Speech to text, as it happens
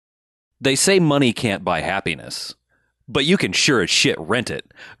They say money can't buy happiness, but you can sure as shit rent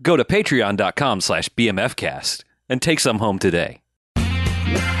it. Go to patreon.com/bmfcast and take some home today.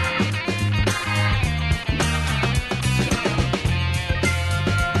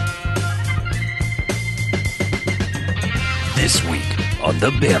 This week on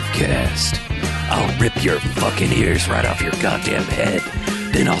the Bamfcast, I'll rip your fucking ears right off your goddamn head.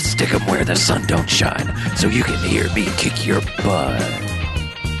 Then I'll stick them where the sun don't shine so you can hear me kick your butt.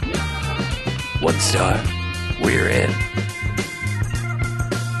 1 star, we're in.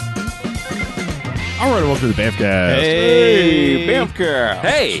 All right, welcome to the Bamfcast. Hey, Bamfcast.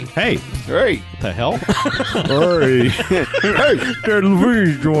 Hey! Hey. Hey. What the hell? Hey. Hey. Ted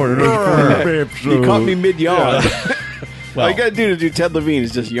Levine's joining us for the episode. You caught me mid-yawn. Well, All you gotta do to do Ted Levine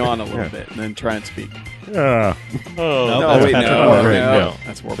is just yawn a little bit and then try and speak. Yeah. No, wait, Patrick no. Warburton. No. No.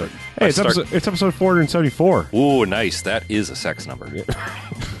 That's Warburton. Hey, it's episode 474. Ooh, nice. That is a sex number.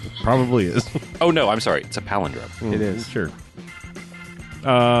 Probably is. Oh, no, I'm sorry. It's a palindrome. It is. Sure.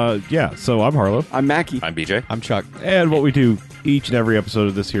 Yeah, so I'm Harlow. I'm Mackie. I'm BJ. I'm Chuck. And what we do each and every episode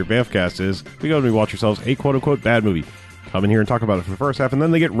of this here Bamfcast is we go and we watch ourselves a quote-unquote bad movie. Come in here and talk about it for the first half, and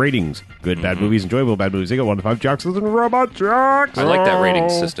then they get ratings. Good bad movies, enjoyable bad movies. They go 1 to 5 jocks and robot jocks. I like that rating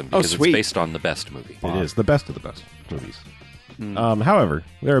system because it's sweet. based on the best movie. It is the best of the best movies. However,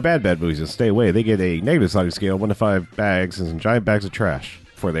 there are bad movies that stay away. They get a negative sliding scale, 1 to 5 bags and some giant bags of trash,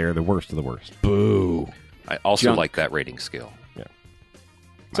 for they are the worst of the worst. Boo. I also Junk. like that rating scale.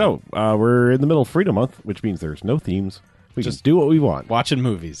 So, we're in the middle of Freedom Month, which means there's no themes. We just do what we want. Watching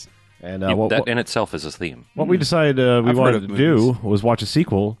movies. And Yeah, what that in itself is a theme. we decided we I've wanted heard to of do movies. was watch a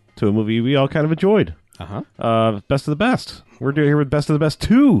sequel to a movie we all kind of enjoyed. Uh-huh. Best of the Best. We're doing here with Best of the Best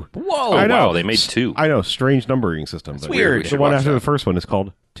 2. Whoa! I know. Wow, they made 2. I know, strange numbering system. But weird. We The should one watch after that. the first one is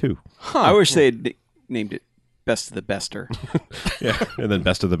called 2. I wish they had named it Best of the Bester. Yeah, and then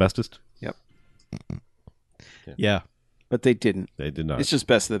Best of the Bestest. Yep. Yeah. But they didn't. They did not. It's just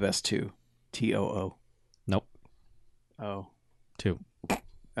Best of the Best 2. T-O-O. Nope. Oh. 2.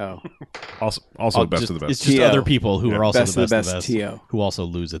 Oh. also Best of the Best. It's just T.O. other people who are also Best the of the best of the Best best, T.O. who also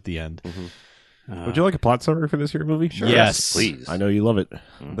lose at the end. Would you like a plot summary for this here movie? Sure. Yes. Please. I know you love it.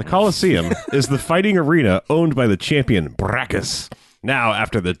 The Coliseum is the fighting arena owned by the champion Brachus. Now,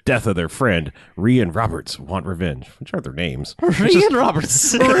 after the death of their friend, Rhea and Roberts want revenge. Which are their names? Ian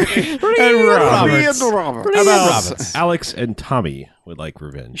Roberts. About Alex and Tommy would like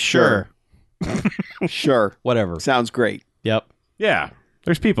revenge. Sure. Sure. Whatever. Sounds great. Yep. Yeah.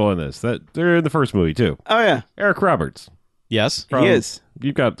 There's people in this. They're in the first movie, too. Oh, yeah. Eric Roberts. Yes. He is.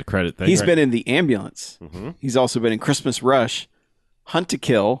 You've got the credit thing. He's right? been in The Ambulance. Mhm. He's also been in Christmas Rush, Hunt to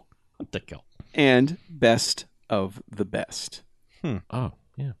Kill, To kill. and Best of the Best. Oh,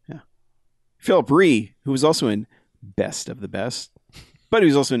 yeah. Philip Rhee, who was also in Best of the Best, but he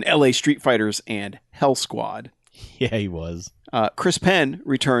was also in L.A. Street Fighters and Hell Squad. Yeah, he was. Chris Penn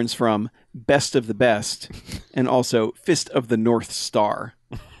returns from Best of the Best and also Fist of the North Star.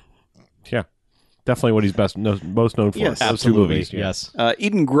 Yeah. Definitely what he's most known for. Yes. Those Absolutely. two movies. Yeah. Yes.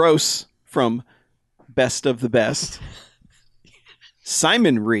 Eden Gross from Best of the Best.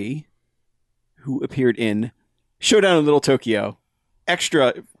 Simon Rhee, who appeared in Showdown in Little Tokyo,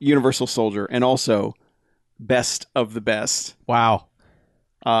 Extra Universal Soldier, and also Best of the Best. Wow.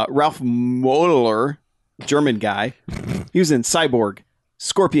 Ralph Moeller, German guy. He was in Cyborg,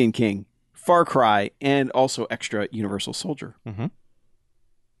 Scorpion King, Far Cry, and also Extra Universal Soldier. Mhm.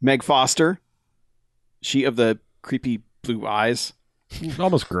 Meg Foster, she of the creepy blue eyes.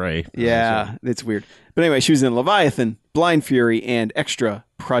 Almost gray. Yeah, it's weird. But anyway, she was in Leviathan, Blind Fury, and Extra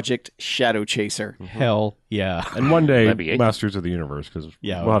Project Shadow Chaser. Hell yeah. And one day, That'd be it. Masters of the Universe, because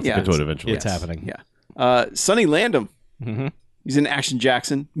Yeah, we'll have to yeah, get to it it's- eventually. It's happening. Yeah. Sonny Landham, Mm-hmm. he's in Action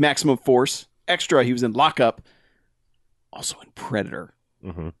Jackson, Maximum Force, Extra, he was in Lockup, also in Predator,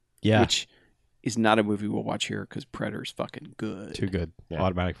 Mm-hmm. Yeah. which is not a movie we'll watch here because Predator's fucking good. Too good. Yeah.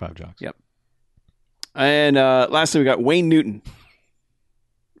 Automatic 5 jocks. Yep. And lastly, we got Wayne Newton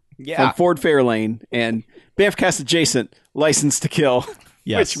from Ford Fairlane and Bamfcast adjacent, License to Kill,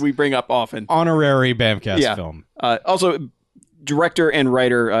 Yes. which we bring up often. Honorary Bamcast Yeah. film. Also, director and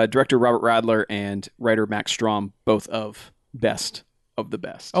writer, director Robert Radler and writer Max Strom, both of Best of the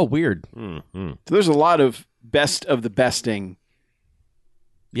Best. Oh, weird. Mm-hmm. So there's a lot of Best of the Besting.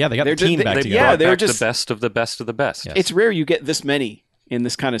 Yeah, they got They're the team just- back they- together. yeah, they were back just- the best of the best of the best. Yeah. It's rare you get this many in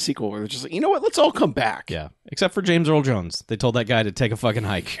this kind of sequel where they're just like, you know what, let's all come back. Yeah. Except for James Earl Jones. They told that guy to take a fucking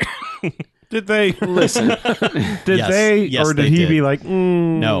hike. Did they Listen, Did Yes. they? Yes, or did they he did. be like,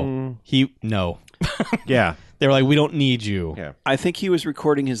 No. No. Yeah. They were like, we don't need you. Yeah. I think he was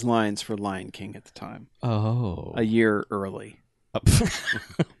recording his lines for Lion King at the time, Oh. a year early.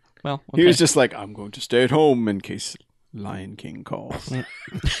 Well, He was just like, I'm going to stay at home in case Lion King calls.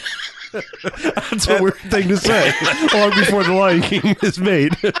 That's a weird thing to say long before the Lion King is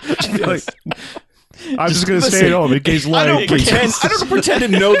made. Like, I'm just going to stay at home in case Lion King. I don't pretend to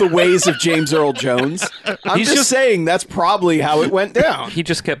know the ways of James Earl Jones. I'm just saying that's probably how it went down. He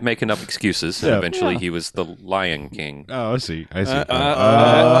just kept making up excuses, and eventually he was the Lion King. Oh, I see.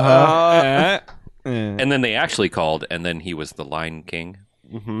 And then they actually called, and then he was the Lion King.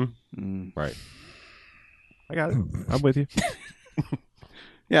 Right. I got it. I'm with you.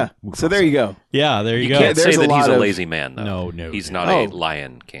 Yeah. So there you go. Yeah, there you go. Can't say There's a that he's lot a of- lazy man, though. No. He's not Oh. a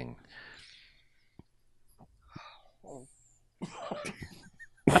Lion King.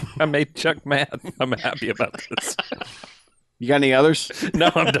 I made Chuck mad. I'm happy about this. You got any others?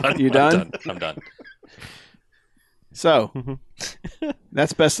 No, I'm done. You done? I'm done. So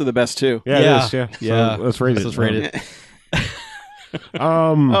that's best of the best too. Yeah, Yeah. it is. Yeah. Yeah. So let's rate it. Let's rate it.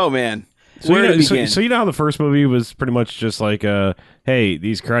 Oh man. So Where you, to know, begin? so you know how the first movie was pretty much just like, hey,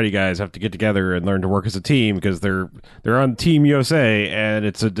 these karate guys have to get together and learn to work as a team because they're on Team USA and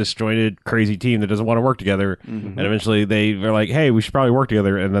it's a disjointed, crazy team that doesn't want to work together. And eventually they're like, hey, we should probably work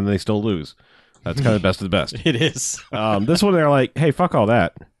together, and then they still lose. That's kind of best of the best. It is. This one they're like, hey, fuck all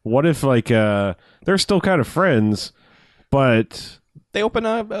that. What if like they're still kind of friends, but They open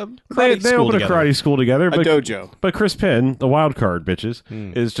a they karate school open together. a karate school together. a But dojo. But Chris Penn, the wild card, bitches,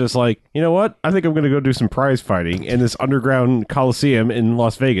 is just like, you know what? I think I'm going to go do some prize fighting in this underground coliseum in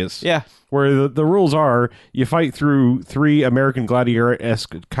Las Vegas. Yeah. Where the rules are, you fight through 3 American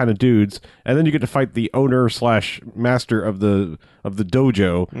Gladiator-esque kind of dudes, and then you get to fight the owner / master of the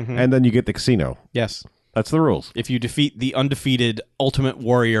dojo, and then you get the casino. Yes. That's the rules. If you defeat the undefeated Ultimate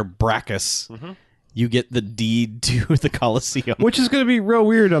Warrior Brachus, you get the deed to the Coliseum. Which is going to be real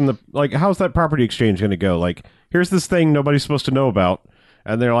weird on the, like, how's that property exchange going to go? Like, here's this thing nobody's supposed to know about,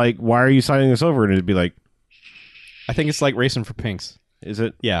 and they're like, why are you signing this over? And it'd be like, I think it's like racing for pinks. is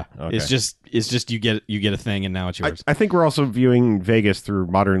it? Yeah. Okay. It's just you get a thing and now it's yours. I think we're also viewing Vegas through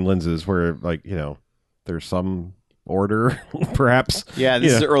modern lenses where, like, you know, there's some order, perhaps. Yeah,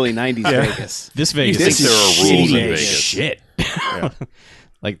 this is early '90s Vegas. This Vegas You think This there is are rules in shady Vegas? shit.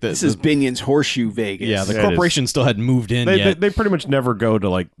 Like This is Binion's Horseshoe Vegas. yeah, the Yeah, it corporation still hadn't moved in They yet. they pretty much never go to,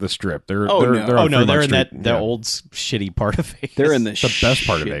 like, the strip. They're Oh, they're, no. they're Oh on no, Fremont they're in Street. that old shitty part of Vegas. They're in the the best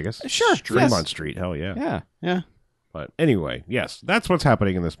part of Vegas. Sure, Fremont yes. Street. Hell yeah. Yeah. Yeah. But anyway, yes, that's what's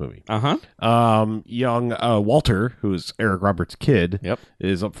happening in this movie. Uh-huh. Young Walter, who's Eric Roberts' kid, Yep.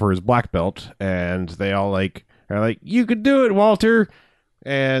 is up for his black belt, and they all are like, you could do it, Walter,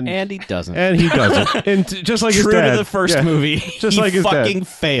 and And he doesn't. he doesn't, and just like his True dad, to the first yeah. movie, Just he like his dad. fucking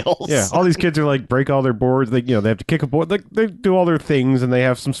fails. Yeah, all these kids are like break all their boards. They have to kick a board. They do all their things, and they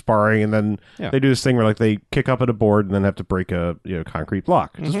have some sparring, and then Yeah. they do this thing where like they kick up at a board and then have to break a concrete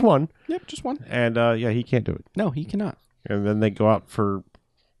block, just one. Yep, just one. And he can't do it. No, he cannot. And then they go out for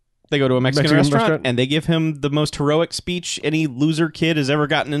They go to a Mexican, Mexican restaurant, restaurant. and they give him the most heroic speech any loser kid has ever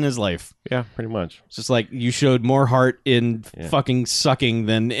gotten in his life. pretty much. It's just like, you showed more heart in fucking sucking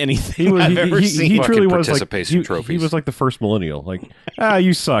than anything I've ever seen. He truly Fucking was like participation he trophies. was like the first millennial. Like,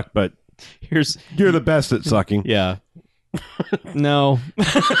 you suck, but Here's you're the best at sucking. yeah. No.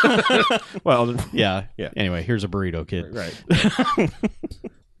 Well, Yeah. Yeah. Anyway, here's a burrito, kid. right.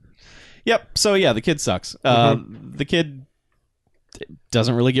 Yep. So yeah, the kid sucks. The kid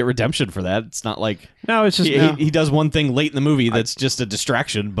doesn't really get redemption for that. It's not like No, it's just he does one thing late in the movie that's just a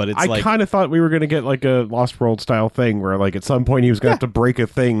distraction, but it's I like kind of thought we were going to get like a Lost World style thing where like at some point he was going to have to break a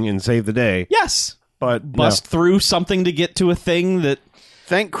thing and save the day. yes, But bust through something to get to a thing that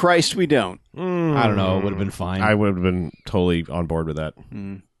Thank Christ we don't. I don't know, it would have been fine. I would have been totally on board with that.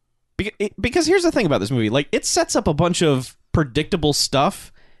 Because here's the thing about this movie, like it sets up a bunch of predictable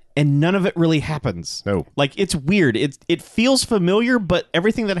stuff and none of it really happens. No. Like it's weird. It feels familiar, but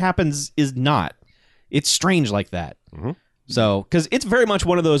everything that happens is not. It's strange like that. So, because it's very much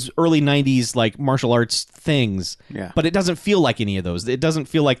one of those early 90s like martial arts things, Yeah. but it doesn't feel like any of those. It doesn't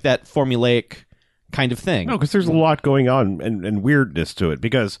feel like that formulaic kind of thing. No, because there's a lot going on and weirdness to it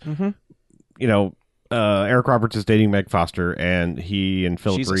because, Eric Roberts is dating Meg Foster and he and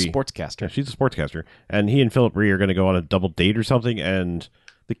Philip She's a Ree. sportscaster. Yeah, she's a sportscaster. And he and Philip Ree are going to go on a double date or something. And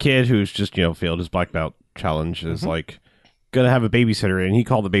the kid who's just, failed his black belt challenge is like going to have a babysitter. And he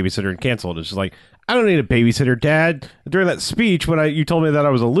called the babysitter and canceled. It's just like, I don't need a babysitter, Dad. During that speech, when you told me that I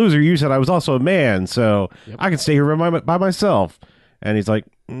was a loser, you said I was also a man. So I can stay here by myself. And he's like,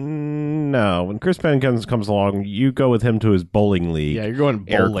 no. When Chris Penn comes along, you go with him to his bowling league. Yeah, you're going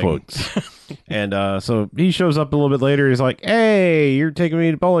Air bowling. quotes. And so he shows up a little bit later. He's like, "Hey, you're taking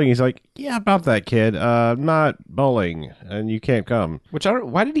me to bowling." He's like, "Yeah, about that, kid. I'm not bowling, and you can't come." Which I don't.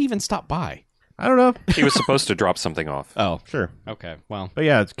 Why did he even stop by? I don't know. He was supposed to drop something off. Oh, Sure, okay. Well, but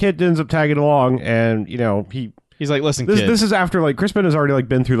yeah, his kid ends up tagging along, and he's like, listen, This, kid. this is after like Crispin has already like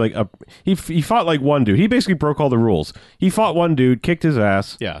been through like he fought like one dude. He basically broke all the rules. He fought one dude, kicked his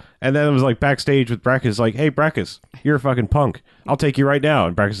ass. Yeah. And then it was like backstage with Brackus like, "Hey Brackus, you're a fucking punk. I'll take you right now."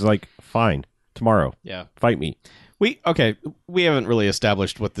 And Brackus is like, "Fine, tomorrow. Yeah. Fight me." We haven't really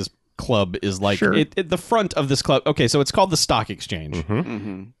established what this club is like. Sure. The front of this club. Okay, so it's called the Stock Exchange,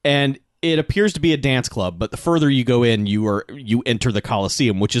 Mm-hmm. and it appears to be a dance club. But the further you go in, you enter the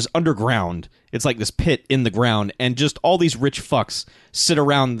Coliseum, which is underground. It's like this pit in the ground, and just all these rich fucks sit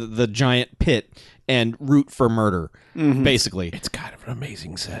around the giant pit and root for murder. Basically, It's kind of an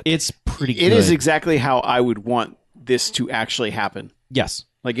amazing set. it's pretty. It good. is exactly how I would want this to actually happen. Yes,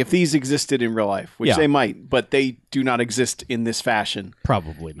 Like if these existed in real life, which Yeah. they might, but they do not exist in this fashion.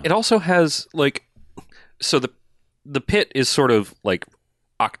 probably not. It also has like, so the pit is sort of like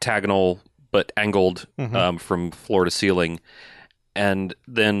octagonal but angled from floor to ceiling, and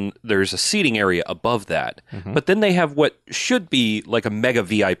then there's a seating area above that. But then they have what should be like a mega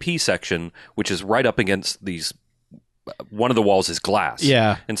VIP section, which is right up against these. One of the walls is glass,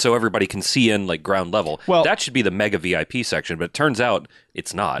 Yeah. and so everybody can see in like ground level. Well- that should be the mega VIP section, but it turns out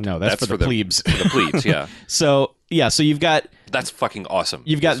it's not. No, that's for the plebes. For the plebes, yeah. So you've got That's fucking awesome.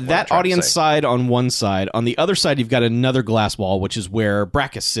 You've got is what I'm that trying to audience say. side on one side. On the other side, you've got another glass wall, which is where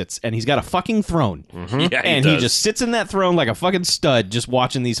Brackus sits, and he's got a fucking throne. Yeah, And he does. just sits in that throne like a fucking stud, just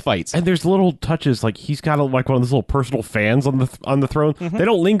watching these fights. And there's little touches like he's got like one of those little personal fans on the throne. They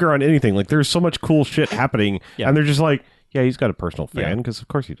don't linger on anything. Like there's so much cool shit happening, Yeah. and they're just like, "Yeah, he's got a personal fan Yeah. because of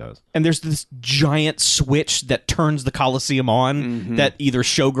course he does." And there's this giant switch that turns the Coliseum on that either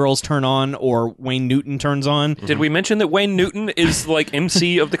Showgirls turn on or Wayne Newton turns on. Did we mention that Wayne Newton is like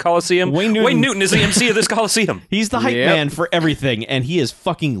MC of the Coliseum? Wayne Newton- is the MC of this Coliseum. He's the hype Yep. man for everything, and he is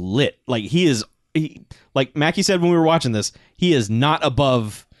fucking lit. Like like Mackie said when we were watching this, he is not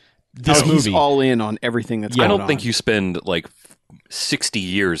above this He's movie. all in on everything that's I going don't on. think you spend like 60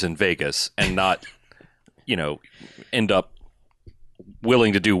 years in Vegas and not, end up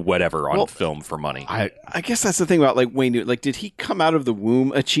willing to do whatever on Well, film for money. I guess that's the thing about like Wayne Newton. Like, did he come out of the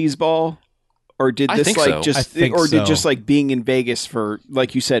womb a cheese ball, or did I this think like so. I just, think or so. did just like being in Vegas for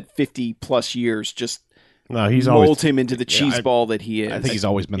like you said 50 plus years just No, he's mold always. him into the cheese I- ball that he is? I think he's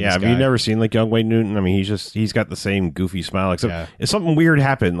always been Yeah, this have guy. you never seen like young Wayne Newton? I mean, he's got the same goofy smile. Except Yeah. if something weird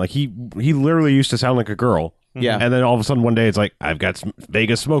happened, like he literally used to sound like a girl. Yeah. and then all of a sudden one day it's like I've got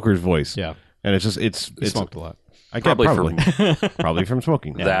Vegas smoker's voice. Yeah. and it's just it's He smoked a lot. I get Probably probably from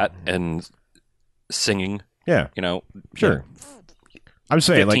smoking. That and singing, Yeah, sure. I'm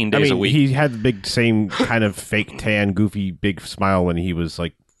saying, 15 like, I days a mean, week. he had the big same kind of fake tan, goofy, big smile when he was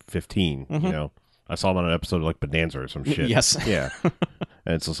like 15. You know, I saw him on an episode of like Bonanza or some shit. Yes. yeah.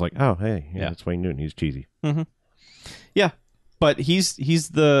 And it's just like, oh, hey, yeah, Yeah. it's Wayne Newton. He's cheesy. Yeah, but he's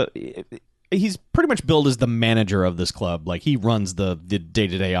pretty much billed as the manager of this club. Like he runs the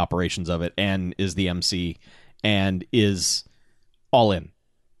day-to-day operations of it and is the MC and is all in.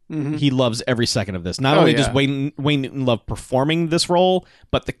 He loves every second of this. Not Oh, only yeah. does Wayne Newton love performing this role,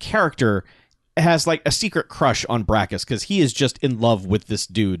 but the character has like a secret crush on Brackus because he is just in love with this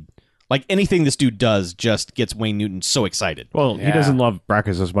dude. Like anything this dude does just gets Wayne Newton so excited. Well, he Yeah. doesn't love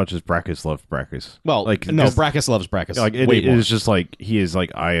Brackus as much as Brackus loved Brackus. Well, like no, 'cause, Brackus loves Brackus. like it way more. is just like he is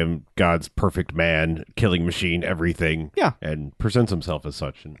like I am God's perfect man, killing machine, everything. Yeah. and presents himself as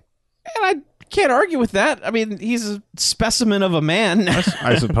such. And And I can't argue with that. I mean, he's a specimen of a man.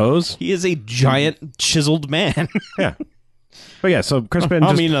 I suppose, He is a giant chiseled man. yeah. But yeah, so Crispin I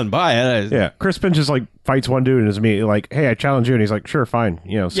just mean, nothing by it. yeah, Crispin just like fights one dude and is immediately like, "Hey, I challenge you," and he's like, "Sure, fine."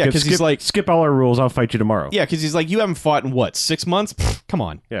 Yeah, 'cause he's like- "Skip all our rules. I'll fight you tomorrow." Yeah, because he's like, you haven't fought in what, 6 months? Pfft, come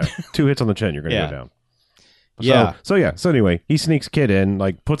on. Yeah, 2 hits on the chin, you're gonna Yeah. go down. Yeah. So anyway, he sneaks Kid in,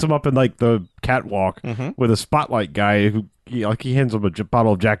 like puts him up in like the catwalk with a spotlight guy who he hands him a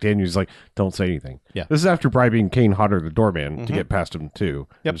bottle of Jack Daniels. He's like, "Don't say anything." Yeah. This is after bribing Kane Hodder, the doorman, to get past him too.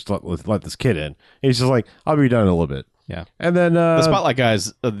 Yep. Just let this kid in. And he's just like, "I'll be done in a little bit." Yeah. And then The spotlight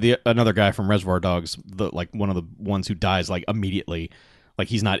guy's another guy from Reservoir Dogs, like one of the ones who dies like immediately. Like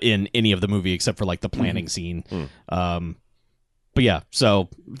he's not in any of the movie except for like the planning scene. But yeah, so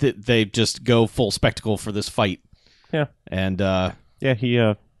they just go full spectacle for this fight. Yeah. And yeah,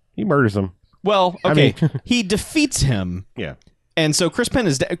 he murders him. well, I okay, mean- he defeats him. Yeah. And so Chris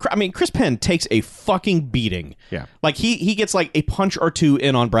Penn Chris Penn takes a fucking beating. Yeah. Like he gets like a punch or two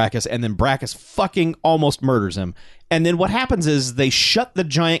in on Brackus, and then Brackus fucking almost murders him. And then what happens is they shut the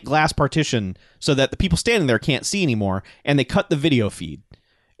giant glass partition so that the people standing there can't see anymore, and they cut the video feed.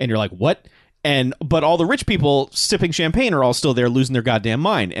 And you're like, what? But all the rich people sipping champagne are all still there losing their goddamn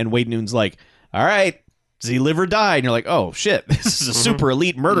mind. And Wade Newton's like, all right, does he live or die? And you're like, oh shit, this is a super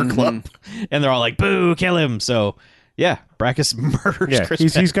elite murder club. And they're all like, boo, kill him. So yeah, Brackus murders Yeah, Chris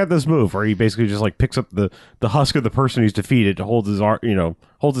he's Penn. got this move where he basically just like picks up the husk of the person he's defeated, holds his arm,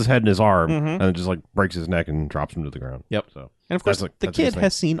 holds his head in his arm, and then just like breaks his neck and drops him to the ground. Yep. So And of course, that's the his kid thing.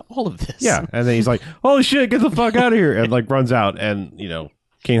 has seen all of this. Yeah, and then he's like, "Holy shit, get the fuck out of here!" and like runs out, and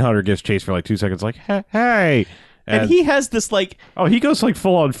Kane Hunter gets chased for like 2 seconds, like, "Hey!" And he has this like, he goes like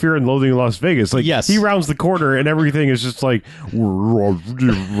full on Fear and Loathing in Las Vegas. Like, Yes. he rounds the corner, and everything is just like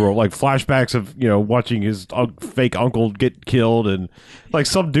like flashbacks of watching his fake uncle get killed, and like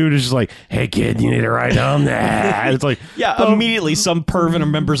some dude is just like, "Hey kid, you need to ride home." And it's like, yeah, immediately some perv in a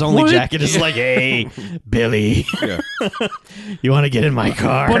members only What? jacket is like, hey, Billy, you want to get in my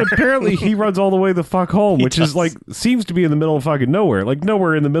car? But apparently he runs all the way the fuck home, which is does. like seems to be in the middle of fucking nowhere, like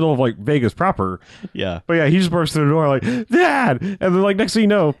nowhere in the middle of like Vegas proper. Yeah. But yeah, he just bursts through the door like, "Dad!" And then like next thing you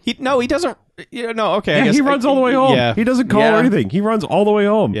know, He doesn't. No, okay. I yeah, guess he runs all the way home. Yeah. He doesn't call Yeah. or anything. He runs all the way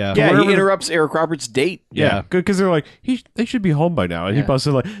home. Yeah. To Yeah, wherever he the- interrupts Eric Roberts' date. Yeah, because they're like, they should be home by now, and he busts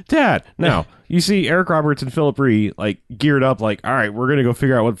in like, "Dad!" Now you see Eric Roberts and Philip Ree like geared up, like, "All right, we're gonna go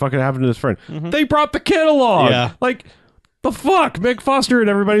figure out what fucking happened to this friend." They brought the kid along. Yeah. Like, the fuck, Mick Foster and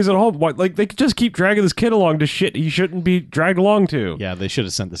everybody's at home. What, like, they could just keep dragging this kid along to shit he shouldn't be dragged along to. Yeah, they should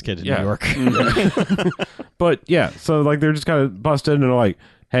have sent this kid to Yeah. New York. But yeah, so like they're just kind of busted in and they're like,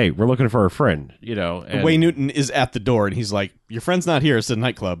 "Hey, we're looking for a friend," And Wayne Newton is at the door, and he's like, "Your friend's not here. It's a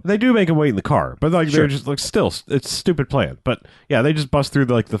nightclub." they do make him wait in the car, but like Sure. they're just like still, it's a stupid plan. But yeah, they just bust through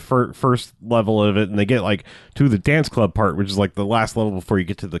the first level of it, and they get like to the dance club part, which is like the last level before you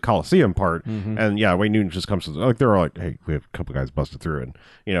get to the Coliseum part. And yeah, Wayne Newton just comes to like they're all like, "Hey, we have a couple guys busted through,"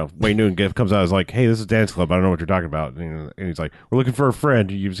 and Wayne Newton comes out as like, "Hey, this is dance club. I don't know what you're talking about," and he's like, "We're looking for a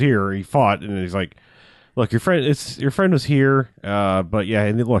friend. He was here. He fought," and he's like, "Look, your friend was here, but yeah,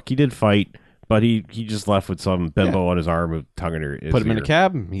 and look, he did fight." But he just left with some bimbo on his arm with tongue in his Put him in a ear.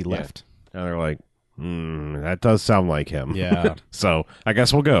 cab. He left. And they're like, that does sound like him. Yeah. So I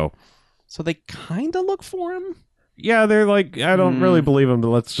guess we'll go. So they kind of look for him. Yeah, they're like, I don't really believe him, but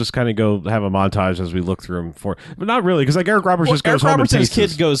let's just kind of go have a montage as we look through him but not really, because like Eric Roberts just goes Eric home Roberts' and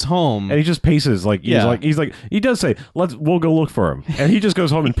paces. kid goes home. And he just paces like he's Yeah. like he does say we'll go look for him, and he just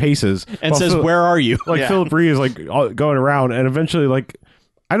goes home and paces and while says, Phil- "Where are you?" like Yeah. Philip Ree is like going around, and eventually like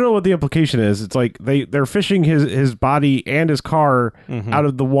I don't know what the implication is. It's like they're fishing his body and his car out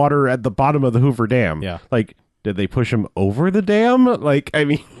of the water at the bottom of the Hoover Dam. Yeah. Like, did they push him over the dam? Like, I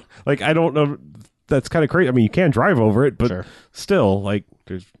mean, like I don't know. That's kind of crazy. I mean, you can drive over it, but Sure. still, like,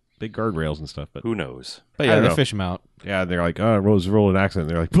 there's big guardrails and stuff. But Who knows? But I yeah, don't they know. fish him out. yeah, they're like, "Oh, Rose rolled an accident."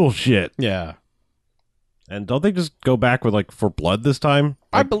 They're like, "Bullshit." Yeah, And don't they just go back with like for blood this time?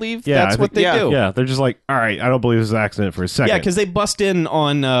 I Like, believe yeah, that's I what think- they do. Yeah, they're just like, "All right, I don't believe this is an accident for a second." Yeah, because they bust in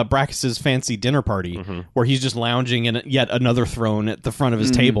on Brackus's fancy dinner party where he's just lounging in yet another throne at the front of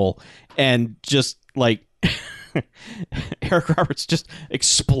his table, and just like Eric Roberts just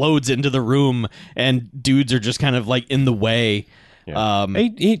explodes into the room, and dudes are just kind of like in the way.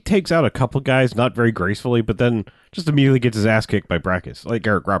 He takes out a couple guys, not very gracefully, but then just immediately gets his ass kicked by Brackus, like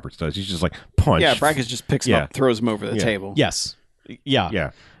Eric Roberts does. He's just like, punch. Yeah, Brackus just picks him Yeah. up, throws him over the table. Yes, yeah.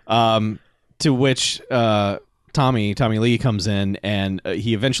 Yeah. To which Tommy Lee comes in, and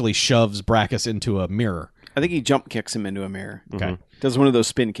he eventually shoves Brackus into a mirror. I think he jump kicks him into a mirror. Okay, Does one of those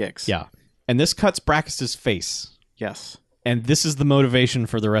spin kicks. yeah, and this cuts Brackus's face. Yes. And this is the motivation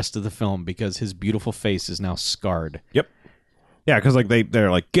for the rest of the film, because his beautiful face is now scarred. Yep. Yeah, because like they're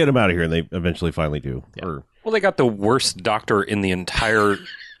like, "Get him out of here," and they eventually finally do. Or Well, they got the worst doctor in the entire.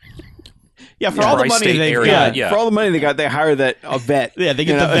 Yeah, for all the money Tri-state they area. got. Yeah. For all the money they got, they hire a vet. Yeah, they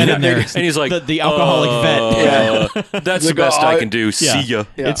get You the know, vet in there. And he's like, the alcoholic vet. That's the Like, best oh, I can do. See Yeah. ya.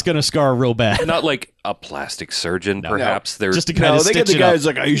 Yeah. It's going to scar real bad. Not like a plastic surgeon, perhaps. They're Just to kind No, of they get stitch the it up. guys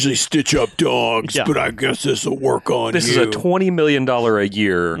like, I usually stitch up dogs, Yeah. but I guess this will work on This is you. a $20 million a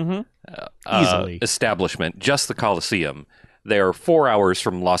year Easily. establishment, just the Coliseum. They are 4 hours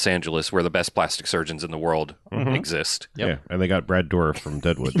from Los Angeles, where the best plastic surgeons in the world exist. yeah, and they got Brad Dourif from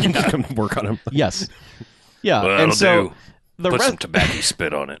Deadwood to come work on him. Yes. Yeah, Well, and that'll so do. the Put rest, some tobacco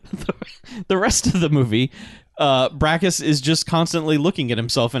spit on it. the rest of the movie, Brackus is just constantly looking at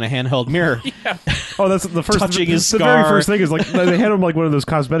himself in a handheld mirror. Oh, that's the first. Touching his the very scar. first thing is like they hand him like one of those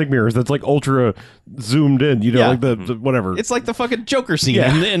cosmetic mirrors that's like ultra zoomed in. You know, Yeah. like the whatever. It's like the fucking Joker scene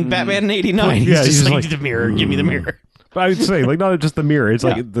Yeah. in Batman in '89. Yeah, He's just he's like, like, the mirror, give me the mirror. But I would say like not just the mirror. It's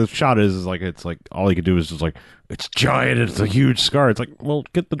Yeah. like the shot is like it's like all he could do is just like it's giant. It's a huge scar. It's like well,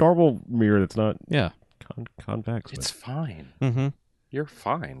 get the normal mirror that's not Yeah. convex. It's fine. Mm-hmm. You're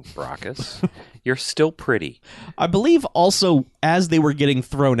fine, Brockus. You're still pretty. I believe also as they were getting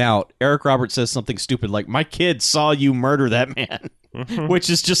thrown out, Eric Roberts says something stupid like, "My kid saw you murder that man," which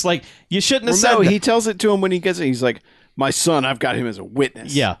is just like you shouldn't have said. No, that. he tells it to him when he gets it. He's like, my son, I've got him as a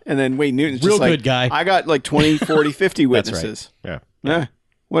witness. Yeah. And then Wayne Newton's Real just like, good guy. I got like 20, 40, 50 That's right. witnesses. Yeah.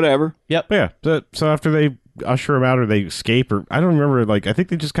 Whatever. But yeah. So after they usher him out or they escape or I don't remember. Like I think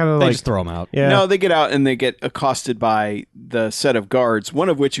they just kind of They like just throw him out. yeah. No, they get out and they get accosted by the set of guards, one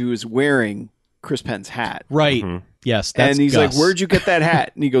of which who is wearing Chris Penn's hat. Right. Yes. That's and he's Gus. like, "Where'd you get that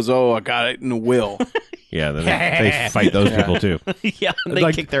hat?" And he goes, "Oh, I got it in a will." Yeah. Then they fight those people too. Yeah, and they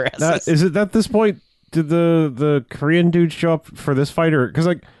Like, kick their That, asses. is it at this point? Did the Korean dude show up for this fight or because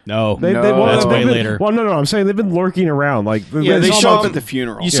like No, No. That's they've way been- later. Well, no, I'm saying they've been lurking around. Like Yeah, they saw show up them- at the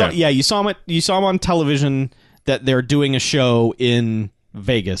funeral. You saw, you saw him. You saw him on television that they're doing a show in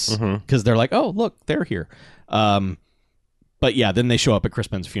Vegas because they're like, oh, look, they're here. But yeah, then they show up at Chris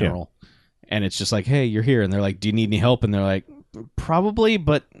Penn's funeral, and it's just like, hey, you're here, and they're like, do you need any help? And they're like, probably,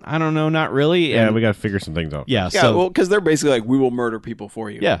 but I don't know, not really. Yeah, And, we got to figure some things out. yeah, Yeah, so well, because they're basically like, "We will murder people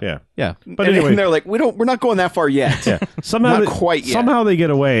for you." yeah, Yeah. yeah. But and, anyway, and they're like, We're not going that far yet." yeah. Somehow, Not quite yet. Somehow they get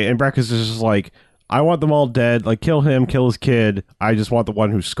away, and Brackus is just like, I want them all dead. Like, kill him, kill his kid. I just want the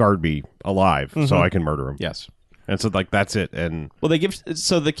one who scarred me alive, so I can murder him. Yes. And so, like, that's it. And Well, they give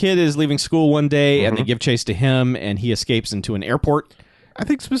so the kid is leaving school one day, and they give chase to him, and he escapes into an airport. I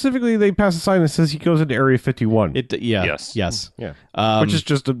think specifically they pass a sign that says he goes into Area 51. Yes. yes. Yeah. Which is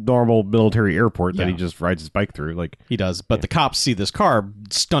just a normal military airport that yeah. he just rides his bike through. Like, He does, but the cops see this car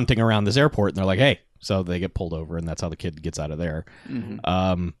stunting around this airport, and they're like, "Hey!" So they get pulled over, and that's how the kid gets out of there.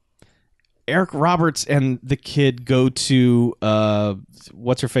 Eric Roberts and the kid go to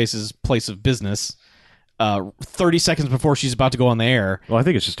what's her face's place of business. 30 seconds before she's about to go on the air. well, I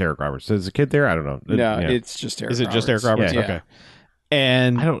think it's just Eric Roberts. Is the kid there? I don't know. No, Yeah. it's just Eric. Is it just Eric Roberts? Yeah. Okay.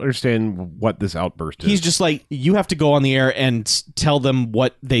 And I don't understand what this outburst is. he's just like, "You have to go on the air and tell them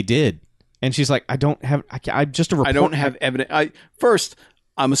what they did." And she's like, "I don't have. I'm just a report. I don't have evidence. First,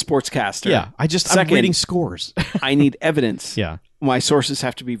 I'm a sportscaster. Yeah, I'm Second- reading scores. I need evidence. yeah, My sources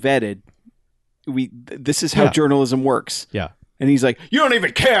have to be vetted. This is how Yeah. journalism works." yeah. And he's like, "You don't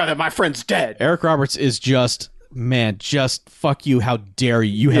even care that my friend's dead." Eric Roberts is just, man, just fuck you. How dare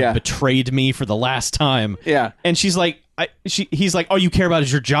you? You have Yeah. betrayed me for the last time. Yeah. And she's like, he's like, all you care about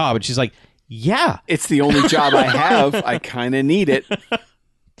is your job. And she's like, yeah, It's the only job I have. I kind of need it.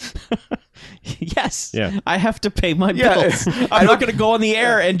 yes. Yeah. I have to pay my Yeah. bills. I'm not going to go on the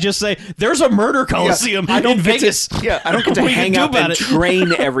air and just say, there's a murder coliseum I don't in get Vegas. To, I don't get to What are you hang gonna out do about and it?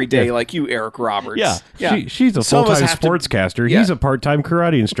 train every day like you, Eric Roberts. Yeah. She's a Some of us full-time have to- sportscaster. Yeah. He's a part-time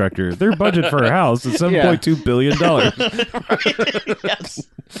karate instructor. Their budget for a house is $7.2 billion. Yes.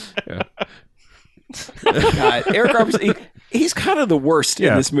 God, Eric Roberts, he's kind of the worst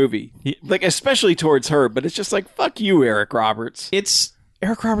Yeah. in this movie. Like, especially towards her, but it's just like, fuck you, Eric Roberts. It's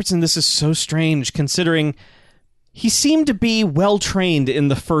Eric Roberts, and this is so strange considering he seemed to be well trained in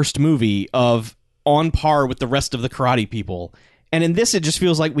the first movie of on par with the rest of the karate people. And in this, it just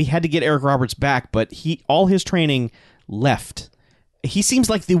feels like we had to get Eric Roberts back, but all his training left. He seems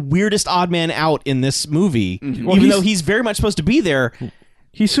like the weirdest odd man out in this movie, even though he's very much supposed to be there.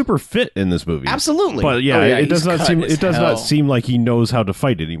 He's super fit in this movie. Absolutely. But yeah, Oh, yeah, it does he's not cut seem as it does hell. not seem like he knows how to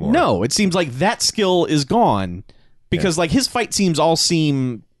fight anymore. No, it seems like that skill is gone because like his fight seems all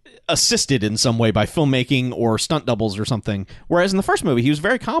seem assisted in some way by filmmaking or stunt doubles or something. Whereas in the first movie, he was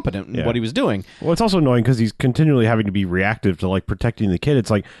very competent in Yeah. what he was doing. Well, it's also annoying because he's continually having to be reactive to like protecting the kid.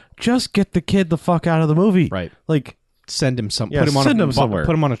 It's like just get the kid the fuck out of the movie. Right. Like Send him some. Yeah, put him on send a, him somewhere.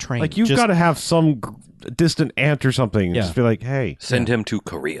 Put him on a train. like you've Just got to have some distant aunt or something. Yeah. Just be like, hey, Send him to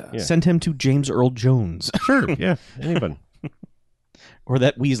Korea. send him to James Earl Jones sure, yeah, anyone. or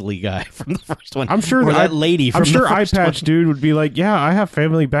that Weasley guy from the first one. I'm sure or that that lady. From I'm sure the Eye first Patch one. dude would be like, yeah, I have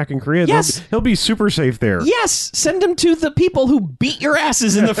family back in Korea. Yes. He'll be super safe there. Yes, send him to the people who beat your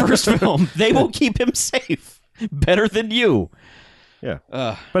asses in the first film. They will keep him safe better than you. Yeah.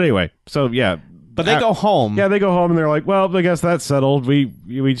 But anyway, so yeah. But they go home. Yeah, they go home and they're like, well, I guess that's settled. We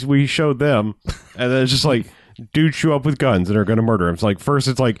showed them. And then it's just like, dudes show up with guns and are going to murder him. It's like, first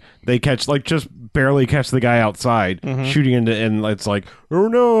it's like they catch, like just barely catch the guy outside shooting into, and it's like, oh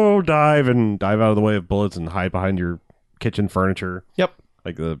no, dive out of the way of bullets and hide behind your kitchen furniture. Yep.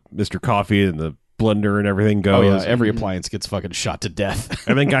 Like the Mr. Coffee and the blender and everything Oh goes. yeah, every appliance gets fucking shot to death.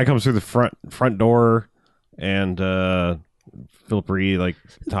 And then guy comes through the front door, and Philip Reed, like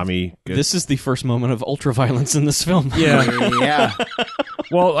Tommy. This is the first moment of ultra violence in this film. Yeah.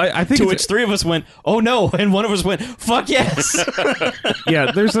 Well, I think To it's- which three of us went, "Oh no," and one of us went, "Fuck yes." yeah,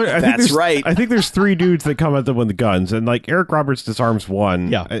 there's. I think That's there's, right. I think there's 3 dudes that come at them with the guns, and like Eric Roberts disarms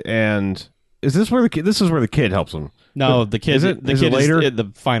one. Yeah. And is this where the kid? This is where the kid helps him. No, the kid. Is it- the is it kid later? is the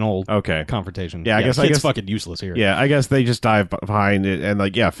final Okay. confrontation. Yeah, I kid's guess- fucking useless here. Yeah, I guess they just dive behind it, and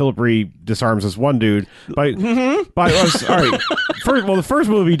like, yeah, Philip Reed disarms this one dude. By all right. The first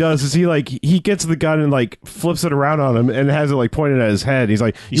move he does is he gets the gun and like flips it around on him and has it like pointed at his head. He's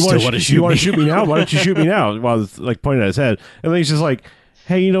like, You still wanna shoot you want me?" to shoot me now? Why don't you shoot me now?" While it's like pointed at his head, and then he's just like,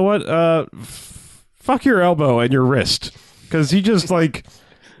 "Hey, you know what? Fuck your elbow and your wrist," because he just like.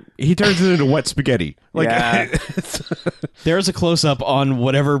 He turns it into wet spaghetti. Like, Yeah. There's a close up on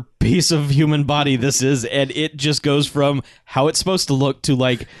whatever piece of human body this is, and it just goes from how it's supposed to look to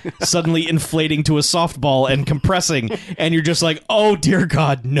like suddenly inflating to a softball and compressing, and you're just like, oh dear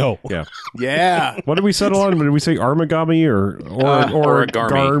God, no. yeah. Yeah. What did we settle on? Did we say armagami or Origami.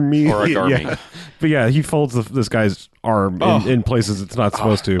 garmi? Origami. Yeah. But yeah, he folds this guy's arm in places it's not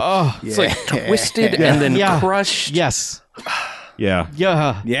supposed to. Oh, It's like twisted and then crushed. yes, Yeah.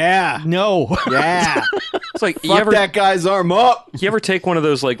 yeah, Yeah. no. Yeah. It's like Fuck that guy's arm up. you ever take one of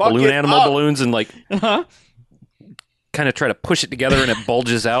those like Fuck balloon it animal up. balloons and like kind of try to push it together and it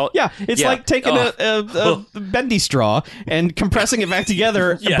bulges out? Yeah, it's like taking a bendy straw and compressing it back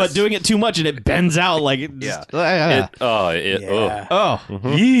together, Yes. but doing it too much and it bends out like it just, Yeah. oh,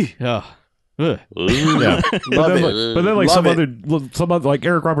 Yee. oh. Ugh. Yeah. Love it. But then like Love some other like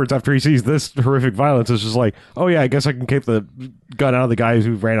Eric Roberts, after he sees this horrific violence, is just like, oh yeah, I guess I can keep the gun out of the guy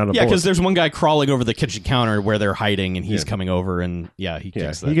who ran out of Yeah, because bullets. there's one guy crawling over the kitchen counter where they're hiding, and he's coming over, and he Yeah,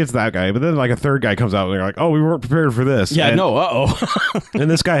 kicks that. he gets that guy, but then like a third guy comes out and they're like, oh, we weren't prepared for this. Yeah, and, no, uh-oh.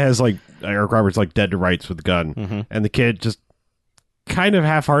 And this guy has like Eric Roberts like dead to rights with the gun, Mm-hmm. and the kid just kind of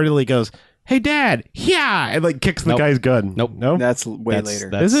half-heartedly goes, "Hey, Dad, yeah," and like kicks the Nope. guy's gun. Nope. No, That's way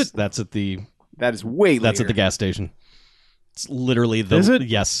later. Is it? That's at the That is way later. that's at the gas station. It's literally the Is it?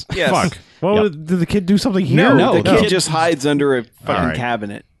 Yes. Yes. Fuck. Well, Yep. did the kid do something here? No, the no. kid just hides under a fucking All right.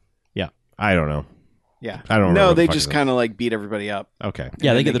 cabinet. I don't know. Yeah. I don't remember No, what the they fuck just it is. kind of like beat everybody up. Okay.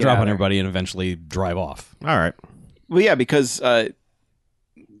 Yeah, they then get the they get drop out on of there. everybody and eventually drive off. All right. Well, yeah, because the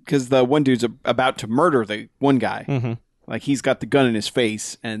one dude's about to murder the one guy. Mm-hmm. Like he's got the gun in his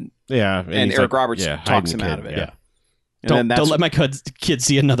face, and Yeah. And he's Eric like, Roberts yeah, talks hiding him the out kid. of it. Yeah. and then Don't let my kid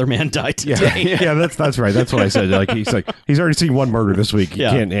see another man die Yeah. today. Yeah, that's right. That's what I said. Like he's already seen one murder this week. He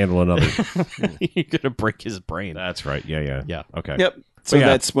Yeah. can't handle another. You're gonna break his brain. That's right. Yeah. Yeah. Okay. Yep. So yeah.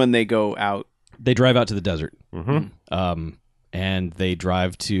 that's when they go out. They drive out to the desert. Mm-hmm. And they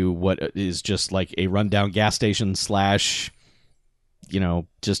drive to what is just like a rundown gas station /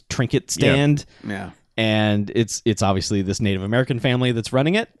 just trinket stand. Yeah. And it's obviously this Native American family that's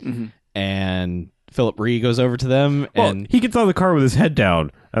running it. Mm-hmm. And Philip Ree goes over to them Well, and he gets out of the car with his head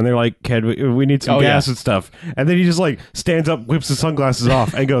down, and they're like, "Kid, we need some Oh, gas yeah. and stuff." And then he just like stands up, whips his sunglasses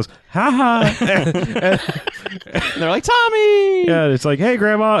off, and goes, "Ha ha!" they're like, Tommy! Yeah, and it's like, "Hey,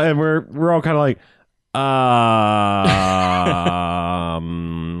 Grandma," and we're all kind of like,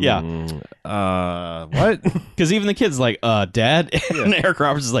 what?" Because even the kid's like, Dad? And Eric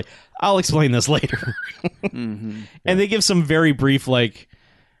Roberts is like, I'll explain this later. Mm-hmm. And they give some very brief, like,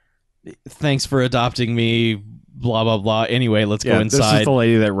 thanks for adopting me, blah, blah, blah. Anyway, let's Yeah, go this is inside. the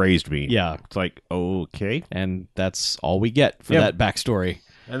lady that raised me. Yeah. It's like, okay. And that's all we get for Yep. that backstory.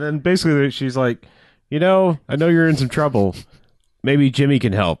 And then basically she's like, I know you're in some trouble. Maybe Jimmy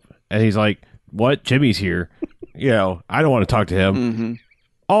can help. And he's like, what? Jimmy's here. I don't want to talk to him. Mm-hmm.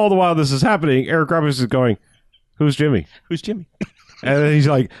 All the while this is happening, Eric Roberts is going, who's Jimmy? Who's Jimmy? And then he's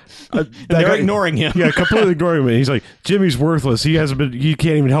like, They're ignoring him. Yeah, completely ignoring me. He's like, Jimmy's worthless. He can't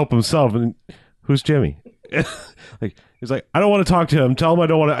even help himself. And who's Jimmy? Like, he's like, I don't want to talk to him. Tell him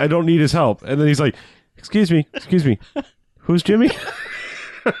I don't need his help. And then he's like, excuse me, who's Jimmy?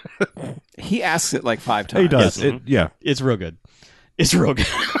 He asks it like 5 times. He does. Yes. Yeah. It's real good. It's real good.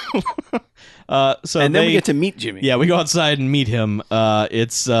 So And then we they- get to meet Jimmy. Yeah, we go outside and meet him.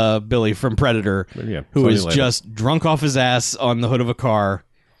 It's Billy from Predator, Yeah, who Sonny is Landham. just drunk off his ass on the hood of a car,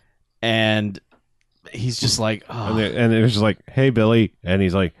 and he's just like, oh. And it was just like, hey, Billy. And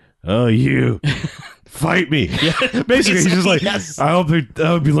he's like, oh, you. Fight me. Basically, he's just like, Yes. I hope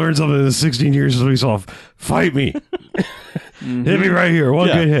you learned something in the 16 years since we saw. Fight me. Hit me right here. One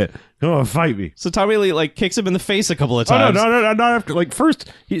Yeah. good hit. Come on, fight me. So Tommy Lee like kicks him in the face a couple of Oh, times. no, not after. Like, first,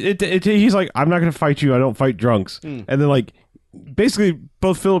 he's like, I'm not going to fight you. I don't fight drunks. And then, like, basically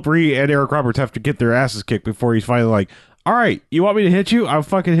both Philip Ree and Eric Roberts have to get their asses kicked before he's finally like, all right, you want me to hit you? I'll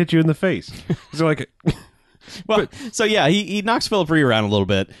fucking hit you in the face. So like, Well, so yeah, he knocks Philip Ree around a little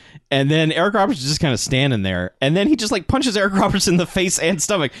bit, and then Eric Roberts is just kind of standing there, and then he just like punches Eric Roberts in the face and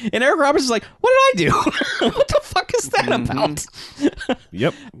stomach, and Eric Roberts is like, "What did I do? What the fuck is that about?"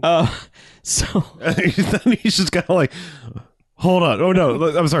 yep. So Then he's just kind of like, hold on. Oh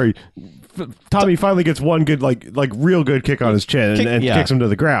no, I'm sorry. Tommy finally gets one good, like real good kick on his chin and yeah. kicks him to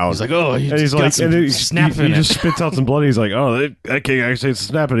the ground. he's like, "Oh," and he's like, and he just spits out some blood. He's like, oh, that kick actually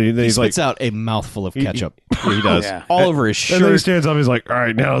snapping. And then he he's like, spits out a mouthful of ketchup he does. Yeah. all over his And then he shirt. stands up. He's like, all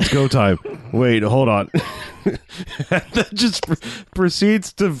right, now it's go time. Wait, hold on. And then just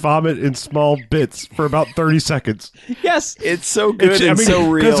proceeds to vomit in small bits for about 30 seconds. Yes, It's so good and so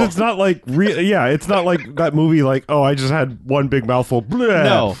real. Because it's not like, yeah, it's not like that movie like, oh, I just had one big mouthful. Blah.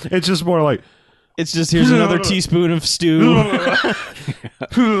 No. It's just more like, it's just here's another teaspoon of stew.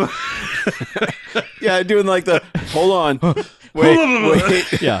 Yeah, doing like the hold on,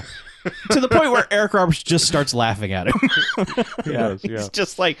 wait. Yeah. To the point where Eric Roberts just starts laughing at him. yeah. It's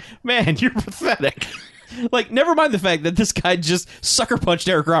just like, man, you're pathetic. Like, never mind the fact that this guy just sucker punched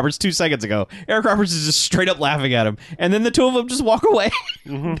Eric Roberts 2 seconds ago. Eric Roberts is just straight up laughing at him, and then the two of them just walk away.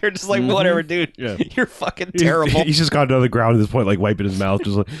 They're just like, whatever, dude. Yeah. You're fucking terrible. He's just gone to the ground at this point, like wiping his mouth,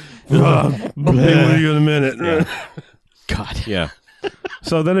 just like, I'll be with you in a minute. God. Yeah.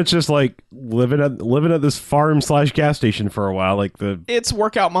 So then it's just like living at this farm / gas station for a while, like the It's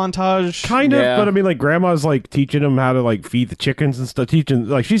workout montage. kind of, Yeah. but I mean, like grandma's like teaching him how to like feed the chickens and stuff. Teaching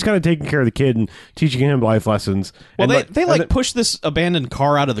like she's kind of taking care of the kid and teaching him life lessons. Well, And, they and then- push this abandoned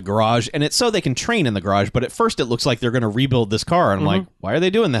car out of the garage, and it's so they can train in the garage. But at first, it looks like they're going to rebuild this car, and I'm like, why are they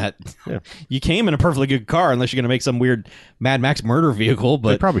doing that? Yeah. You came in a perfectly good car, unless you're going to make some weird Mad Max murder vehicle. they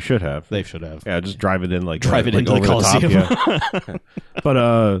But probably should have. they should have. Yeah, just drive it in like Drive it like into the over top, Coliseum. yeah.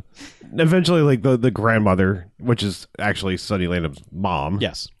 But eventually, like the grandmother, which is actually Sonny Landham's mom,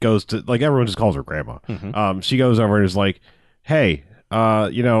 Yes. goes to like everyone just calls her grandma. She goes over and is like, "Hey,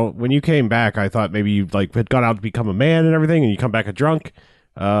 when you came back, I thought maybe you like had gone out to become a man and everything, and you come back a drunk.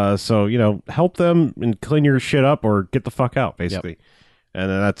 So help them and clean your shit up or get the fuck out, basically." And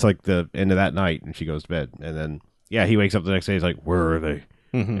then that's like the end of that night, and she goes to bed, and then he wakes up the next day. He's like, "Where are they?"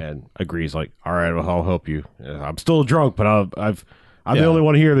 And agrees like, all right, well, I'll help you. I'm still drunk, but I'm Yeah. the only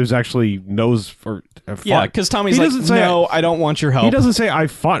one here who's actually knows for Yeah, because Tommy's He like, doesn't say- no, I don't want your help. he doesn't say I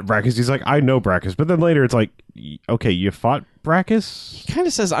fought Brackus. He's like, I know Brackus, but then later it's like, okay, you fought Brackus. He kind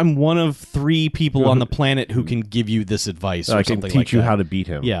of says, I'm one of 3 people on the planet who can give you this advice or I can something teach like you that. how to beat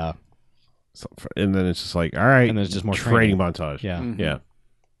him. Yeah, So, and then it's just like, all right, and there's just more training montage. Yeah, Yeah.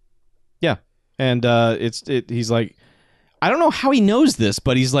 yeah, and he's like, I don't know how he knows this,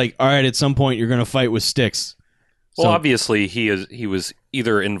 but he's like, all right, at some point you're gonna fight with sticks. Well, So- obviously he was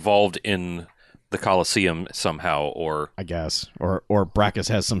either involved in the Colosseum somehow, or I guess, or Brackus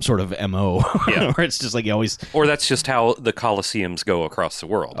has some sort of MO, Yeah. where it's just like he always. that's just how the Colosseums go across the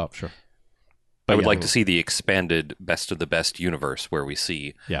world. Oh, sure. I would yeah. like to see the expanded Best of the Best universe where we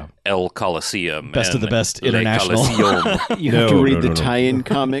see Yeah, El Coliseum, Best of and the Best Le International. Coliseum. You have to No, read no, the no. tie-in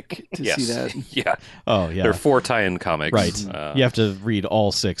comic to yes, see that. yeah. Oh, yeah. There are 4 tie-in comics. Right. You have to read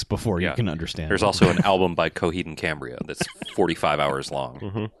all 6 before you yeah. can understand. There's also an album by Coheed and Cambria that's 45 hours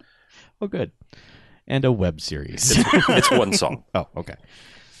long. Oh, good. And a web series. It's one song. Oh, okay.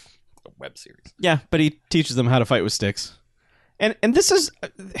 A web series. Yeah, but he teaches them how to fight with sticks. And this is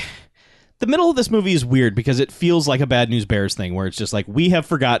the middle of this movie is weird because it feels like a Bad News Bears thing where it's just like we have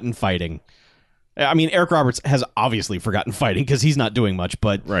forgotten fighting. I mean, Eric Roberts has obviously forgotten fighting because he's not doing much,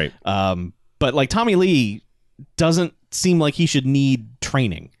 but Right. but like Tommy Lee doesn't seem like he should need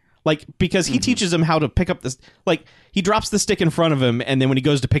training. Like because he teaches him how to pick up this, like he drops the stick in front of him and then when he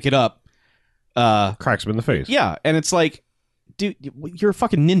goes to pick it up, Cracks him in the face. yeah, and it's like, dude, you're a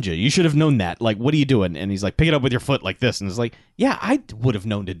fucking ninja. You should have known that. Like, what are you doing? And he's like, pick it up with your foot like this. And it's like, yeah, I would have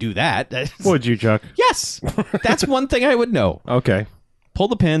known to do that. Would you, Chuck? Yes, that's one thing I would know. Okay. Pull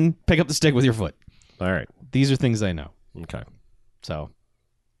the pin, pick up the stick with your foot. All right. These are things I know. Okay. So,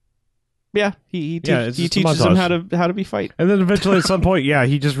 yeah, he it's just a teaches him montage. how to be fight. And then eventually at some point,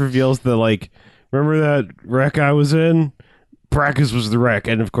 he just reveals the like, remember that wreck I was in? Brackus was the wreck.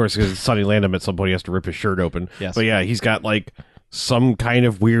 And of course, because Sonny Landham at some point he has to rip his shirt open. Yes. But yeah, he's got like some kind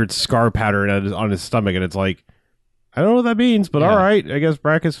of weird scar pattern on his stomach. And it's like, I don't know what that means, but Yeah. all right. I guess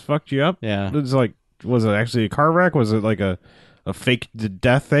Brackus fucked you up. Yeah. It's like, was it actually a car wreck? Was it like a fake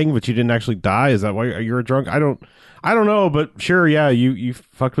death thing, but you didn't actually die? Is that why you're a drunk? I don't know, but sure, yeah, you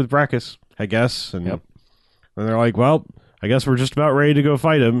fucked with Brackus, I guess. And, and they're like, well, I guess we're just about ready to go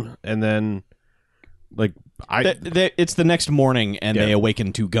fight him. And then like It's the next morning, and Yeah. they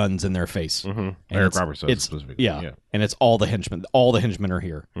awaken two guns in their face. And Eric it's- Roberts says it's specifically. yeah, and it's all the henchmen. All the henchmen are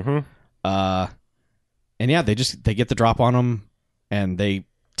here. Mhm. And yeah, they get the drop on them, and they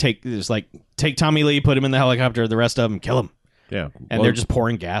take Tommy Lee, put him in the helicopter. The rest of them kill him, Yeah, and they're just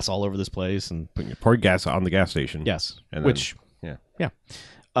pouring gas all over this place. And pouring gas on the gas station. yes, And then- which yeah.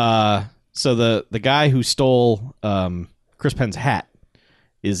 So the guy who stole Chris Penn's hat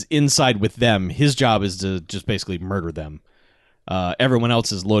is inside with them. His job is to just basically murder them. Everyone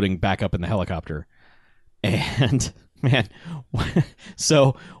else is loading back up in the helicopter. And man,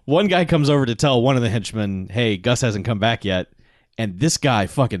 so one guy comes over to tell one of the henchmen, "Hey, Gus hasn't come back yet." And this guy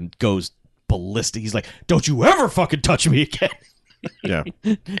fucking goes ballistic. He's like, "Don't you ever fucking touch me again." Yeah,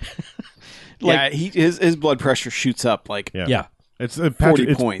 Yeah, his blood pressure shoots up like yeah. Yeah. It's 40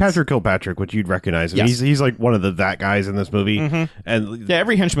 Patrick, points. Patrick Kilpatrick, which you'd recognize. Yes. He's like one of that guys in this movie, and Yeah,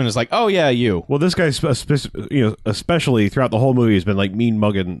 every henchman is like, "Oh yeah, you." well, this guy, especially throughout the whole movie, has been like mean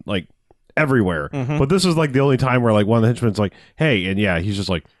mugging like everywhere. But this is like the only time where like one of the henchmen's like, "Hey," and yeah, he's just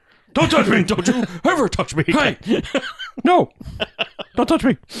like, "Don't touch me! Don't you ever touch me! Hey, no, don't touch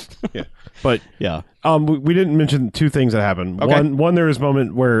me!" Yeah, but Yeah. we didn't mention two things that happened. Okay. One, there is a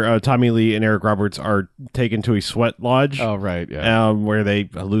moment where Tommy Lee and Eric Roberts are taken to a sweat lodge. Oh right, yeah. Where they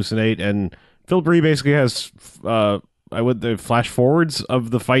hallucinate, and Phil Bree basically has the flash forwards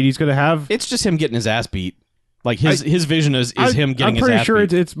of the fight he's going to have. It's just him getting his ass beat. Like his vision is him getting I'm his pretty ass sure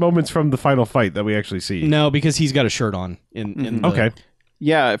beat. it's moments from the final fight that we actually see. No, because he's got a shirt on. In the, Okay.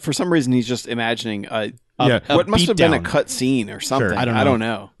 yeah. For some reason, he's just imagining Yeah. what must have been a beatdown. cut scene or something. Sure. I don't I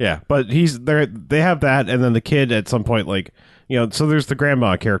know. Yeah, but he's there. They have that, and then the kid at some point, like so there's the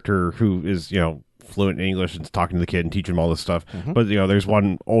grandma character who is fluent in English and is talking to the kid and teaching him all this stuff. But there's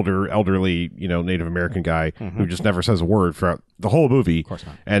one elderly Native American guy who just never says a word throughout the whole movie. Of course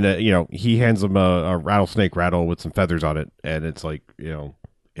not. And he hands him a rattlesnake rattle with some feathers on it, and it's like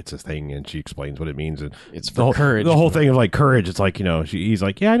it's a thing, and she explains what it means, and It's the for whole, courage. The whole thing of like courage, it's like he's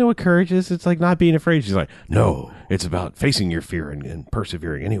like, yeah, I know what courage is. It's like not being afraid. She's like, no, it's about facing your fear and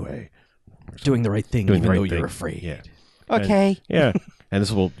persevering anyway. doing the right thing, Doing even the right though thing. you're afraid. Yeah. Okay. Yeah. And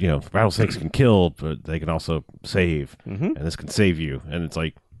this will, rattlesnakes can kill, but they can also save. And this can save you. And it's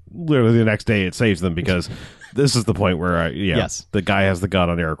like, literally the next day it saves them because this is the point where, Yes. the guy has the gun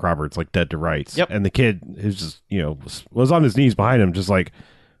on Eric Roberts, like dead to rights. Yep. And the kid is just, was on his knees behind him, just like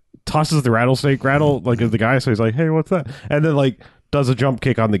tosses the rattlesnake rattle, like at the guy. So he's like, hey, what's that? And then, like, does a jump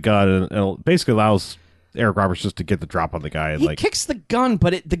kick on the gun and basically allows Eric Roberts just to get the drop on the guy. And, He like, kicks the gun,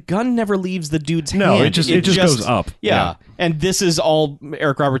 but the gun never leaves the dude's No, hand. it just goes up. Yeah. Yeah. And this is all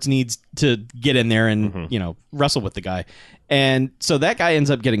Eric Roberts needs to get in there and, wrestle with the guy. And so that guy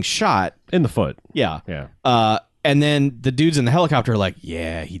ends up getting shot. in the foot. Yeah. Yeah. And then the dudes in the helicopter are like,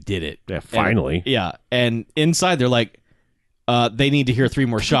 yeah, he did it. Yeah, finally. And, yeah. And inside they're like, they need to hear 3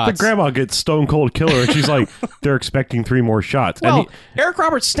 more The shots. grandma gets stone cold killer, and she's like, they're expecting 3 more shots. Well, And Eric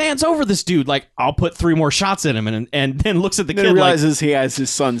Roberts stands over this dude like, I'll put 3 more shots in him, and then looks at the Then kid like, realizes he has his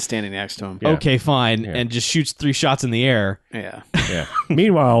son standing next to him. Yeah. okay, fine, and just shoots 3 shots in the air. Yeah. yeah.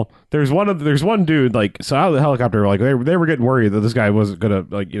 Meanwhile, there's one dude, like, so out of the helicopter, like, they were getting worried that this guy wasn't gonna,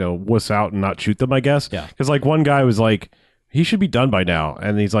 like, wuss out and not shoot them, I guess. Yeah. Because, like, one guy was like, he should be done by now.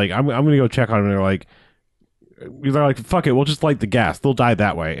 And he's like, I'm gonna go check on him. And they're like, fuck it, we'll just light the gas. They'll die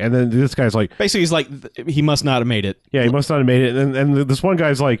that way. And then this guy's like, Basically, he's like, he must not have made it. yeah, he must not have made it. And this one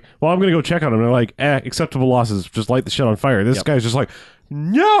guy's like, well, I'm going to go check on him. And they're like, acceptable losses. Just light the shit on fire. This guy's just like,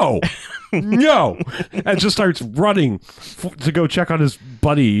 no, no. And just starts running to go check on his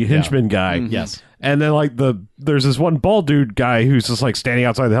buddy, henchman guy. Yes. And then, like, there's this one bald dude guy who's just, like, standing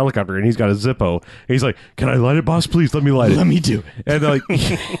outside the helicopter, and he's got a Zippo. And he's like, can I light it, boss? Please, let me light it. Let me do it. And, like,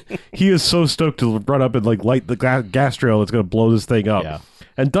 he is so stoked to run up and, like, light the gas trail that's going to blow this thing up. Yeah.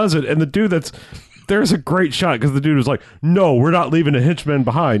 And does it. And the dude there's a great shot because the dude was like, no, we're not leaving a henchman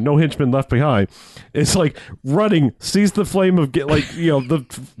behind. No henchman left behind. It's like running, sees the flame the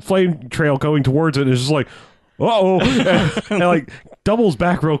flame trail going towards it, and is just like, uh-oh. and like doubles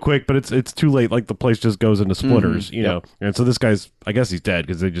back real quick, but it's too late. Like the place just goes into splitters, you know. And so this guy's, I guess he's dead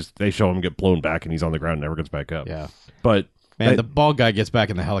because they show him get blown back and he's on the ground and never gets back up. Yeah. But Man, the bald guy gets back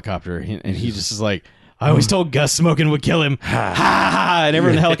in the helicopter, and he just is like, I always told Gus smoking would kill him. Ha ha! And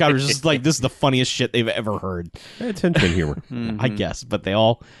everyone in the helicopter is just like, this is the funniest shit they've ever heard. it's henchman humor. I guess. But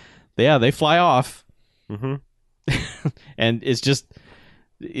they fly off. Mm-hmm. And it's just,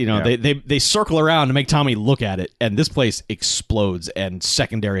 You know, Yeah. they circle around to make Tommy look at it, and this place explodes, and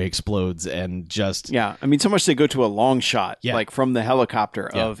secondary explodes, and just Yeah, I mean, so much they go to a long shot, Yeah. like from the helicopter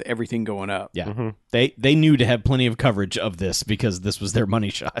Yeah. of everything going up. yeah. They knew to have plenty of coverage of this because this was their money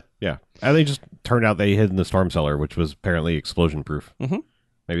shot. Yeah. And they just turned out they hid in the storm cellar, which was apparently explosion proof. Mhm.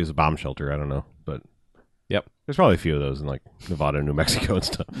 Maybe it was a bomb shelter. I don't know. But Yep. there's probably a few of those in like Nevada and New Mexico and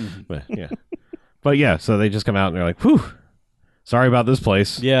stuff. But yeah. But yeah, so they just come out and they're like, whew, sorry about this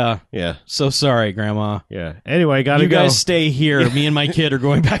place. Yeah. Yeah. So sorry, Grandma. Yeah. Anyway, gotta You go. guys stay here. Me and my kid are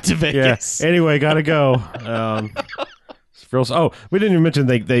going back to Yeah. Vegas. Anyway, gotta go. We didn't even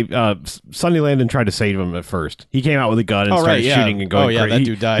mention Sonny Landon tried to save him at first. He came out with a gun and Oh, started right, yeah. shooting and going Oh, yeah, crazy. that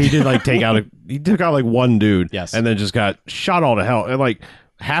dude died. He did like he took out like one dude. Yes. And then just got shot all to hell. And like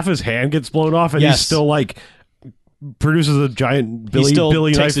half his hand gets blown off and Yes. he's still like produces a giant Billy still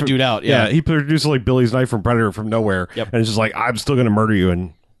Billy takes knife the from- dude out, yeah. He produces like Billy's knife from Predator from nowhere. Yep. And it's just like, I'm still gonna murder you,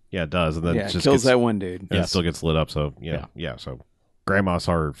 and yeah, it does. And then Yeah, it just kills gets, that one dude. and it still gets lit up. So yeah. So Grandma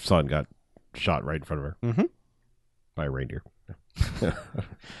saw her son got shot right in front of her Mhm. by a reindeer.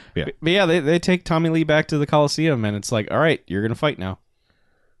 But yeah, they take Tommy Lee back to the Coliseum, and it's like, all right, you're going to fight now.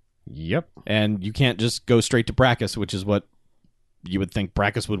 Yep. And you can't just go straight to Brackus, which is what you would think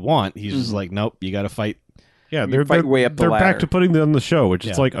Brackus would want. He's just like, nope, you got to fight. Yeah, You they're fight way up the they're ladder. back to putting them on the show, which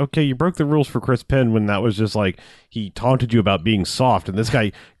Yeah. is like, okay, you broke the rules for Chris Penn when that was just like he taunted you about being soft, and this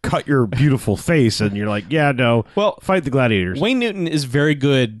guy cut your beautiful face, and you're like, yeah, no, Well, fight the gladiators. Wayne Newton is very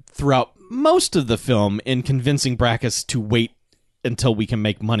good throughout most of the film in convincing Brackus to wait until we can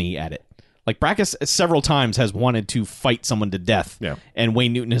make money at it. Like, Brackus several times has wanted to fight someone to death, Yeah. and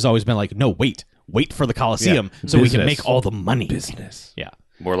Wayne Newton has always been like, no, wait for the Coliseum so we can Business. make all the money. Business. Yeah.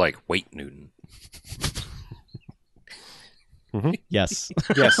 More like Wait Newton. Yes.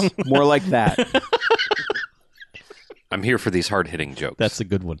 Yes, more like that. I'm here for these hard hitting jokes. That's a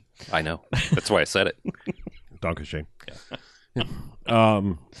good one. I know. That's why I said it. Donkey shame.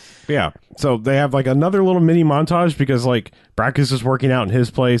 Yeah. So they have like another little mini montage because like Brackus is working out in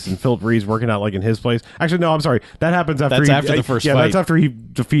his place and Philip Reed's working out like in his place. Actually, no, I'm sorry. That happens after That's after the first yeah, fight. that's after he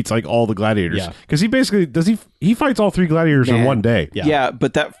defeats like all the gladiators. Yeah. Because he basically he fights all three gladiators in Man. one day. Yeah. Yeah,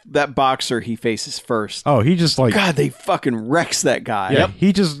 but that boxer he faces first. Oh, he just like God, they fucking wrecks that guy. yeah,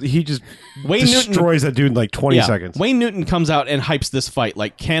 he just Wayne Newton destroys that dude in like 20 Yeah. seconds. Wayne Newton comes out and hypes this fight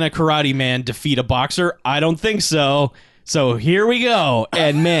like, can a karate man defeat a boxer? I don't think so. So here we go.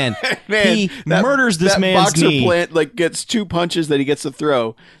 And man, Man, he that- murders this that man's boxer knee. plant like gets two punches that he gets to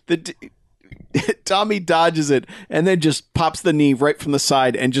throw. Tommy dodges it and then just pops the knee right from the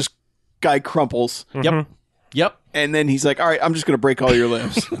side and just guy crumples. Yep. And then he's like, "All right, I'm just going to break all your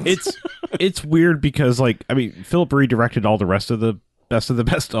limbs." It's weird because like I mean Philip Reed directed all the rest of the best of the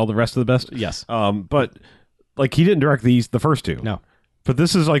best, all the rest of the best. Yes. But like he didn't direct the first two. No. But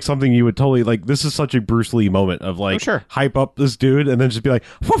this is like something you would totally like. This is such a Bruce Lee moment of like sure. hype up this dude and then just be like,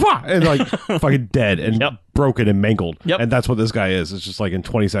 "Wah-wah," and like fucking dead and Yep. broken and mangled. Yep. And that's what this guy is. It's just like in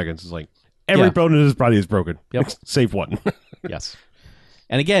 20 seconds, it's like every Yeah. bone in his body is broken. Yep. Save one. Yes.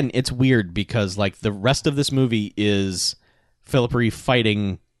 And again, it's weird because like the rest of this movie is Philip Reed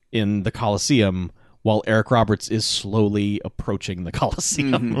fighting in the Coliseum while Eric Roberts is slowly approaching the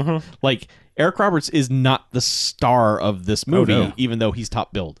Coliseum. Like Eric Roberts is not the star of this movie, no. even though he's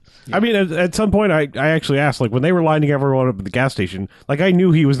top billed. I mean, at some point, I actually asked, like, when they were lining everyone up at the gas station, like, I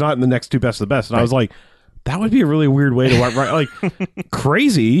knew he was not in the next two best of the best. And I was like, that would be a really weird way to write, like,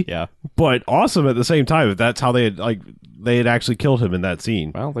 crazy, Yeah. but awesome at the same time. If that's how they had actually killed him in that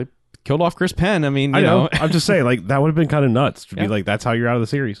scene. Well, they killed off Chris Penn. I mean, I you know. know. I'm just saying, like, that would have been kind of nuts to Yeah. be like, that's how you're out of the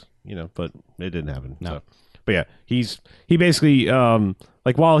series, you know, but it didn't happen. No. So. But yeah, he basically,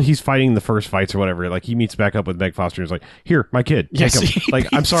 like, while he's fighting the first fights or whatever, like, he meets back up with Meg Foster and is like, here, my kid. Yes, Take him. he Like,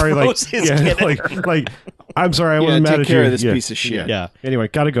 I'm sorry, like, throws his kid at like, I'm sorry, I wasn't mad take at care you. of this Yeah. piece of shit. Yeah. Anyway,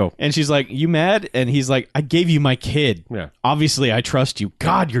 gotta go. And she's like, "You mad?" And he's like, "I gave you my kid. Yeah. Obviously, I trust you.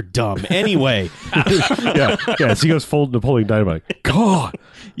 God, you're dumb. Anyway." Yeah. So he goes full Napoleon Dynamite. God.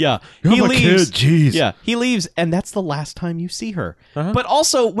 Yeah. You're he my leaves. kid, jeez. Yeah. He leaves, and that's the last time you see her. But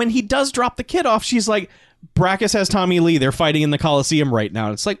also, when he does drop the kid off, she's like, Brackus has Tommy Lee. They're fighting in the Coliseum right now.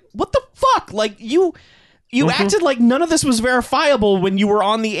 And it's like, what the fuck? Like, you acted like none of this was verifiable when you were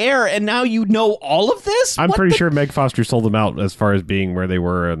on the air, and now you know all of this? I'm What pretty the- sure Meg Foster sold them out as far as being where they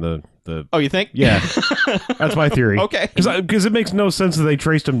were in the Oh, you think? yeah. That's my theory. Okay. Because it makes no sense that they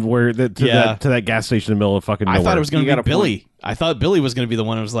traced him to that gas station in the middle of fucking I nowhere. thought it was going You to got be a Billy. point. I thought Billy was going to be the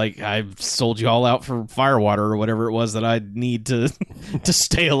one who was like, I've sold you all out for firewater or whatever it was that I need to to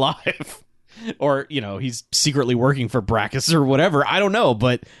stay alive. Or, you know, he's secretly working for Brackus or whatever. I don't know.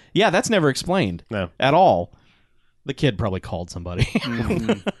 But yeah, that's never explained No. at all. The kid probably called somebody.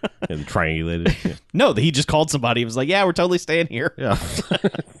 Mhm. And triangulated. Yeah. No, he just called somebody. He was like, "Yeah, we're totally staying here." Yeah.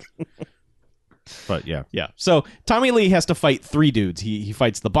 But yeah. Yeah. So Tommy Lee has to fight 3 dudes. He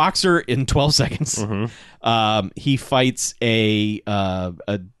fights the boxer in 12 seconds. He fights a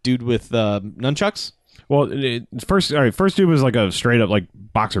dude with nunchucks. Well, first dude was like a straight up like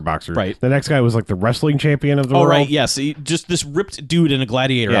boxer. Right. The next guy was like the wrestling champion of the Oh, world. right. Yes. Just this ripped dude in a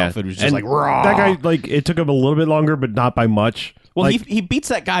gladiator Yeah. outfit who's just And like, "Rah!" that guy, like, it took him a little bit longer, but not by much. Well, like, he beats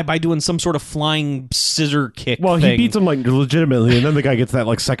that guy by doing some sort of flying scissor kick. well, thing. he beats him like legitimately, and then the guy gets that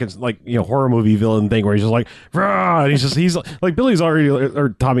like second like horror movie villain thing where he's just like, "Rah!" and he's like Billy's already or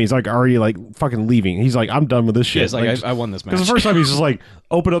Tommy's like already like fucking leaving. He's like, I'm done with this shit. Yeah, it's like, I won this match. Because the first time he's just like,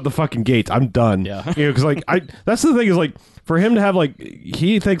 open up the fucking gates. I'm done. Yeah. Because like that's the thing is like for him to have like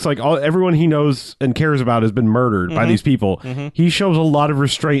he thinks like everyone he knows and cares about has been murdered by these people. He shows a lot of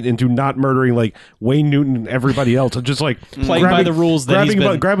restraint into not murdering like Wayne Newton and everybody else, and just like Playing by the rules that he's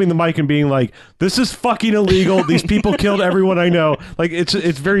been- grabbing the mic and being like, "This is fucking illegal. These people killed everyone I know." Like it's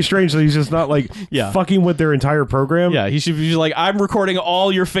very strange that he's just not like fucking with their entire program. Yeah, he should be like, "I'm recording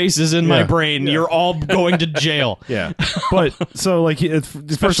all your faces in my Yeah. brain. You're all going to jail." Yeah. But so like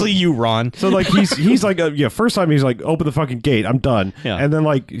Especially you, Ron. So like he's like first time he's like, open the fucking gate, I'm done. Yeah. And then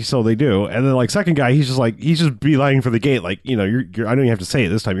like so they do, and then like second guy he's just beelining for the gate, like you're I don't even have to say it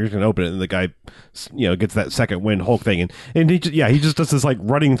this time, you're just gonna open it, and the guy gets that second wind Hulk thing, and he just does this like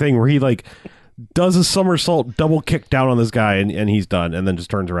running thing where he like does a somersault double kick down on this guy, and he's done, and then just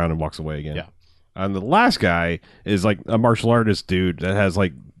turns around and walks away again. Yeah. And the last guy is like a martial artist dude that has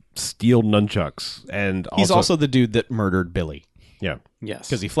like steel nunchucks, and He's also the dude that murdered Billy yeah. Yes.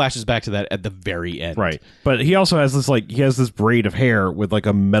 because he flashes back to that at the very end. Right, but he also has this braid of hair with like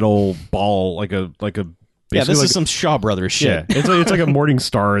a metal ball, like a Yeah, this basically is some Shaw Brothers shit. yeah. It's like a morning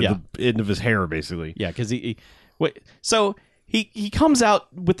star at Yeah. the end of his hair, basically. Yeah, because so he comes out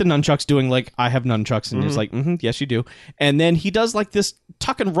with the nunchucks doing like, "I have nunchucks," and he's like, "Yes, you do." And then he does like this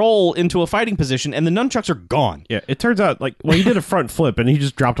tuck and roll into a fighting position, and the nunchucks are gone. Yeah, it turns out like he did a front flip and he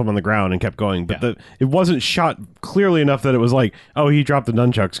just dropped them on the ground and kept going, but it wasn't shot clearly enough that it was like, oh, he dropped the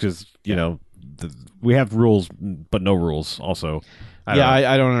nunchucks because we have rules but no rules. Also,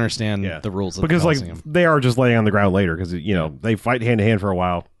 I don't understand Yeah. the rules of because like tossing him. they are just laying on the ground later because they fight hand to hand for a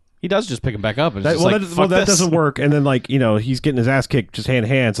while. He does just pick him back up. And That, just well, like, that, "Fuck well, that this." doesn't work. And then, like, he's getting his ass kicked just hand to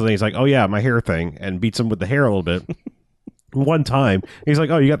hand. So then he's like, oh, yeah, my hair thing. And beats him with the hair a little bit. One time, he's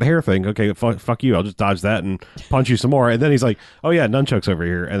like, oh, you got the hair thing. Okay, fuck you. I'll just dodge that and punch you some more. And then he's like, oh, yeah, nunchucks over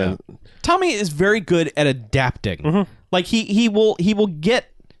here. And then, Tommy is very good at adapting. Like he will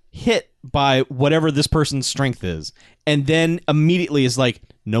get hit by whatever this person's strength is, and then immediately is like,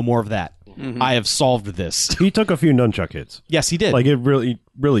 no more of that. I have solved this. he took a few nunchuck hits. Yes, he did. Like, it really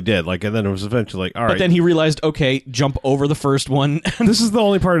did. Like, and then it was eventually like, all right. but then he realized, okay, jump over the first one. This is the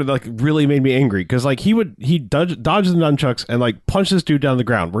only part that like really made me angry because like he dodges the nunchucks and like punch this dude down the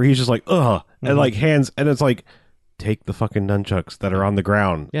ground where he's just like and like hands, and it's like, take the fucking nunchucks that are on the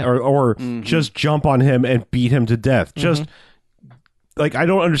ground, or just jump on him and beat him to death. Just like, I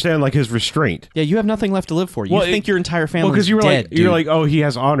don't understand like his restraint. Yeah, you have nothing left to live for. You Well, think your entire family Well, because you were dead, like, you're dude. like, oh, he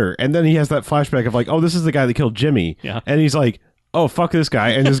has honor, and then he has that flashback of like, oh, this is the guy that killed Jimmy, and he's like, oh, fuck this guy,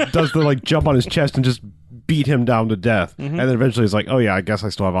 and just does the like jump on his chest and just beat him down to death, and then eventually he's like, oh yeah, I guess I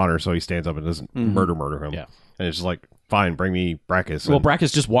still have honor, so he stands up and doesn't murder him, and it's just like, fine, bring me Brackus. Well,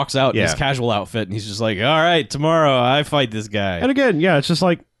 Brackus just walks out in his casual outfit, and he's just like, all right, tomorrow I fight this guy. and again, it's just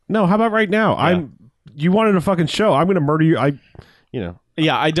like, no, how about right now? You wanted a fucking show, I'm gonna murder you.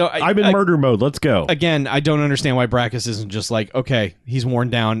 Yeah, I don't. I'm in murder mode. Let's go. Again, I don't understand why Brackus isn't just like, okay, he's worn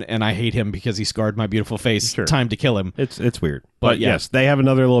down and I hate him because he scarred my beautiful face. Sure. Time to kill him. It's weird. But But yeah. yes, they have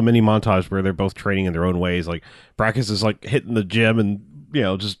another little mini montage where they're both training in their own ways. Like Brackus is like hitting the gym and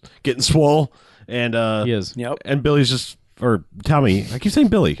just getting swole, and He is. Yep. and Billy's just, or Tommy, I keep saying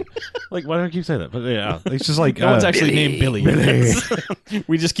Billy. Like, why do I keep saying that? But yeah, it's just like No one's actually named Billy.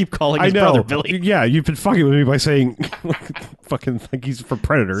 We just keep calling I his know. brother Billy. Yeah, you've been fucking with me by saying fucking like he's from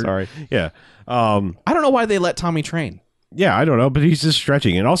Predator. Sorry. Yeah. I don't know why they let Tommy train. Yeah, I don't know, but he's just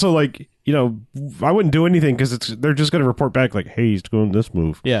stretching, and also like I wouldn't do anything because they're just going to report back like, hey, he's doing this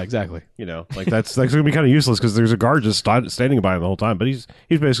move. Yeah, exactly. Like that's going to be kind of useless because there's a guard just standing by him the whole time, but he's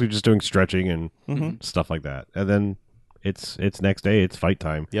basically just doing stretching and stuff like that, and then it's next day, it's fight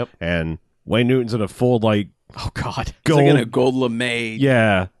time. Yep. And Wayne Newton's in a full like Oh God. It's gold, like in a gold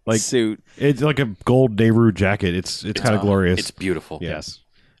lame suit. It's like a gold Nehru jacket. It's kind of glorious. It's beautiful. Yeah.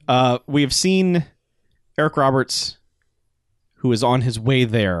 Yes. We have seen Eric Roberts, who is on his way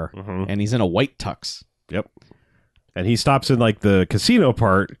there, and he's in a white tux. Yep. And he stops in like the casino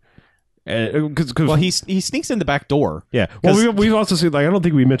part, Well, he sneaks in the back door. Yeah. Well, we've also seen, like, I don't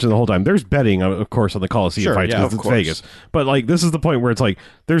think we mentioned the whole time, there's betting, of course, on the Coliseum Sure, fights yeah, because of it's course. Vegas. But, like, this is the point where it's like,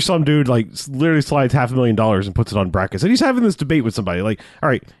 there's some dude, like, literally slides $500,000 and puts it on brackets. And he's having this debate with somebody. Like, all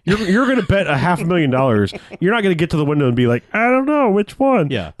right, you're going to bet $500,000. You're not going to get to the window and be like, I don't know which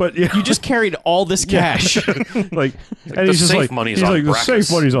one. Yeah. But You just carried all this cash. like, and the he's just safe like, money's he's on like, the brackets.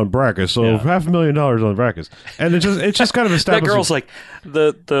 safe money's on brackets. So Yeah. $500,000 on brackets. And it's just kind of That established. girl's like,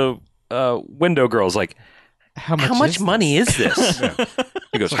 the window girl's like, How how much is money is this?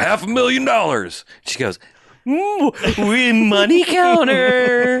 He goes, $500,000. She goes, we money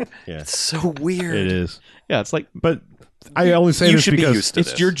counter. Yeah. It's so weird. It is. Yeah, it's like But I only say You this should be because used to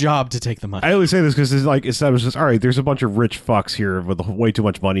it's this. your job to take the money. I only say this because it's like establishes. All right, there's a bunch of rich fucks here with way too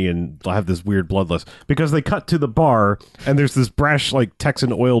much money, and they'll have this weird bloodlust because they cut to the bar, and there's this brash like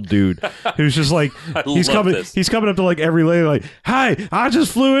Texan oil dude who's just like he's love coming. this. He's coming up to like every lady like, "Hi, I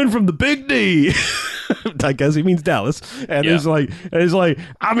just flew in from the Big D." I guess he means Dallas, and Yeah. he's like,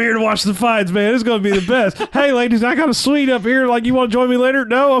 "I'm here to watch the fights, man. It's gonna be the best." Hey, ladies, I got a suite up here. Like, you want to join me later?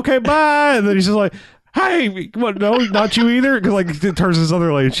 No, okay, bye. And then he's just like, hey, what? No, not you either. Because like it turns to this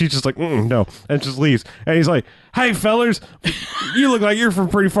other lady, and she's just like, no, and just leaves. And he's like, hey, fellas, you look like you're from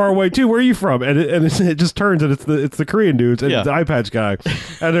pretty far away too. Where are you from? And it just turns, and it's the Korean dudes and Yeah. the eye patch guy,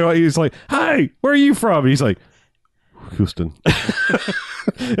 and he's like, hi, where are you from? And he's like, Houston.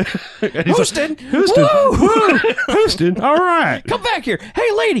 And he's Houston, like, Houston, woo, Houston. All right. come back here.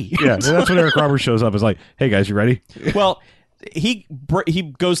 Hey, lady. Yeah, and that's when Eric Roberts shows up. Is like, hey guys, you ready? Well, he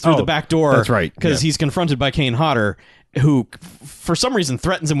goes through Oh, the back door. that's right, because yeah. he's confronted by Kane Hodder, who for some reason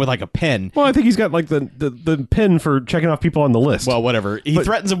threatens him with like a pen. Well, I think he's got like the pin for checking off people on the list. Well, whatever. He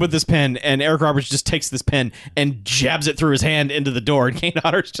threatens him with this pen, and Eric Roberts just takes this pen and jabs it through his hand into the door. And Kane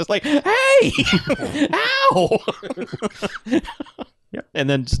Hodder's just like, "Hey, ow!" And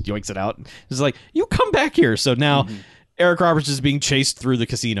then just yoinks it out. He's like, "You come back here." So now Eric Roberts is being chased through the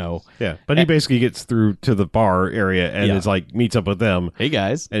casino. yeah, but he basically gets through to the bar area and Yeah. is like meets up with them. Hey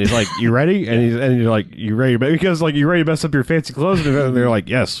guys, And he's like, "You ready?" And you're like, "You ready?" Because like, "You ready to mess up your fancy clothes?" And they're like,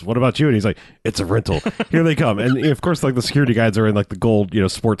 "Yes." What about you? And he's like, "It's a rental." Here they come, and of course, like the security guys are in like the gold,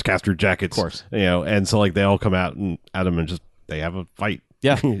 sportscaster jackets, Of course. and so like they all come out and at him and just they have a fight.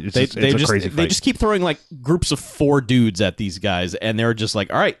 yeah, it's they just, it's a crazy fight. they just keep throwing like groups of 4 dudes at these guys, and they're just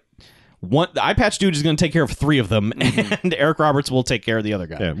like, "All right, the eye patch dude is going to take care of 3 of them, and Eric Roberts will take care of the other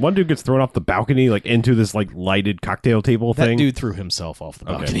guy." Yeah, one dude gets thrown off the balcony, like into this like lighted cocktail table That thing. dude threw himself off the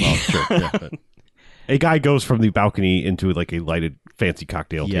balcony. Okay, well, sure. Yeah, but a guy goes from the balcony into like a lighted fancy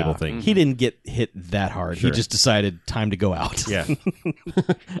cocktail table thing. He didn't get hit that hard. He Sure. just decided time to go out. Yeah,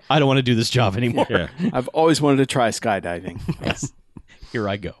 I don't want to do this job anymore. yeah. I've always wanted to try skydiving. Yes. Here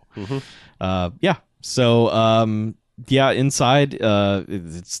I go. Yeah. So, yeah, inside,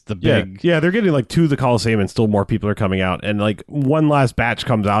 it's the big. Yeah, they're getting like to the Coliseum, and still more people are coming out, and like one last batch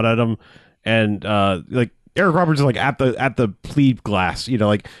comes out at them, and like Eric Roberts is like at the plebe glass,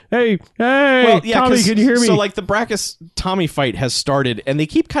 like, hey, Well, yeah, Tommy, 'cause- can you hear me? So, like, the Brackus Tommy fight has started, and they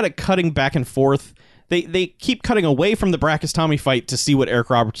keep kind of cutting back and forth. They keep cutting away from the Brackus Tommy fight to see what Eric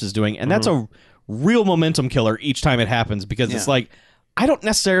Roberts is doing, and that's a real momentum killer each time it happens because it's like, I don't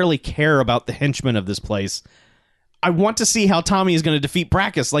necessarily care about the henchmen of this place. I want to see how Tommy is going to defeat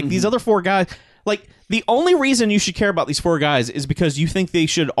Brackus. Like, these other 4 guys, like, the only reason you should care about these 4 guys is because you think they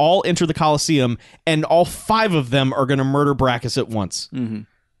should all enter the Coliseum and all 5 of them are going to murder Brackus at once. And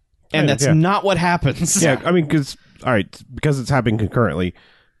that's yeah. not what happens. yeah, I mean, because it's happening concurrently.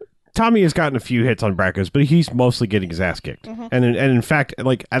 Tommy has gotten a few hits on Brackus, but he's mostly getting his ass kicked. And in fact,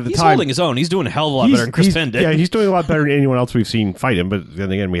 like at the He's time, holding his own. He's doing a hell of a lot better than Chris Penn did. Yeah, he's doing a lot better than anyone else we've seen fight him. But then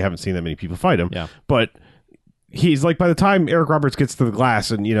again, we haven't seen that many people fight him. Yeah. But he's like, by the time Eric Roberts gets to the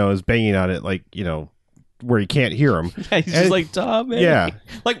glass and is banging on it, like where he can't hear him. Yeah, he's just like, Tommy. Yeah.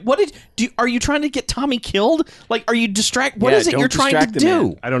 Like, what are you trying to get Tommy killed? Like, are you What Yeah, is it don't you're trying to distract the do?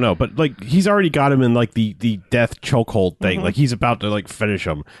 man. I don't know, but like he's already got him in like the death chokehold thing. Like he's about to like finish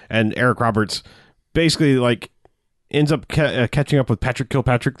him, and Eric Roberts basically like ends up catching up with Patrick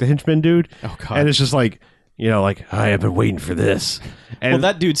Kilpatrick, the henchman dude. Oh, God. And it's just like like I have been waiting for this. And Well,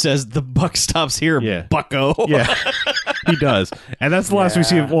 that dude says the buck stops here, Yeah. bucko. yeah, he does, and that's the last we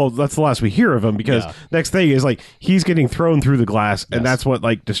see of. Well, that's the last we hear of him because Yeah. next thing is like he's getting thrown through the glass, and Yes. that's what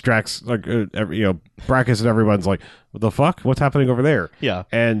like distracts like Brackus and everyone's like, what the fuck? What's happening over there? Yeah.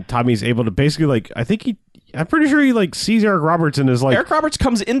 and Tommy's able to basically like I'm pretty sure he like sees Eric Roberts and is like, Eric Roberts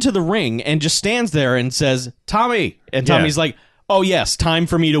comes into the ring and just stands there and says, Tommy. And Yeah. Tommy's like, oh yes, time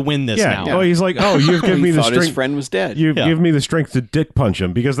for me to win this Yeah. now. Oh, he's like, oh, you've given He me the thought his strength. friend was dead. You've Yeah. given me the strength to dick punch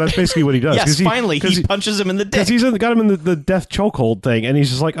him because that's basically what he does. Yes, finally, because he punches him in the dick. Because got him in the death chokehold thing, and he's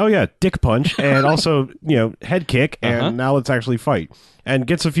just like, oh yeah, dick punch, and also head kick, and now let's actually fight, and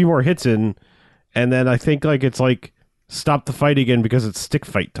gets a few more hits in, and then I think it's like stop the fight again because it's stick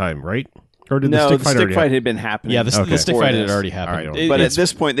fight time, right? Or did No, the the stick fight stick already fight happen? had been happening. Yeah, the stick before fight had this. already happened. All right, But at It's-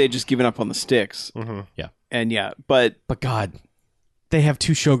 this point, they just given up on the sticks. yeah. And but But God, they have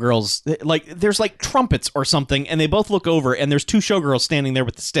two showgirls. There's like trumpets or something, and they both look over, and there's two showgirls standing there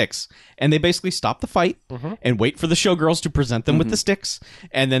with the sticks, and they basically stop the fight and wait for the showgirls to present them with the sticks,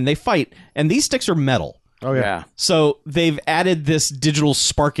 and then they fight. And these sticks are metal, Oh yeah. so they've added this digital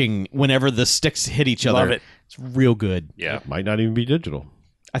sparking whenever the sticks hit each other. Love it. It's real good. Yeah. It might not even be digital.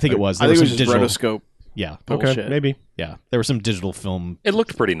 I think it was. I There think it was was some just digital. rotoscope Yeah, bullshit. Okay, maybe. yeah. There was some digital film It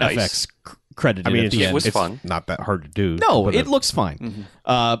looked pretty nice. effects credited. I mean, at it's, the it end. was it's fun. not that hard to do. No, but it looks fine.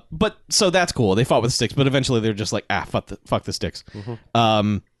 But so that's cool. They fought with sticks, but eventually they're just like, fuck the sticks.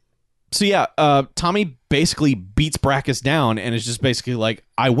 So yeah, Tommy basically beats Brackus down and is just basically like,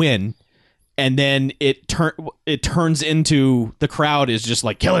 I win. And then it turns into the crowd is just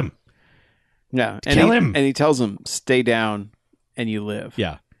like, kill him. Yeah, Kill him. And he tells him, "Stay down, and you live."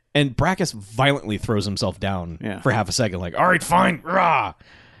 Yeah. And Brackus violently throws himself down Yeah. for half a second, like, all right, fine. Rah.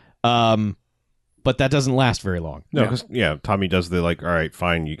 But that doesn't last very long. No, because Tommy does the all right,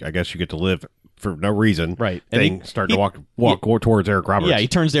 fine. I guess you get to live for no reason. Right. And Thing he- starting he- to walk towards Eric Roberts. Yeah, he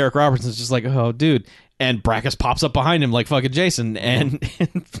turns to Eric Roberts and is just like, oh, dude. And Brackus pops up behind him like fucking Jason. And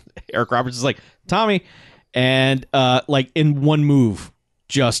Eric Roberts is like, Tommy. And in one move,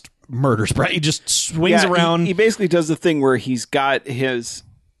 just murders Brackus. He just swings Yeah, around. He basically does the thing where he's got his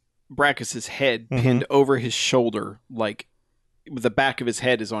Brackus's head pinned over his shoulder, like the back of his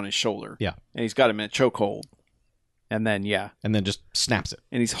head is on his shoulder. Yeah. And he's got him in a chokehold. And then and then just snaps it.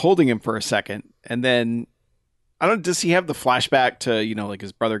 and he's holding him for a second, and then does he have the flashback to like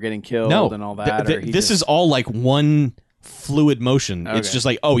his brother getting killed No. and all that? or he This just- is all like one fluid motion. It's Okay. just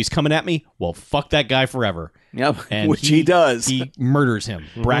like, oh, he's coming at me? Well, fuck that guy forever. Yep, And which he does. He murders him.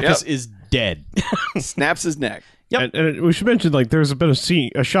 Brackus is dead. Snaps his neck. Yep. And we should mention there's been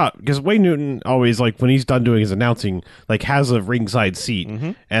a shot because Wayne Newton always when he's done doing his announcing has a ringside seat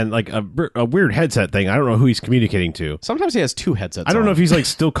and a weird headset thing. I don't know who he's communicating to. Sometimes he has two headsets I don't on. know if he's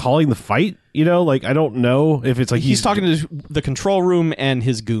still calling the fight. I don't know if it's He's talking to the control room and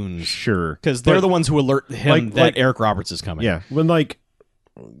his goons. sure Because they're But- the ones who alert him that Eric Roberts is coming. Yeah,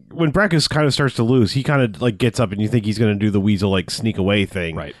 when Brackus kind of starts to lose, he kind of gets up and you think he's going to do the weasel sneak away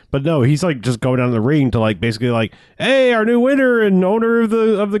thing, Right. But no, he's just going down the ring to basically hey, our new winner and owner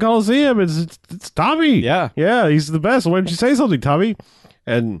of the Coliseum, it's Tommy. Yeah. he's the best. Why don't you say something, Tommy?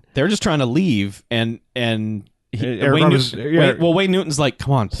 And They're just trying to leave, and Eric Roberts- Wayne Newton's like,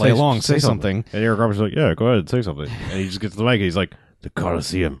 come on, play along, say something. And Eric Roberts is like, yeah, go ahead, say something. And he just gets to the mic and he's like, the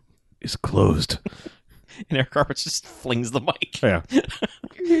Coliseum is closed. And Eric Roberts just flings the mic. Yeah.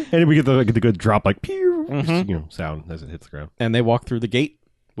 And we get the good drop pew, sound as it hits the ground. And they walk through the gate,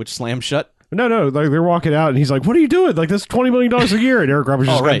 which slams shut. No, they're walking out, and he's like, "What are you doing? That's $20 million a year." And Eric Roberts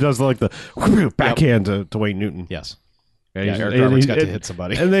just right. does the backhand to Wayne Newton. Yes. And Yeah, he's- Eric and Roberts he- got to and- hit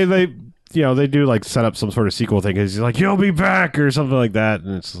somebody. And they they do set up some sort of sequel thing because he's like, "You'll be back" or something like that,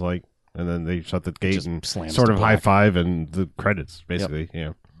 and it's and then they shut the gate Just and slams sort to of black. high five and the credits basically.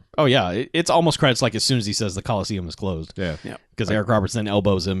 Yeah, Oh, yeah. It's almost credits as soon as he says the Coliseum is closed. yeah. Because Eric Roberts then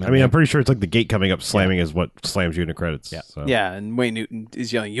elbows him. I mean, I'm pretty sure it's the gate coming up slamming is what slams you into credits. Yeah. So. Yeah, and Wayne Newton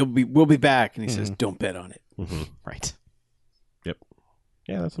is yelling, "We'll be back," and he says, "Don't bet on it." right.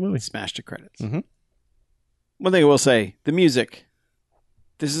 Yeah, that's the movie. Smash the credits. Mhm. One thing I will say: the music.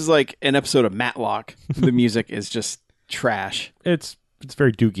 This is like an episode of Matlock. The music is just trash. It's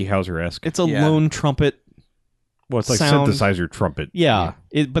very Doogie Howser esque. It's a Yeah. lone trumpet. Well, it's sound- synthesizer trumpet. Yeah.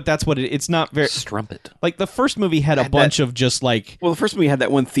 But that's what it's not very. Strumpet. The first movie had a Had bunch of just Well, the first movie had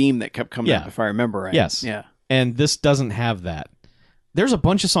that one theme that kept coming Yeah. up, if I remember right. Yes. Yeah. and this doesn't have that. There's a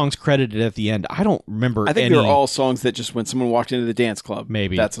bunch of songs credited at the end. I don't remember I think any, they were all songs that just when someone walked into the dance club,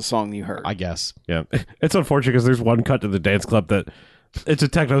 Maybe. that's a song you heard. I guess. Yeah, it's unfortunate because there's one cut to the dance club that it's a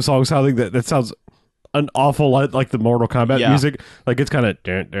techno song sounding that sounds an awful lot like the Mortal Kombat Yeah. music. It's kind of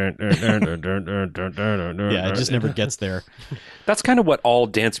yeah, Yeah, it just never gets there. That's kind of what all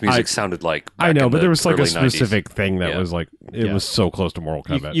dance music sounded like. I back know, in but the there was a early 90s. specific thing that Yeah. was it Yeah. was so close to Mortal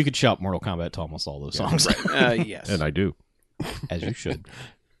Kombat, You could shout Mortal Kombat to almost all those songs, Yes. and I do. as you should.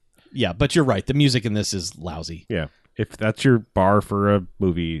 Yeah, but you're right. The music in this is lousy. Yeah, if that's your bar for a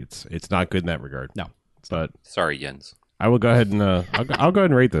movie, it's not good in that regard. No. But Sorry, Jens. I will go ahead and I'll go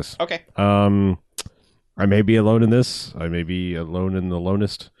ahead and rate this. Okay. I may be alone in this. I may be alone in the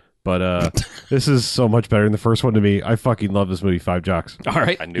lonest. But this is so much better than the first one to me. I fucking love this movie, Five Jocks. All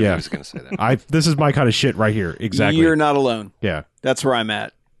right. I knew Yeah. he was going to say that. This is my kind of shit right here. Exactly. You're not alone. Yeah. That's where I'm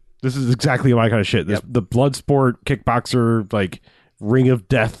at. This is exactly my kind of shit. This the blood sport kickboxer like ring of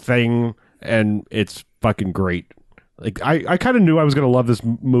death thing, and it's fucking great. Like I kind of knew I was gonna love this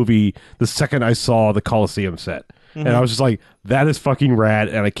movie the second I saw the Coliseum set, and I was just like, that is fucking rad,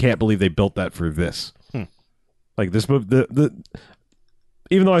 and I can't believe they built that for this. Like this movie, the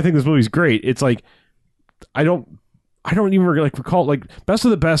even though I think this movie's great, it's like I don't even like recall like Best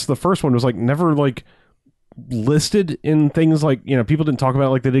of the Best. The first one was like never like listed in things like, you know, people didn't talk about it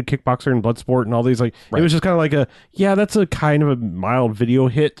like they did Kickboxer and Bloodsport and all these like it was just kind of like that's a kind of a mild video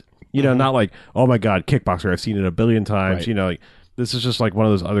hit, you know, not like, oh my god, Kickboxer, I've seen it a billion times, Right. you know, like this is just like one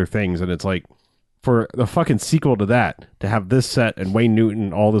of those other things, and it's like for the fucking sequel to that to have this set and Wayne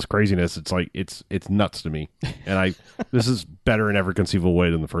Newton, all this craziness, it's like it's nuts to me, and this is better in every conceivable way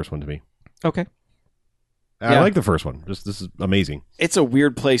than the first one to me. Okay. I Yeah. like the first one. Just this is amazing. It's a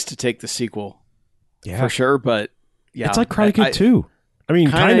weird place to take the sequel, for sure. But yeah, It's like Karate Kid 2. I mean,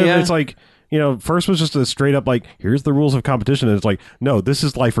 Kinda, kind of. yeah. It's like, you know, first was just a straight up like, here's the rules of competition. And it's like, no, this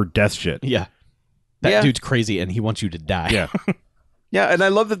is life or death shit. Yeah. That Yeah. dude's crazy and he wants you to die. Yeah. Yeah, and I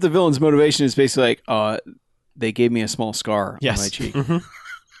love that the villain's motivation is basically like, they gave me a small scar Yes. on my cheek.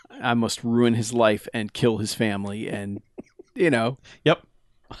 I must ruin his life and kill his family, and you know. Yep.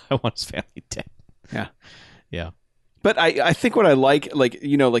 I want his family dead. Yeah. Yeah. But I think what I like,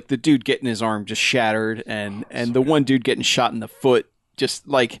 you know, like the dude getting his arm just shattered, and the one dude getting shot in the foot, just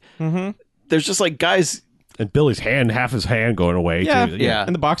like there's just like guys. And Billy's hand, half his hand going away. Yeah. Too. Yeah.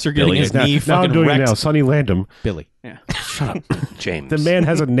 And the boxer getting Billy. his Now, knee now I'm fucking doing wrecked. it now. Sonny Landham. Billy. Yeah. Shut up. James. The man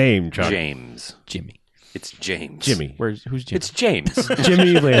has a name, Chuck. James. Jimmy. It's James. Jimmy. Who's Jimmy? It's James.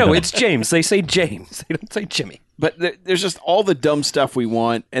 Jimmy Landham. No, it's James. They say James. They don't say Jimmy. But there's just all the dumb stuff we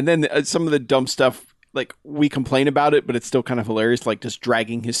want, and then some of the dumb stuff. Like, we complain about it, but it's still kind of hilarious, like just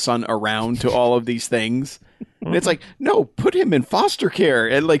dragging his son around to all of these things. And it's like, no, put him in foster care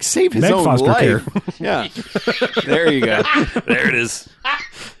and like save his Meg own foster life. care. Yeah. There you go. There it is.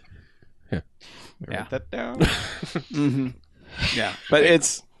 Yeah. Write that down. Yeah. But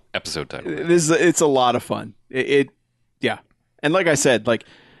it's Episode title. it's a lot of fun. Yeah. And like I said, like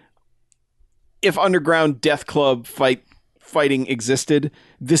if Underground Death Club fighting existed,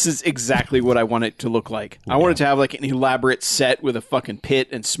 this is exactly what I want it to look like. I want it to have like an elaborate set with a fucking pit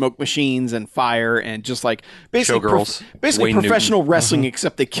and smoke machines and fire and just like basically Showgirls, basically Wayne professional wrestling,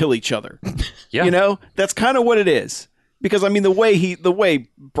 except they kill each other. Yeah. You know, that's kind of what it is. Because I mean, the way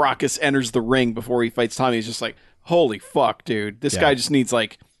Brackus enters the ring before he fights Tommy is just like, holy fuck, dude! This guy just needs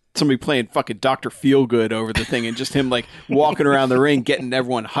like somebody playing fucking Dr. Feelgood over the thing, and just him like walking around the ring, getting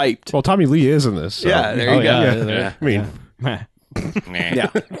everyone hyped. Well, Tommy Lee is in this. So. Yeah, there you go. Yeah. I mean, Nah. Yeah,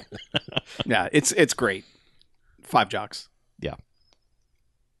 yeah, it's great. Five Jocks. Yeah.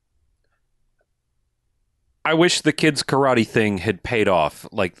 I wish the kids' karate thing had paid off,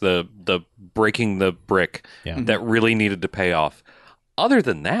 like the breaking the brick Yeah. that really needed to pay off. Other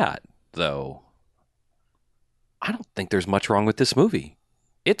than that, though, I don't think there's much wrong with this movie.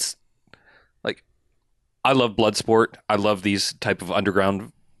 It's like, I love Bloodsport. I love these type of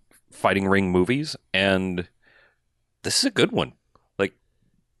underground fighting ring movies, and this is a good one. Like,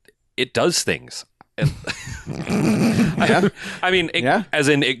 it does things. And I mean, Yeah. as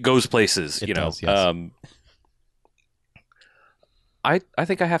in it goes places. It you know, does, yes. I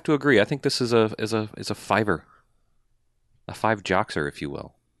think I have to agree. I think this is a fiver, a five joxer, if you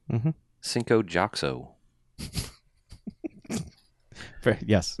will. Mhm. Cinco Joxo.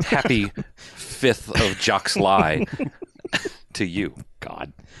 Yes. Happy 5th of Jox Lie to you.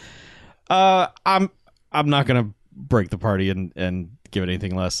 God. I'm not gonna break the party and give it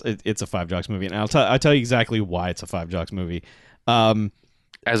anything less. It's a Five Jocks movie, and I'll tell you exactly why it's a Five Jocks movie.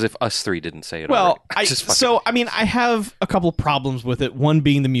 As if us three didn't say it Well, already. I have a couple of problems with it. One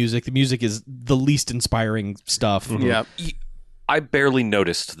being the music. The music is the least inspiring stuff. Yeah, I barely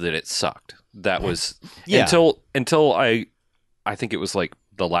noticed that it sucked. That was Yeah. until I think it was like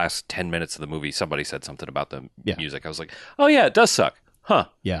the last 10 minutes of the movie. Somebody said something about the Yeah. music. I was like, oh yeah, it does suck. Huh.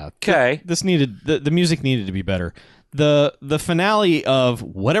 Yeah. Okay. This needed the music needed to be better. The finale of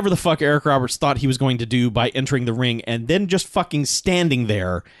whatever the fuck Eric Roberts thought he was going to do by entering the ring and then just fucking standing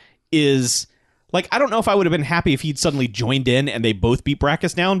there is like, I don't know if I would have been happy if he'd suddenly joined in and they both beat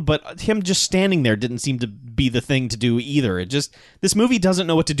Brackus down, but him just standing there didn't seem to be the thing to do either. This movie doesn't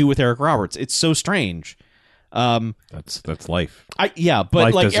know what to do with Eric Roberts. It's so strange. That's life. But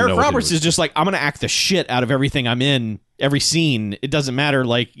Life like doesn't know Eric what to Roberts do. is just like, I'm gonna act the shit out of everything I'm in, every scene. It doesn't matter,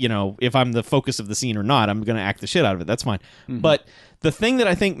 like, you know, if I'm the focus of the scene or not. I'm gonna act the shit out of it. That's fine. But the thing that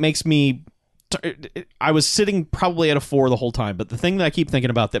I think makes me, I was sitting probably at a 4 the whole time, but the thing that I keep thinking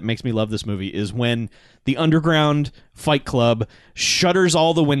about that makes me love this movie is when the underground fight club shutters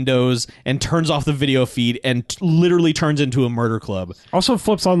all the windows and turns off the video feed and literally turns into a murder club. Also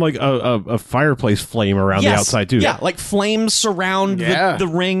flips on like a fireplace flame around the outside too. Yeah, like flames surround the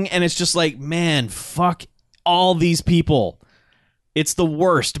ring, and it's just like, man, fuck all these people. It's the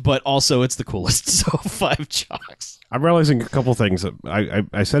worst, but also it's the coolest. So 5 chalks. I'm realizing a couple things.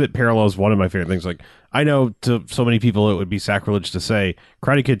 I said it parallels one of my favorite things. Like, I know to so many people it would be sacrilege to say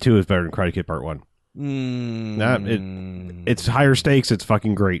Karate Kid 2 is better than Karate Kid Part 1. It's higher stakes. It's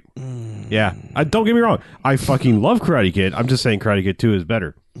fucking great. Yeah. Don't get me wrong. I fucking love Karate Kid. I'm just saying Karate Kid 2 is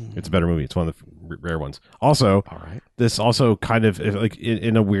better. It's a better movie. It's one of the rare ones. Also, this also kind of, like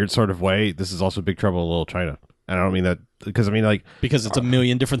in a weird sort of way, this is also Big Trouble in Little China. And I don't mean that because I mean like because it's a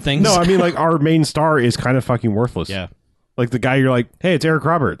million different things. No, I mean like our main star is kind of fucking worthless. Yeah. Like the guy you're like, hey, it's Eric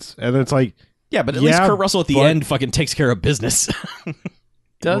Roberts. And then it's like, yeah, but at least Kurt Russell at the end fucking takes care of business.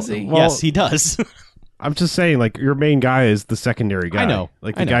 Does he? Well, yes, he does. I'm just saying, like, your main guy is the secondary guy. I know.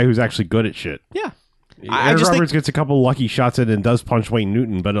 Like the guy who's actually good at shit. Yeah. Eric Roberts gets a couple lucky shots in and does punch Wayne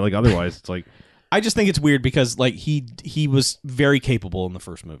Newton, but like otherwise it's like I just think it's weird because like he was very capable in the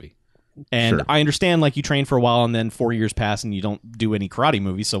first movie. And Sure. I understand, like, you train for a while and then 4 years pass and you don't do any karate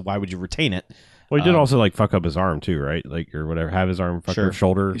movies, so why would you retain it? well, he did also like fuck up his arm too, right? Like or whatever, have his arm fuck Sure. or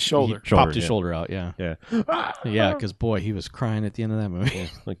shoulder. His shoulder. He popped his yeah. shoulder out, yeah. Yeah, Yeah, because, boy, he was crying at the end of that movie.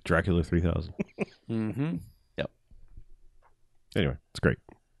 like Dracula 3000. Mm-hmm. Anyway, it's great.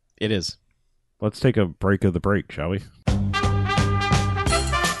 It is. Let's take a break of the break, shall we?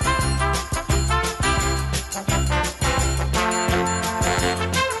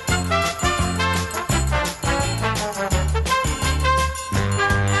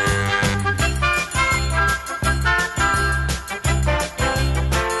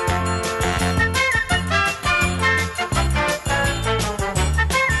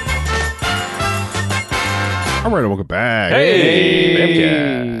 All right, welcome back. Hey,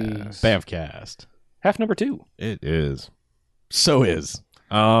 Bamcast. Bamcast. Half number 2. It is. So is.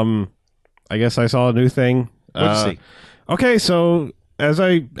 I guess I saw a new thing. What'd you see? Okay, so as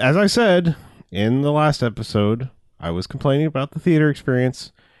I said in the last episode, I was complaining about the theater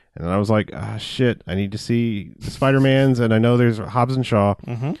experience, and then I was like, shit, I need to see the Spider-Mans, and I know there's Hobbs and Shaw.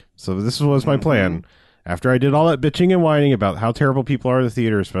 Mm-hmm. So this was my plan. After I did all that bitching and whining about how terrible people are in the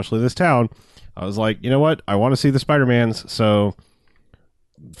theater, especially this town, I was like, you know what? I want to see the Spider-Mans. So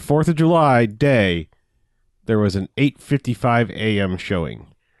 4th of July day, there was an 8:55 a.m. showing.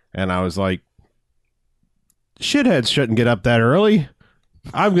 And I was like, shitheads shouldn't get up that early.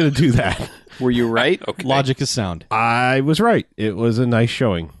 I'm going to do that. Were you right? Okay. Logic is sound. I was right. It was a nice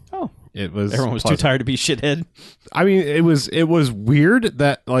showing. Oh. It was Everyone was pleasant. too tired to be shithead. I mean, it was weird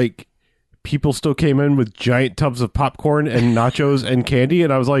that like people still came in with giant tubs of popcorn and nachos and candy,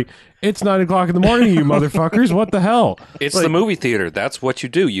 and I was like, it's 9 o'clock in the morning, you motherfuckers! What the hell? It's Like, the movie theater. That's what you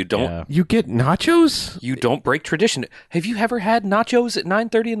do. You don't Yeah. you get nachos? you don't break tradition. Have you ever had nachos at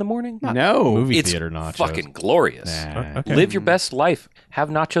 9:30 in the morning? No. Movie It's theater nachos. fucking glorious. Nah. Okay. Live your best life. Have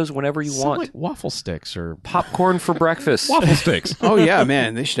nachos whenever you Some, want. like waffle sticks or Popcorn for breakfast. Waffle sticks. Oh yeah,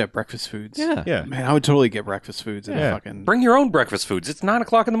 man. They should have breakfast foods. yeah. Yeah. Man, I would totally get breakfast foods at Yeah. fucking. Bring your own breakfast foods. It's 9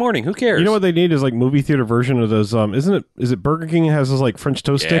 o'clock in the morning. Who cares? You know what they need is like movie theater version of those. Is it Burger King has those like French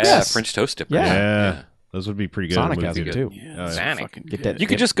toast Yeah, sticks? Yes. French toast dippers. Yeah. Yeah. Those would be pretty good. Sonic in a has movie it theater. too. Yeah, that's Sonic. fucking Get good. that- You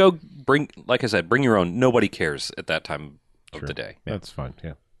could just go bring, like I said, bring your own. Nobody cares at that time of the day. That's fine.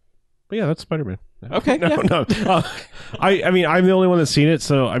 Yeah. But yeah, that's Spider-Man. Okay, No, yeah. no. I mean, I'm the only one that's seen it,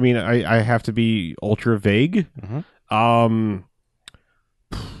 so I mean, I have to be ultra vague. Mhm.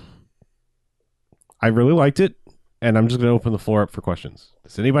 I really liked it, and I'm just going to open the floor up for questions.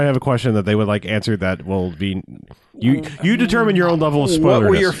 Does anybody have a question that they would like answered that will be you determine your own level of spoilerness? What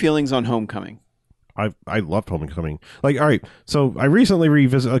were your feelings on Homecoming? I loved Homecoming. Like, all right, so I recently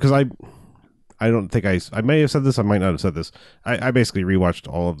revisited because I don't think I may have said this. I might not have said this. I basically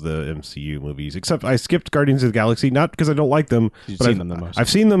rewatched all of the MCU movies except I skipped Guardians of the Galaxy, not because I don't like them, You've but seen I've, them the most. I've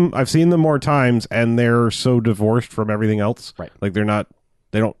seen them. I've seen them more times, and they're so divorced from everything else. Right. Like they're not.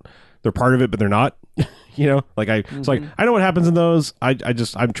 They don't. They're part of it, but they're not. You know, like it's like I know what happens in those.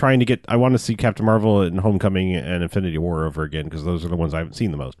 I'm trying to get. I want to see Captain Marvel and Homecoming and Infinity War over again because those are the ones I haven't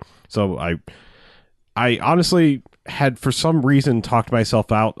seen the most. So I honestly had for some reason talked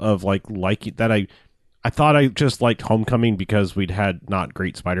myself out of like that. I thought I just liked Homecoming because we'd had not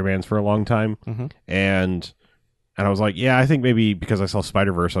great Spider-Mans for a long time, Mhm. and And I was like, yeah, I think maybe because I saw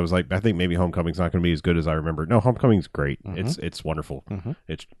Spider-Verse, I was like, I think maybe Homecoming's not going to be as good as I remember. No, Homecoming's great. It's wonderful.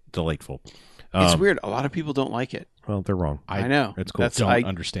 It's delightful. It's weird. A lot of people don't like it. Well, they're wrong. I know. It's cool. Don't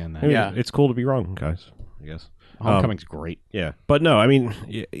understand that. Yeah. It's cool to be wrong, guys, I guess. Homecoming's great. Yeah, but no, I mean,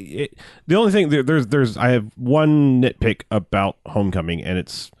 the only thing there's I have one nitpick about Homecoming, and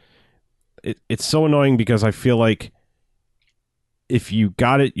it's so annoying because I feel like if you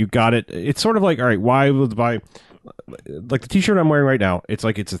got it, you got it. It's sort of like, all right, why would buy like the T-shirt I'm wearing right now? It's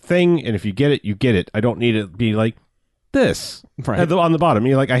like it's a thing, and if you get it, you get it. I don't need it to be like this on the bottom.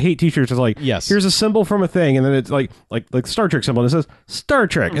 You're like, I hate T-shirts. It's like, yes, here's a symbol from a thing, and then it's like the Star Trek symbol, and it says Star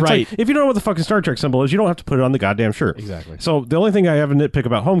Trek. It's right. like, if you don't know what the fucking Star Trek symbol is, you don't have to put it on the goddamn shirt. Exactly. So the only thing I have a nitpick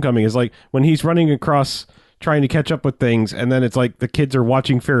about Homecoming is like when he's running across trying to catch up with things, and then it's like the kids are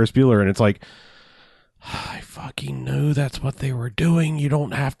watching Ferris Bueller, and it's like, I fucking knew that's what they were doing. You don't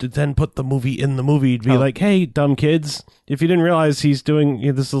have to then put the movie in the movie to be like, hey, dumb kids, if you didn't realize he's doing,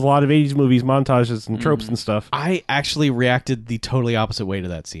 this is a lot of 80s movies, montages and tropes and stuff. I actually reacted the totally opposite way to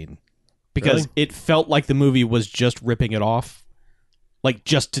that scene because Really? it felt like the movie was just ripping it off. Like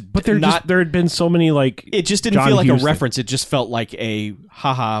just to, But there had been so many like it just didn't John feel like Hughes a reference. It just felt like a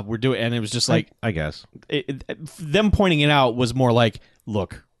haha, we're doing, and it was just like I guess them pointing it out was more like,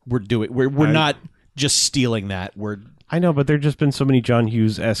 look, we're not just stealing that. I know, but there'd just been so many John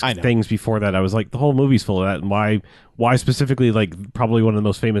Hughes-esque things before that. I was like, the whole movie's full of that. And why specifically, like, probably one of the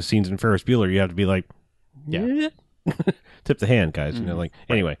most famous scenes in Ferris Bueller, you have to be like, yeah, tip the hand, guys. You know, like,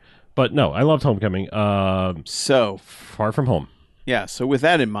 anyway. But no, I loved Homecoming. So Far From Home. Yeah. So with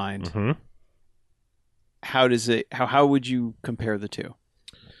that in mind, how would you compare the two?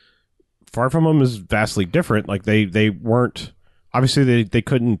 Far From Home is vastly different. Like, they weren't, obviously they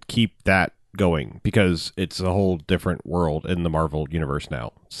couldn't keep that going because it's a whole different world in the Marvel universe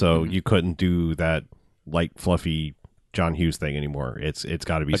now. So you couldn't do that light, fluffy John Hughes thing anymore. It's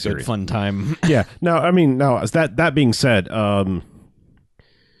got to be a serious. good fun time. Yeah. No, I mean, no. That being said, I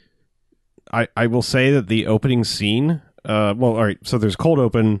will say that the opening scene. Well, all right. So there's cold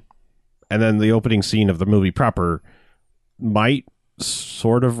open, and then the opening scene of the movie proper might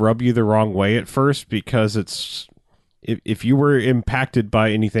sort of rub you the wrong way at first because it's. If you were impacted by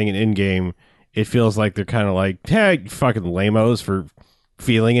anything in Endgame, it feels like they're kind of like, hey, you fucking lamos for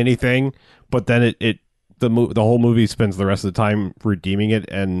feeling anything. But then the whole movie spends the rest of the time redeeming it,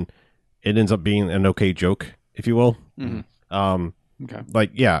 and it ends up being an okay joke, if you will. Okay.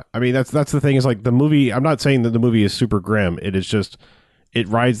 Like, yeah, I mean that's the thing is like the movie. I'm not saying that the movie is super grim. It is just it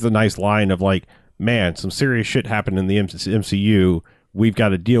rides the nice line of like, man, some serious shit happened in the MCU. We've got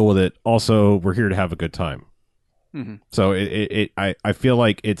to deal with it. Also, we're here to have a good time. So I feel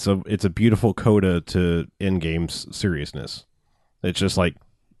like it's a beautiful coda to Endgame's seriousness. It's just like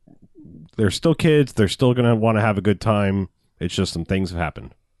they're still kids, they're still gonna want to have a good time. It's just some things have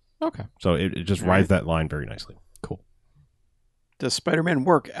happened. Okay. So it just rides that line very nicely. Cool. Does Spider-Man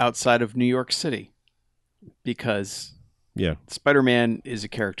work outside of New York City? Because yeah, Spider-Man is a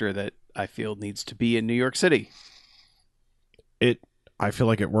character that I feel needs to be in New York City. I feel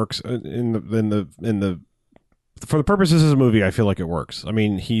like it works in the for the purposes of the movie, I feel like it works. I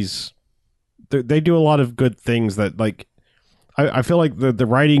mean, they do a lot of good things that, like, I feel like the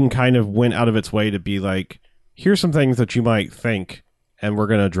writing kind of went out of its way to be like, here's some things that you might think, and we're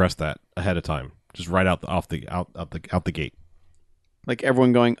going to address that ahead of time, just right out the gate. Like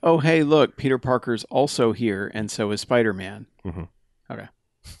everyone going, oh, hey, look, Peter Parker's also here, and so is Spider-Man. Okay.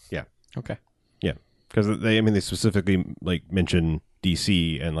 Yeah. Okay. Yeah, because they specifically like mention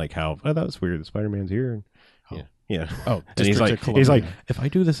DC and like how that was weird that Spider-Man's here. And, yeah. Oh, and he's like, if I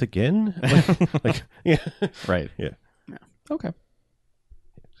do this again, like yeah, right. Yeah. Okay.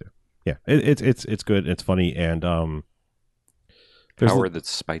 So, yeah, it's good. It's funny, and how are the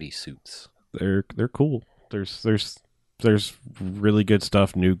Spidey suits? They're cool. There's really good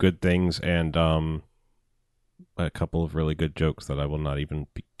stuff, new good things, and a couple of really good jokes that I will not even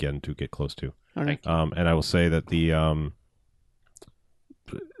begin to get close to. Okay. And I will say that the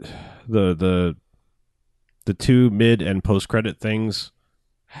two mid and post credit things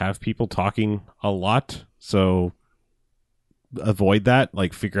have people talking a lot, so avoid that.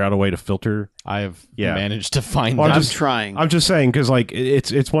 Like, figure out a way to filter. I have managed to find. Well, I'm trying. I'm just saying because like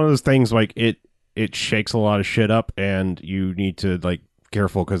it's one of those things like it shakes a lot of shit up, and you need to like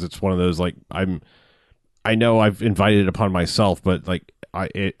careful because it's one of those like I know I've invited it upon myself, but like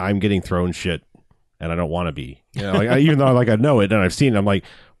I'm getting thrown shit, and I don't want to be. You know, like even though like I know it and I've seen it, I'm like,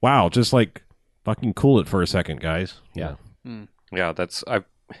 wow, just like fucking cool it for a second, guys. Yeah. Yeah, that's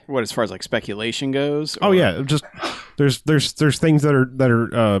what, as far as like speculation goes? Oh yeah, just there's things that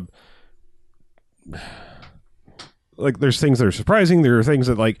are like there's things that are surprising. There are things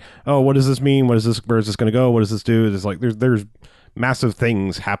that like, oh, what does this mean? What is this? Where is this going to go? What does this do? There's like there's massive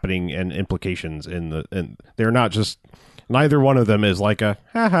things happening and implications and they're not just, neither one of them is like a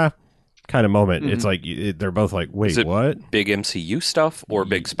haha kind of moment. It's like they're both like, wait, Is it what? big MCU stuff or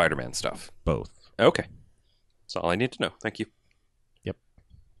big Spider-Man stuff? Both. Okay. That's all I need to know. Thank you.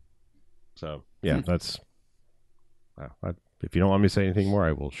 So yeah, that's. If you don't want me to say anything more,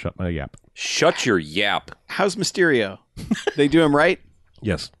 I will shut my yap. Shut your yap. How's Mysterio? They do him right?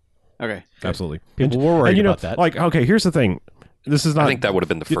 Yes, Okay. absolutely. People were worried and you know, about that. like, okay, here's the thing. This is not. I think that would have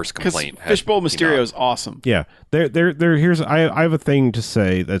been the first Because complaint. had Fishbowl he Mysterio not. is awesome. Yeah, there. Here's I have a thing to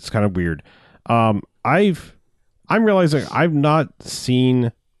say that's kind of weird. I'm realizing I've not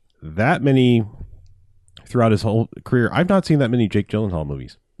seen that many throughout his whole career. I've not seen that many Jake Gyllenhaal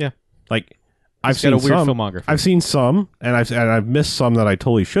movies. Yeah. Like I've He's seen got a weird some. filmography. I've seen some, and I've missed some that I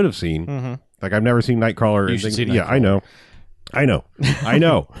totally should have seen. Mm-hmm. Like I've never seen Nightcrawler. You and should things- see Yeah, I know.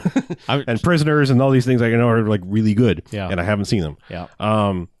 I'm- And Prisoners and all these things I know are like really good. Yeah. And I haven't seen them. Yeah.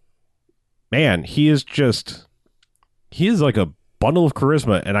 Man, he is like a bundle of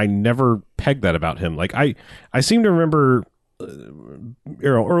charisma, and I never pegged that about him. Like I seem to remember,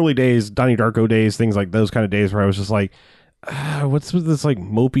 early days, Donnie Darko days, things like those kind of days where I was just like, what's with this like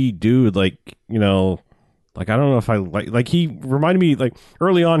mopey dude? Like, you know, like I don't know if I like he reminded me, like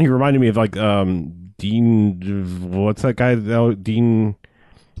early on he reminded me of like Dean, what's that guy? Dean,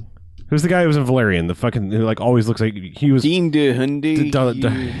 who's the guy who was in Valerian? The fucking, who like always looks like he was Dean DeHundi.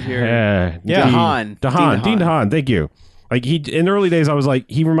 yeah, DeHaan. Dean DeHaan. Thank you. Like he in the early days, I was like,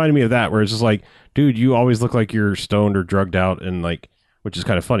 he reminded me of that, where it's just like, dude, you always look like you're stoned or drugged out, and like, which is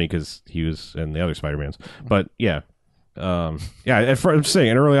kind of funny because he was in the other Spider-Mans. But yeah, I'm just saying,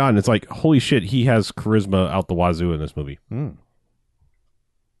 and early on, it's like, holy shit, he has charisma out the wazoo in this movie. Mm.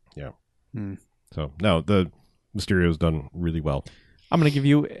 Yeah. Mm. So no, the Mysterio's done really well. I'm going to give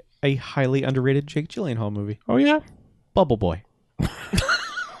you a highly underrated Jake Gyllenhaal movie, Oh yeah, Bubble Boy.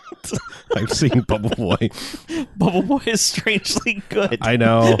 I've seen Bubble Boy. Bubble Boy is strangely good. I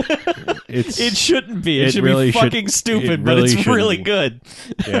know. It's It shouldn't be. It, It should really be should- fucking stupid, it but really it's shouldn't really be. good.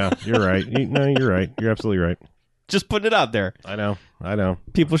 yeah, you're right. No, you're right. You're absolutely right. Just putting it out there. I know.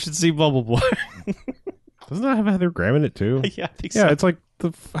 People should see Bubble Boy. Doesn't that have Heather Graham in it too? Yeah, I think Yeah, so. it's like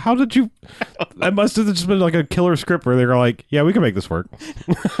how did you? That must have just been like a killer script where they're like, yeah, we can make this work.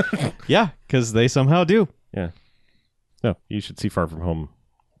 Yeah, because they somehow do. No, you should see Far From Home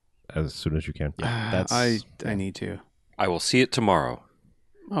as soon as you can. That's I need to. I will see it tomorrow.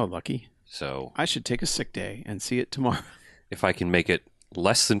 Oh, lucky. So I should take a sick day and see it tomorrow. if I can make it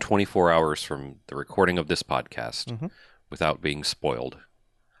less than 24 hours from the recording of this podcast Mhm. without being spoiled,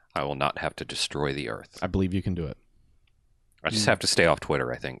 I will not have to destroy the earth. I believe you can do it. I just have to stay off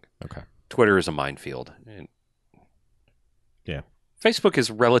Twitter, I think. Okay. Twitter is a minefield. And Yeah. Facebook is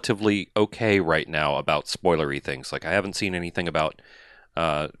relatively okay right now about spoilery things. Like I haven't seen anything about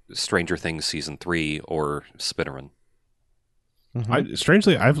Stranger Things season 3 or Spider-Man. Mhm.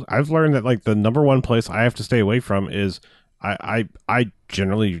 Strangely, I've learned that like the number one place I have to stay away from is I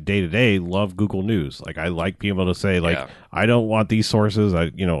generally day to day love Google News. Like I like being able to say like Yeah. I don't want these sources.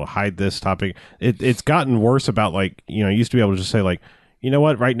 I hide this topic. It's gotten worse about like I used to be able to just say like, you know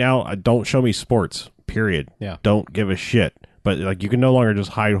what, right now don't show me sports. Period. Yeah. Don't give a shit. But like you can no longer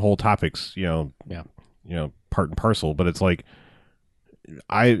just hide whole topics. Yeah. Part and parcel. But it's like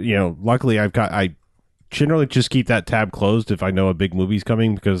luckily I generally just keep that tab closed if I know a big movie's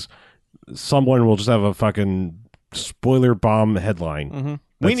coming because someone will just have a fucking spoiler bomb headline. Mhm.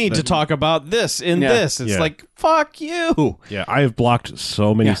 We need to talk about this in Yeah. this. It's Yeah. like, fuck you. Yeah, I have blocked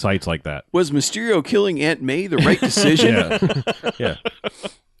so many Yeah. sites like that. Was Mysterio killing Aunt May the right decision? Yeah, yeah,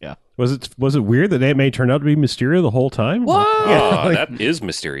 Yeah. Was it weird that Aunt May turned out to be Mysterio the whole time? What? Oh, like- that is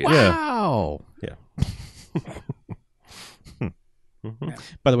mysterious. Yeah. Wow. Yeah.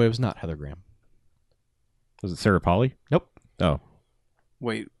 By the way, it was not Heather Graham. Was it Sarah Polly? Nope. Oh,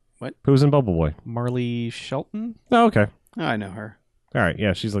 Wait, what? who was in Bubble Boy? Marley Shelton? Oh, okay. Oh, I know her. All right.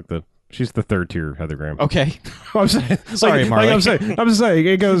 Yeah, she's the third tier Heather Graham. Okay. I'm saying, Sorry, Marley. I'm just saying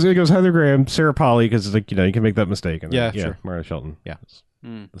it goes Heather Graham, Sarah Polly because it's like you can make that mistake. And then, Yeah, sure. Marla Shelton. Yeah.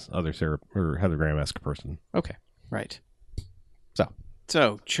 This other Sarah or Heather Graham-esque person. Okay. Right. So.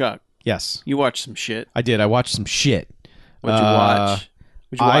 So, Chuck, Yes. you watched some shit. I did. I watched some shit. What'd you watch?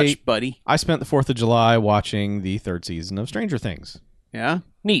 What'd you watch, buddy? I spent the 4th of July watching the 3rd season of Stranger Things. Yeah?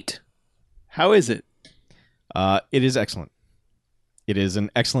 Neat. How is it? It is excellent. It is an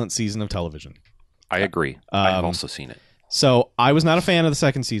excellent season of television. I agree. I've also seen it. So I was not a fan of the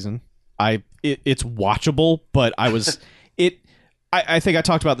 2nd season. It's watchable, but I was I think I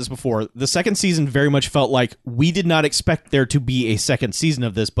talked about this before. The second season very much felt like we did not expect there to be a second season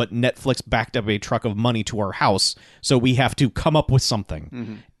of this, but Netflix backed up a truck of money to our house, so we have to come up with something.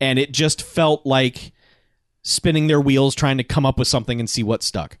 Mm-hmm. And it just felt like spinning their wheels trying to come up with something and see what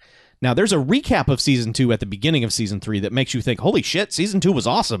stuck. Now, there's a recap of season 2 at the beginning of season 3 that makes you think, holy shit, season 2 was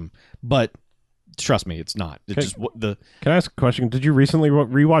awesome. But trust me, it's not. It's just the. Can I ask a question? Did you recently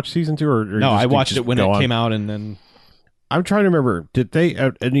rewatch season 2? Or no, I watched it when it came out, and then. I'm trying to remember. Did they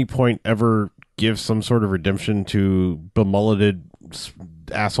at any point ever give some sort of redemption to bemulleted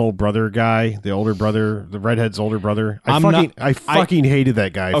asshole brother guy, the older brother, the redhead's older brother? I fucking hated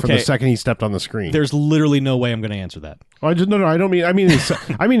that guy from the second he stepped on the screen. There's literally no way I'm going to answer that. Well, I don't mean. I mean,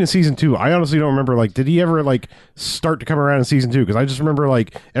 I mean in season 2. I honestly don't remember. Like, did he ever like start to come around in season 2? Because I just remember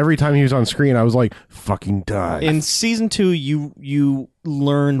like every time he was on screen, I was like, "Fucking die." In season 2, you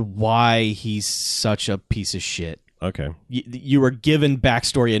learn why he's such a piece of shit. Okay. You were given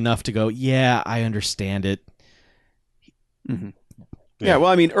backstory enough to go, yeah, I understand it. Mm-hmm. Yeah, well,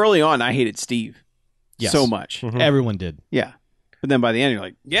 I mean, early on, I hated Steve so much. Mm-hmm. Everyone did. Yeah. But then by the end, you're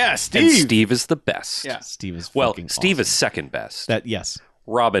like, yeah, Steve. And Steve is the best. Yeah. Steve is Well, fucking Steve awesome. is second best. Yes.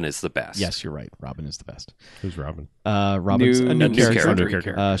 Robin is the best. Yes, you're right. Robin is the best. Who's Robin? Robin's a new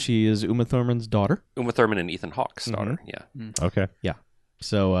character. She is Uma Thurman's daughter. Uma Thurman and Ethan Hawke's daughter. Yeah. Okay. Yeah.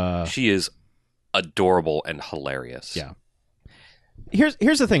 So she is adorable and hilarious. Yeah.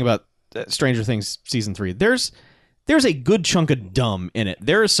 Here's the thing about Stranger Things season 3. There's a good chunk of dumb in it.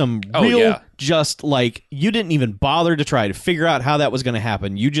 There is some real just like you didn't even bother to try to figure out how that was going to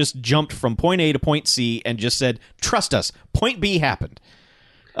happen. You just jumped from point A to point C and just said, "Trust us, point B happened."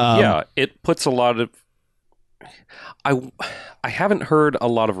 Yeah, it puts a lot of. I haven't heard a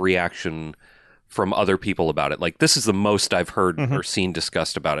lot of reaction from other people about it. Like, this is the most I've heard or seen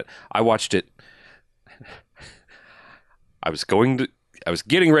discussed about it. I watched it. I was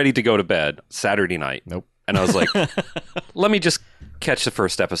getting ready to go to bed Saturday night. Nope. And I was like, let me just catch the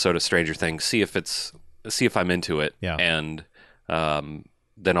first episode of Stranger Things, see if I'm into it. Yeah. And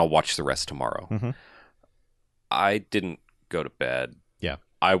then I'll watch the rest tomorrow. Mm-hmm. I didn't go to bed. Yeah.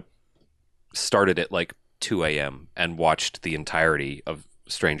 I started at like 2 a.m. and watched the entirety of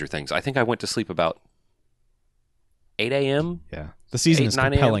Stranger Things. I think I went to sleep about 8 a.m. Yeah. The season 8, is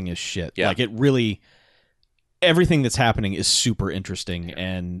 9 compelling as shit. Yeah. Like, it really... Everything that's happening is super interesting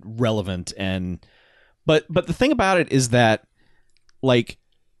and relevant. But the thing about it is that, like,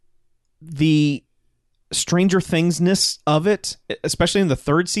 the Stranger Things-ness of it, especially in the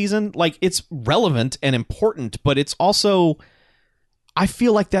third season, like, it's relevant and important, but it's also... I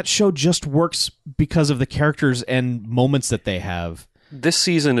feel like that show just works because of the characters and moments that they have. This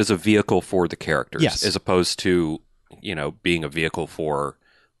season is a vehicle for the characters, Yes. as opposed to, being a vehicle for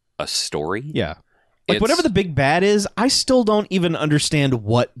a story. Yeah. Like, whatever the big bad is, I still don't even understand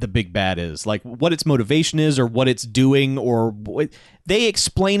what the big bad is. Like, what its motivation is or what it's doing or... They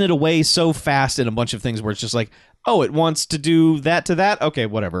explain it away so fast in a bunch of things where it's just like, oh, it wants to do that to that? Okay,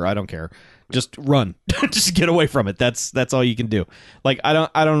 whatever. I don't care. Just run. Just get away from it. That's all you can do. Like, I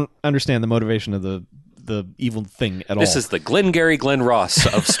don't understand the motivation of the evil thing at all. This is the Glengarry Glen Ross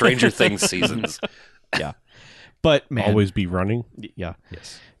of Stranger Things seasons. Yeah. But, man... Always be running? Yeah.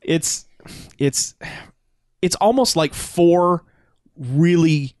 Yes. It's almost like 4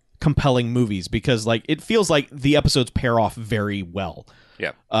 really compelling movies because, like, it feels like the episodes pair off very well.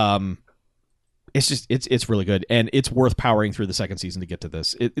 Yeah. It's just it's really good, and it's worth powering through the second season to get to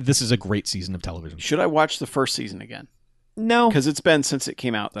this. This is a great season of television. Should I watch the first season again? No, Because it's been since it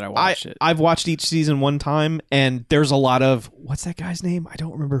came out that I watched it. I've watched each season one time, and there's a lot of what's that guy's name? I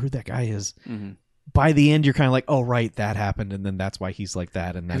don't remember who that guy is. Mm-hmm. By the end, you're kind of like, oh right, that happened, and then that's why he's like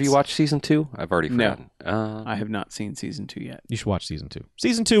that. And that's, Have you watched season 2? I've already forgotten. I have not seen season 2 yet. You should watch season 2.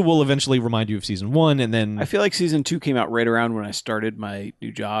 Season 2 will eventually remind you of season 1, and then I feel like season 2 came out right around when I started my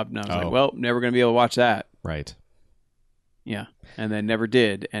new job, and I was Oh. like, well, never going to be able to watch that. right. Yeah. And then never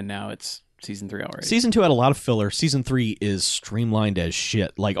did, and now it's season 3 already. Season 2 had a lot of filler. Season 3 is streamlined as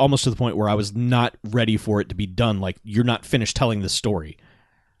shit, like almost to the point where I was not ready for it to be done. Like, you're not finished telling the story.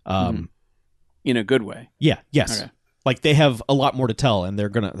 In a good way. Yeah, yes. Okay. Like, they have a lot more to tell, and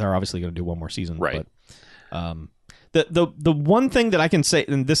they're obviously gonna do one more season. Right. But the one thing that I can say,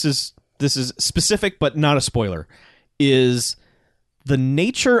 and this is specific but not a spoiler, is the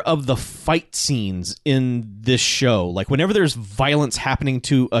nature of the fight scenes in this show. Like, whenever there's violence happening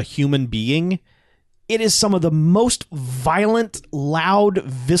to a human being, it is some of the most violent, loud,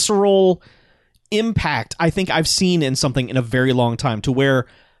 visceral impact I think I've seen in something in a very long time, to where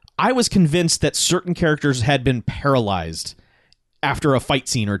I was convinced that certain characters had been paralyzed after a fight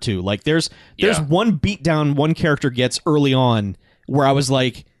scene or two. Like, there's Yeah. one beatdown one character gets early on, where I was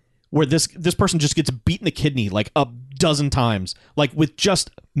like, where this person just gets beat in the kidney like a dozen times, like with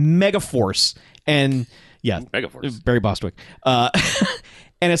just mega force. And yeah, Megaforce. Barry Bostwick.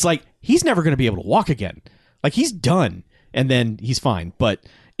 And it's like, he's never going to be able to walk again. Like, he's done. And then he's fine. But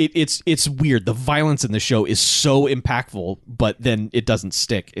it's weird. The violence in the show is so impactful, but then it doesn't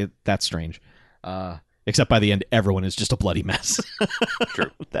stick. That's strange. Except by the end, everyone is just a bloody mess. True.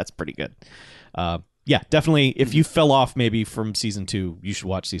 That's pretty good. Yeah, definitely. If you fell off maybe from season 2, you should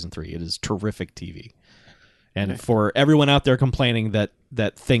watch season 3. It is terrific TV. And for everyone out there complaining that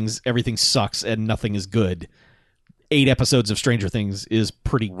everything sucks and nothing is good, 8 episodes of Stranger Things is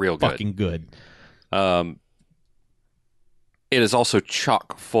pretty Real good. fucking good. It is also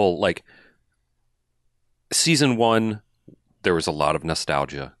chock full. Like, season 1, there was a lot of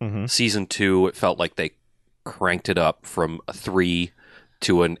nostalgia. Mhm. Season 2, it felt like they cranked it up from a 3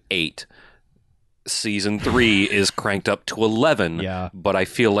 to an 8. Season 3 is cranked up to 11. Yeah. But I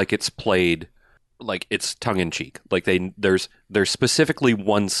feel like it's played like it's tongue in cheek. Like there's specifically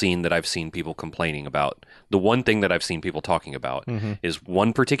one scene that I've seen people complaining about. The one thing that I've seen people talking about is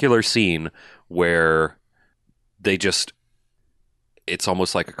one particular scene where they just, it's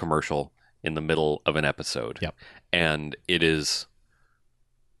almost like a commercial in the middle of an episode. Yep. And it is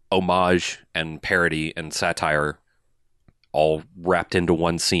homage and parody and satire all wrapped into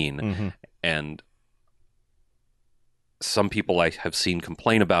one scene. And some people I have seen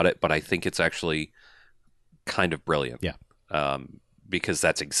complain about it, but I think it's actually kind of brilliant. Yeah. Because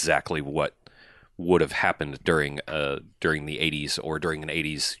that's exactly what would have happened during the 80s or during an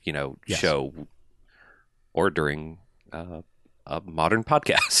 80s, Yes. show or during a modern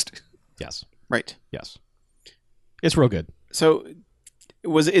podcast. Yes. Right. Yes. It's real good. So,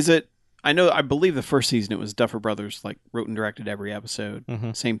 I believe the first season it was Duffer Brothers like wrote and directed every episode.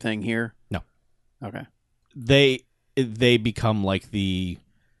 Mhm. Same thing here? No. Okay. They become like the,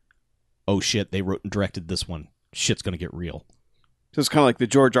 oh shit, they wrote and directed this one. Shit's gonna get real. So it's kind of like the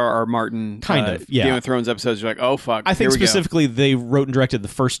George R.R. Martin Kind of, yeah. Game of Thrones episodes. You're like, oh fuck. I think here we go. specifically they wrote and directed the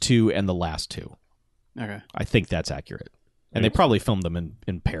first 2 and the last 2. Okay. I think that's accurate. And they probably filmed them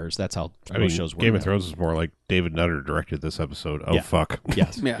in pairs. That's how most shows work. Game of Thrones is more like David Nutter directed this episode. Oh, Yeah. fuck.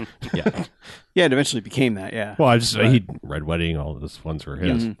 Yes. Yeah. Yeah. Yeah, it eventually became that, yeah. Well, Right. he Red Wedding, all of those ones were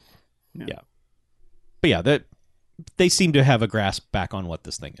his. Mhm. But yeah, they seem to have a grasp back on what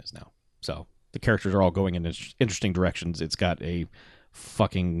this thing is now. So the characters are all going in interesting directions. It's got a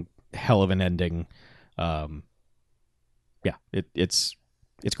fucking hell of an ending. Yeah, it's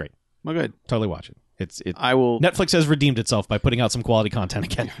great. Well, good. Totally watch it. I will. Netflix has redeemed itself by putting out some quality content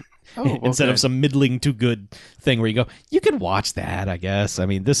again. Instead okay. of some middling to good thing where you go, you can watch that, I guess. I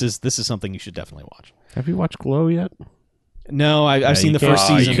mean, this is something you should definitely watch. Have you watched Glow yet? No, I've seen the first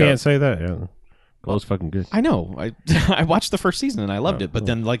season. You can't say that. Yeah. Glow's fucking good. I know. I watched the first season and I loved it, but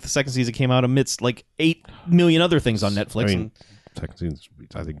then like the second season came out amidst like 8 million other things on Netflix. I mean, second season's,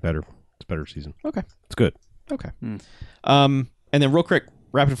 I think, better. It's a better season. Okay. It's good. Okay. And then real quick,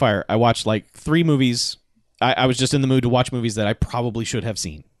 rapid fire. I watched like 3 movies. I was just in the mood to watch movies that I probably should have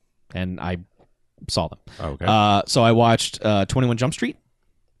seen, and I saw them. Okay. So I watched 21 Jump Street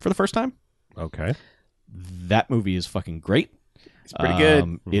for the first time. Okay. That movie is fucking great. It's pretty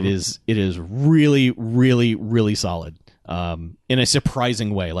good. It is really, really, really solid. In a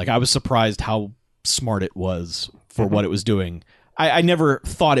surprising way. Like I was surprised how smart it was for what it was doing. I never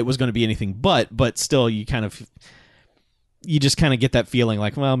thought it was going to be anything but still you just kind of get that feeling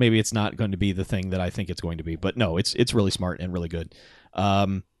like, well, maybe it's not going to be the thing that I think it's going to be. But no, it's really smart and really good.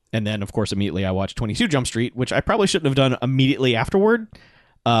 And then, of course, immediately I watched 22 Jump Street, which I probably shouldn't have done immediately afterward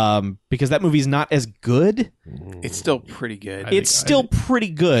because that movie's not as good. It's still pretty good. It's still pretty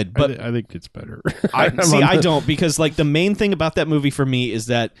good, but I think it's better. I don't, because like the main thing about that movie for me is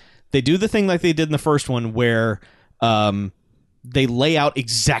that they do the thing like they did in the first one where they lay out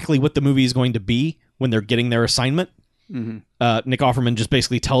exactly what the movie is going to be when they're getting their assignment. Nick Offerman just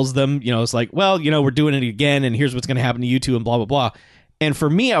basically tells them, it's like, well, we're doing it again, and here's what's going to happen to you two, and blah, blah, blah. And for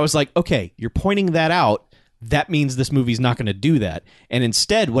me, I was like, okay, you're pointing that out. That means this movie's not going to do that. And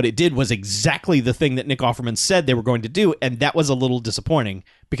instead, what it did was exactly the thing that Nick Offerman said they were going to do, and that was a little disappointing,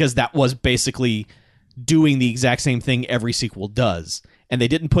 because that was basically doing the exact same thing every sequel does. And they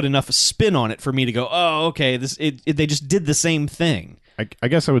didn't put enough spin on it for me to go, oh, okay, they just did the same thing. I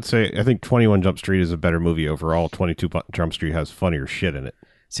guess I would say I think 21 Jump Street is a better movie overall. 22 Jump Street has funnier shit in it.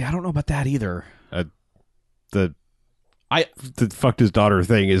 See, I don't know about that either. The fucked his daughter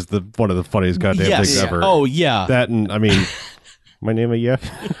thing is one of the funniest goddamn things ever. Oh, yeah. That and, I mean, my name is Yef.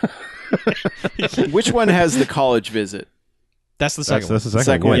 Which one has the college visit? That's the second That's one. the The second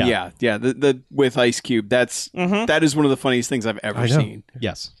second one, yeah. yeah. The with Ice Cube. That is one of the funniest things I've ever I know. seen.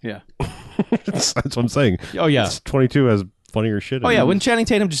 Yes. Yeah. That's what I'm saying. Oh, yeah. It's 22 has funnier shit. Oh, in yeah. it. When Channing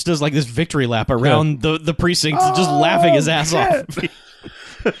Tatum just does like this victory lap around the precinct, just laughing his ass off.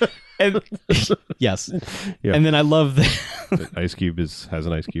 And yes. Yeah. And then I love that. Ice Cube has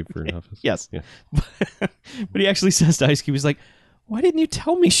an ice cube for an office. Yes. Yeah. But he actually says to Ice Cube, he's like, why didn't you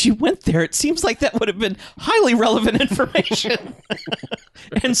tell me she went there? It seems like that would have been highly relevant information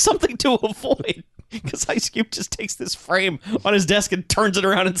and something to avoid. Because Ice Cube just takes this frame on his desk and turns it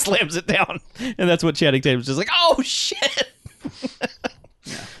around and slams it down. And that's what Channing Tatum's just like, oh, shit.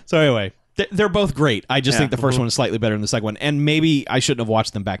 So anyway, they're both great. I just think the first one is slightly better than the second one. And maybe I shouldn't have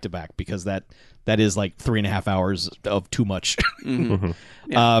watched them back to back because that is like 3.5 hours of too much.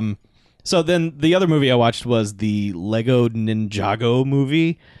 So then the other movie I watched was the Lego Ninjago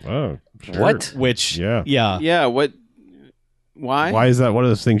movie, Oh, sure. What? which Yeah. Yeah. What? Why? Why is that one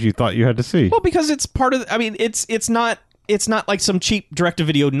of those things you thought you had to see? Well, because it's part of. I mean, it's not like some cheap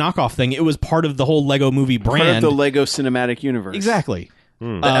direct-to-video knockoff thing. It was part of the whole Lego movie brand. Part of the Lego cinematic universe. Exactly. The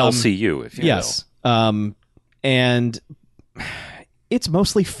LCU, if you Yes. And it's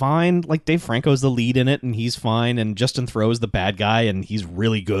mostly fine. Like Dave Franco's the lead in it, and he's fine. And Justin Theroux's the bad guy, and he's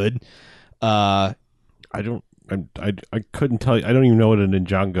really good. I couldn't tell you. I don't even know what a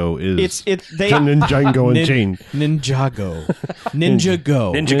Ninjago is. They Ninjago and chain. Ninjago. Ninja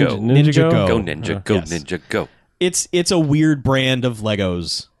Go. Ninja Go. Ninja Go. Go Ninja, go Yes. Ninja, go. It's a weird brand of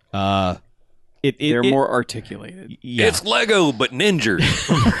Legos. They're more articulated. Yeah. It's Lego, but ninjas.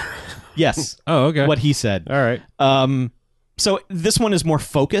 Yes. Oh, okay. What he said. All right. So this one is more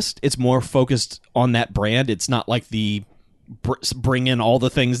focused. It's more focused on that brand. It's not like the bring in all the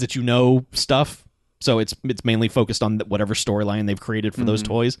things that you know stuff. So it's mainly focused on whatever storyline they've created for those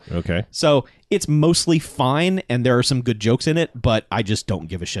toys. Okay. So it's mostly fine, and there are some good jokes in it, but I just don't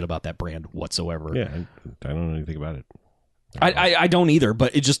give a shit about that brand whatsoever. Yeah, I don't know anything about it. I don't either,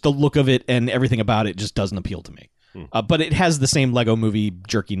 but it just the look of it and everything about it just doesn't appeal to me. But it has the same Lego movie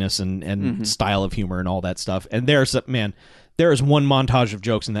jerkiness and style of humor and all that stuff. And there is one montage of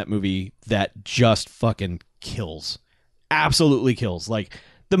jokes in that movie that just fucking kills. Absolutely kills. Like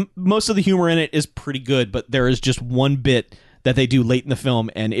most of the humor in it is pretty good, but there is just one bit that they do late in the film,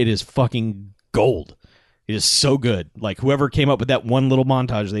 and it is fucking gold. It is so good. Like whoever came up with that one little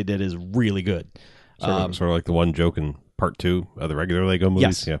montage they did is really good. Sort of like the one joke in part 2 of the regular Lego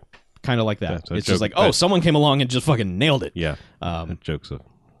movies. Yes. Yeah. Kind of like that. so It's joke- just like, oh, someone came along and just fucking nailed it. Yeah. Jokes of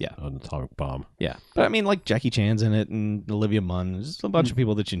yeah. an atomic bomb. Yeah. But I mean, like Jackie Chan's in it and Olivia Munn. There's just a bunch of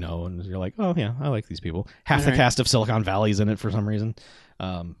people that you know, and you're like, oh, yeah, I like these people. Half the cast of Silicon Valley's in it for some reason.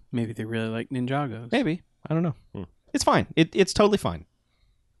 Maybe they really like Ninjagos. Maybe. I don't know. It's fine. It's totally fine.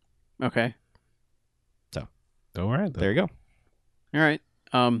 Okay. All right. There you go. All right.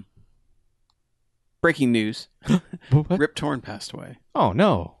 Breaking news. What? Rip Torn passed away. Oh,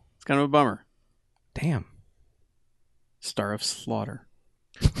 no. It's kind of a bummer. Damn. Star of Slaughter.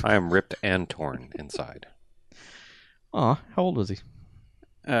 I am ripped and torn inside. Aw, how old was he?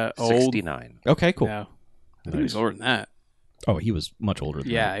 Old. 69. Okay, cool. No. I think he was older than that. Oh, he was much older than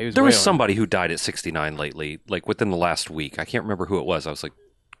Yeah, that. he was There way was older. somebody who died at 69 lately, like within the last week. I can't remember who it was. I was like,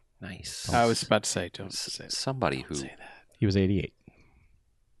 nice. I was about to say, don't say that. Somebody who. Say that. He was 88.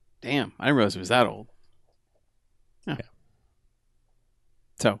 Damn, I didn't realize it was that old. Yeah.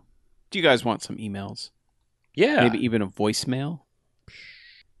 So, do you guys want some emails? Yeah. Maybe even a voicemail?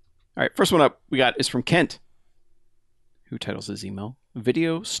 All right, first one up we got is from Kent, who titles his email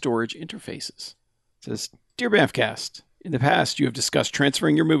Video Storage Interfaces. It says, Dear Bamfcast, in the past you have discussed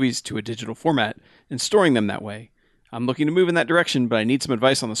transferring your movies to a digital format and storing them that way. I'm looking to move in that direction, but I need some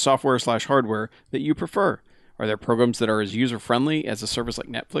advice on the software/hardware that you prefer. Are there programs that are as user-friendly as a service like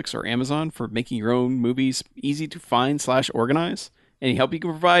Netflix or Amazon for making your own movies easy to find/organize? Any help you can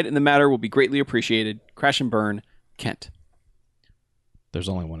provide in the matter will be greatly appreciated. Crash and burn, Kent. There's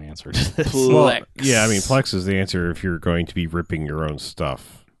only one answer to this. Plex. Yeah, I mean, Plex is the answer if you're going to be ripping your own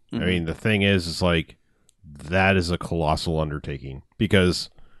stuff. I mean, the thing is like, that is a colossal undertaking because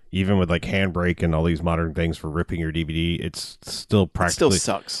even with like Handbrake and all these modern things for ripping your DVD, it's still It practically...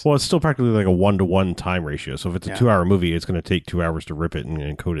 still sucks. Well, it's still practically like a 1-to-1 time ratio. So if it's a Yeah. 2-hour movie, it's going to take 2 hours to rip it and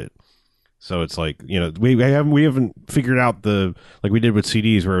encode it. So it's like, you know, we haven't figured out the, like we did with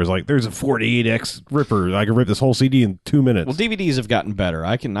CDs where it was like, there's a 48x ripper. I can rip this whole CD in 2 minutes. Well, DVDs have gotten better.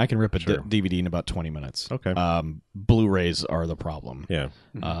 I can rip a Sure. DVD in about 20 minutes. Okay. Blu-rays are the problem. Yeah.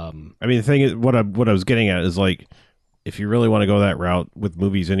 Um, I mean, the thing is, what I was getting at is like, if you really want to go that route with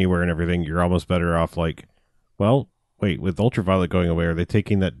movies anywhere and everything, you're almost better off like, well, Wait, with Ultraviolet going away, are they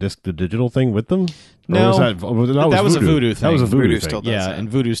taking that disc to digital thing with them? Or No. was that was a Voodoo thing. That was a Voodoo Voodoo thing. still does Yeah, that. and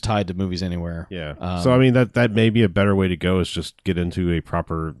Voodoo's tied to Movies Anywhere. Yeah. So I mean that may be a better way to go is just get into a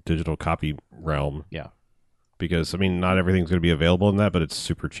proper digital copy realm. Yeah. Because I mean not everything's going to be available in that, but it's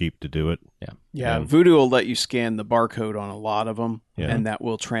super cheap to do it. Yeah, And- Voodoo will let you scan the barcode on a lot of them, Yeah. and that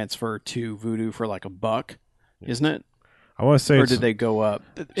will transfer to Voodoo for like $1, isn't it? I want to say Or it's, did they go up?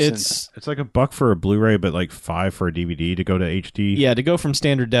 since- it's like $1 for a Blu-ray, but like $5 for a DVD to go to HD. Yeah, to go from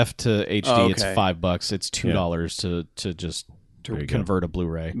standard def to HD, Oh, it's okay. $5. It's $2 to just There you go. convert a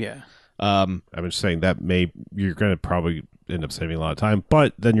Blu-ray. yeah. I'm just saying that you're going to probably end up saving a lot of time,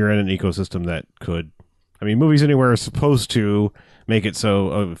 but then you're in an ecosystem that could. I mean, Movies Anywhere is supposed to make it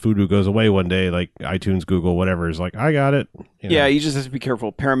so Voodoo goes away one day, like iTunes, Google, whatever is like, I got it. You know? Yeah, you just have to be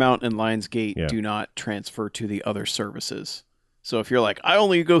careful. Paramount and Lionsgate Yeah. do not transfer to the other services. So if you're like, I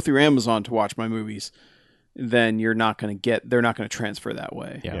only go through Amazon to watch my movies, then you're not going to get. They're not going to transfer that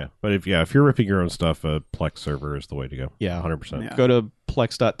way. Yeah. Yeah. But if you're ripping your own stuff, a Plex server is the way to go. Yeah. 100%. Yeah. Go to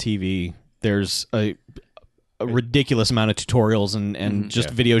plex.tv. There's a ridiculous amount of tutorials and just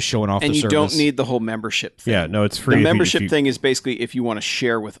videos showing off And the you service. don't need the whole membership thing. Yeah, no, it's free. The if you- membership if you- thing is basically if you want to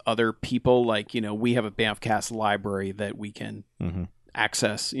share with other people, like, we have a Bamfcast library that we can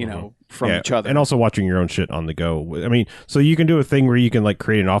access, from yeah, each other. and also watching your own shit on the go. I mean, so you can do a thing where you can like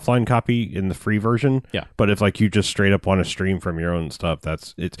create an offline copy in the free version. Yeah. But if like you just straight up want to stream from your own stuff,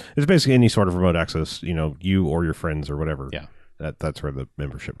 it's basically any sort of remote access. You or your friends or whatever. Yeah. That's where the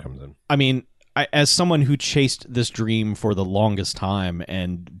membership comes in. I mean, as someone who chased this dream for the longest time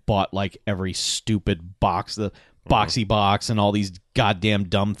and bought like every stupid box, the Boxy Box and all these goddamn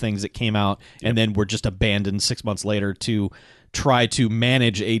dumb things that came out and then were just abandoned 6 months later to try to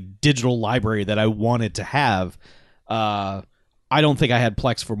manage a digital library that I wanted to have, I don't think I had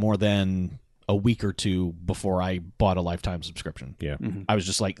Plex for more than a week or two before I bought a lifetime subscription. Yeah. I was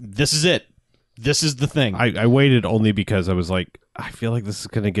just like, this is it. This is the thing. I waited only because I was like, I feel like this is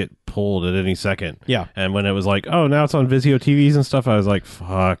going to get pulled at any second. Yeah. And when it was like, oh, now it's on Vizio TVs and stuff, I was like,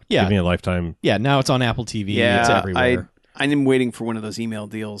 fuck, Yeah. give me a lifetime. Yeah, now it's on Apple TV. yeah, It's everywhere. I'm waiting for one of those email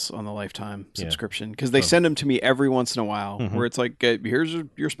deals on the lifetime subscription because they send them to me every once in a while where it's like, here's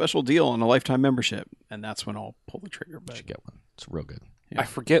your special deal on a lifetime membership. And that's when I'll pull the trigger. But Should get one. It's real good. I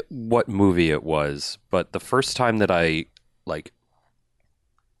forget what movie it was, but the first time that I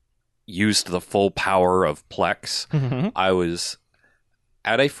used the full power of Plex, I was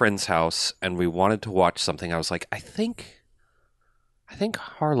at a friend's house and we wanted to watch something. I was like, I think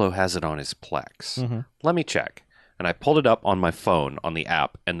Harlow has it on his Plex. Let me check. And I pulled it up on my phone on the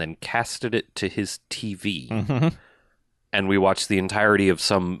app and then casted it to his TV. And we watched the entirety of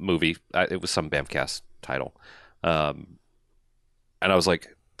some movie. It was some Bamfcast title. And I was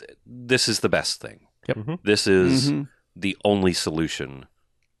like, this is the best thing. Yep. This is the only solution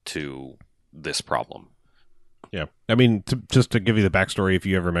to this problem. Yeah. I mean, just to give you the backstory, if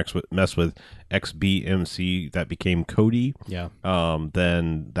you ever mess with XBMC, that became Kodi. Yeah.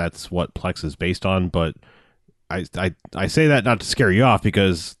 Then that's what Plex is based on. But I say that not to scare you off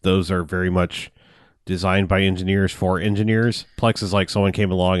because those are very much designed by engineers for engineers. Plex is like someone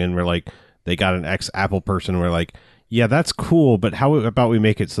came along and we're like, they got an ex-Apple person. And we're like, yeah, that's cool, but how about we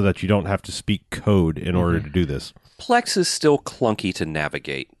make it so that you don't have to speak code in order to do this? Plex is still clunky to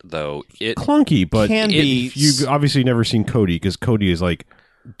navigate, though. It Clunky, but Can be. you've obviously never seen Kodi because Kodi is like,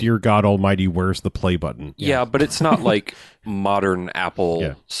 dear God Almighty, where's the play button? Yeah, but it's not like modern Apple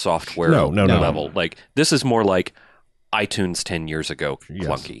Yeah. software No. level. Like this is more like iTunes 10 years ago Yes.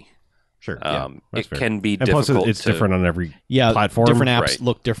 clunky. Sure. It that's fair. can be And plus, difficult. it's to, different on every Yeah. platform. Different apps Right.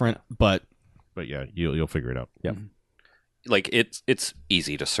 look different, but But yeah, you'll figure it out. Like it's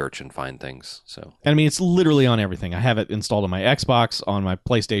easy to search and find things. So I mean, it's literally on everything. I have it installed on my Xbox, on my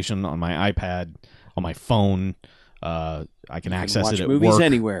PlayStation, on my iPad, on my phone. I can access watch it at movies work.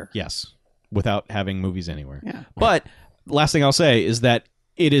 anywhere. Yes, without having movies anywhere. Yeah. But last thing I'll say is that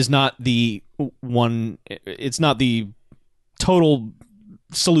it is not the one. It's not the total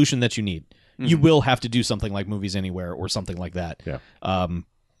solution that you need. You will have to do something like Movies Anywhere or something like that. Yeah.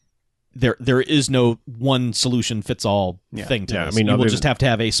 There is no one solution fits all thing to Yeah, I this. mean, you will other just have to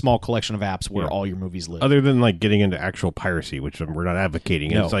have a small collection of apps where Yeah. all your movies live. Other than like getting into actual piracy, which we're not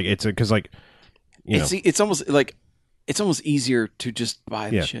advocating. No. It's like because like It's almost easier to just buy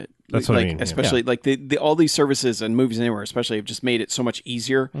the Yeah, shit. that's what I like, mean, yeah. Especially like the all these services and Movies Anywhere, especially, have just made it so much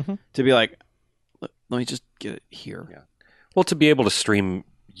easier to be like, let me just get it here. Yeah. Well, to be able to stream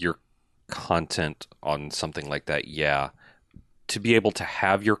your content on something like that, to be able to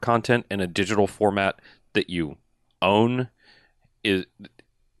have your content in a digital format that you own,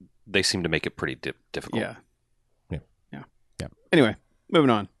 they seem to make it pretty difficult. Yeah. Anyway, moving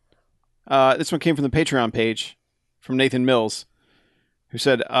on. This one came from the Patreon page from Nathan Mills, who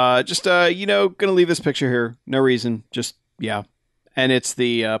said, gonna leave this picture here. No reason. Just, yeah. And it's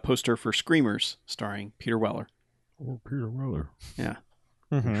the poster for Screamers starring Peter Weller. Oh, Peter Weller. Yeah.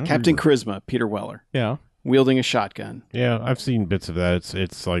 Mhm. Captain Charisma, Peter Weller, Yeah. wielding a shotgun. Yeah, I've seen bits of that.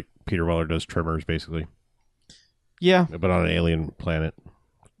 It's like Peter Weller does Tremors, basically, Yeah. but on an alien planet,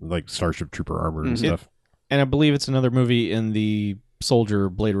 like Starship Trooper armor and Mhm. stuff. And I believe it's another movie in the Soldier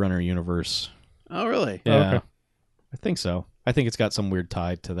Blade Runner universe. Oh, really? Yeah. Okay. I think so. I think it's got some weird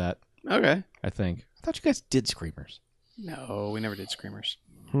tie to that. Okay. I thought you guys did Screamers. No, we never did Screamers.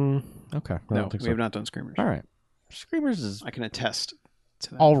 Okay. I No, don't think we so. have not done Screamers. All right. Screamers is I can attest to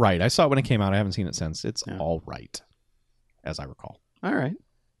that. all right. I saw it when it came out. I haven't seen it since. It's Yeah. all right, as I recall. All right.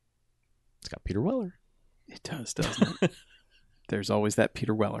 It's got Peter Weller. It does, doesn't it? There's always that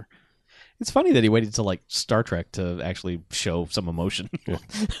Peter Weller. It's funny that he waited till like Star Trek to actually show some emotion.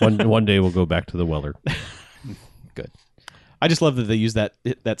 One day we'll go back to the Weller. Good. I just love that they use that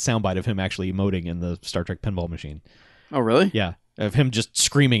soundbite of him actually emoting in the Star Trek pinball machine. Oh, really? Yeah, of him just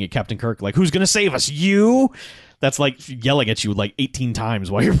screaming at Captain Kirk like, "Who's gonna save us? You!" That's like yelling at you like 18 times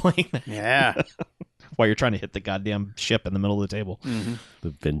while you're playing that. Yeah. While you're trying to hit the goddamn ship in the middle of the table. Mm-hmm. The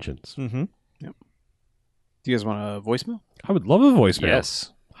Vengeance. Mm-hmm. Do you guys want a voicemail? I would love a voicemail.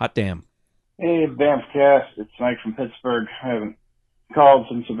 Yes. Hot damn. Hey, Bamfcast. It's Mike from Pittsburgh. I haven't called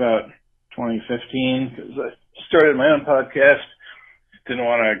since about 2015 because I started my own podcast. Didn't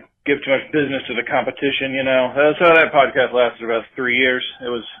want to give too much business to the competition, you know. So that podcast lasted about 3 years. It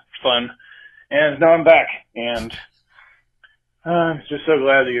was fun. And now I'm back. And I'm just so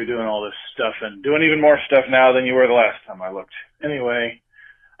glad that you're doing all this stuff and doing even more stuff now than you were the last time I looked. Anyway,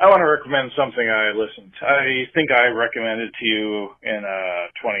 I want to recommend something I listened. I think I recommended to you in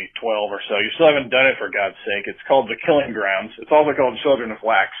 2012 or so. You still haven't done it, for God's sake. It's called The Killing Grounds. It's also called Children of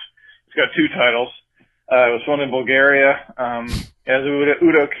Wax. It's got 2 titles. It was filmed in Bulgaria. It has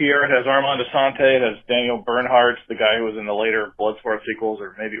Udo Kier. It has Armand Assante. It has Daniel Bernhardt, the guy who was in the later Bloodsport sequels,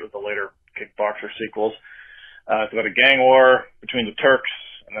 or maybe it was the later Kickboxer sequels. It's about a gang war between the Turks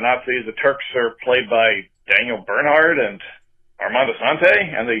and the Nazis. The Turks are played by Daniel Bernhardt and Armand Assante,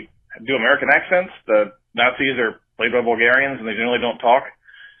 and they do American accents. The Nazis are played by Bulgarians, and they generally don't talk.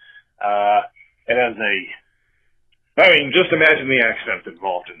 It has just imagine the accent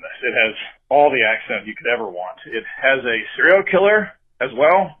involved in this. It has all the accent you could ever want. It has a serial killer as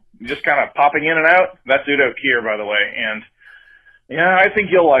well, just kind of popping in and out. That's Udo Kier, by the way, and yeah, I think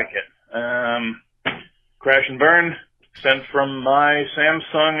you'll like it. Crash and Burn, sent from my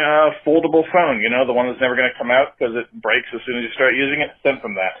Samsung foldable phone. You know, the one that's never going to come out because it breaks as soon as you start using it. Sent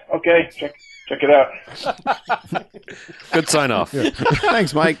from that. Okay, check it out. Good sign off.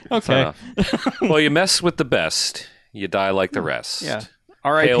 Thanks, Mike. Sign Okay. off. Well, you mess with the best, you die like the rest. Yeah.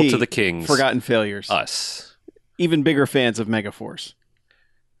 R.I.P. Hail to the kings. Forgotten failures. Us. Even bigger fans of Megaforce.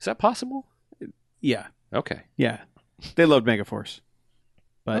 Is that possible? Yeah. Okay. Yeah. They loved Megaforce.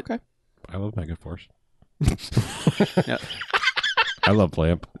 But Okay. I love Megaforce. Yeah. I love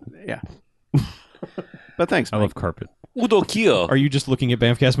Lamp. yeah. But thanks, I Mike. love Carpet. Udo Kier. Are you just looking at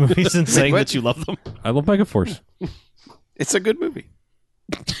Bamfcast movies and saying What? that you love them? I love Megaforce. It's a good movie.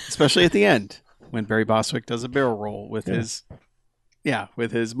 Especially at the end when Barry Bostwick does a barrel roll with his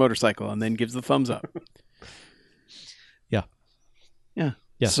motorcycle and then gives the thumbs up. Yeah. Yeah.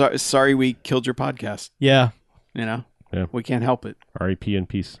 Yeah. Sorry we killed your podcast, Yeah. you know? Yeah. We can't help it. R.I.P. in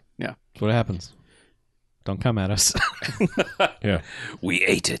peace. That's what happens. Don't come at us. Yeah. We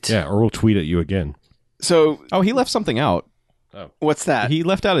ate it. Yeah, or we'll tweet at you again. So Oh, he left something out. what's that? He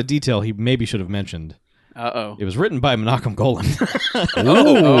left out a detail he maybe should have mentioned. Uh-oh. It was written by Menachem Golan.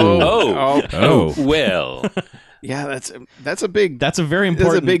 Oh. Well. Yeah, that's a big That's a very that's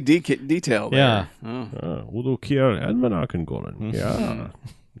important. a big detail there. Yeah. Oh. Udo Kier and Menachem Golan. Yeah.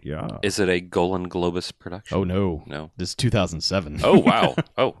 Yeah. Is it a Golan Globus production? Oh no, No. this is 2007. Oh, wow.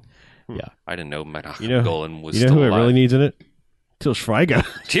 Oh. Yeah. I didn't know Menachem You know- Golan was You know still who it alive. really needs in it? Til Schweiger.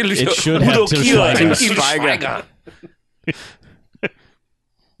 It should have Udo Til Kier Schweiger. and Til Schweiger. Schweiger.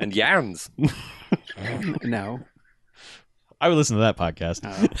 And Jans. No. I would listen to that podcast.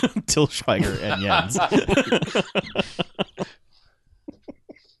 Til Schweiger and Jens.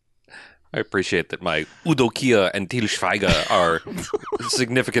 I appreciate that my Udo Kier and Til Schweiger are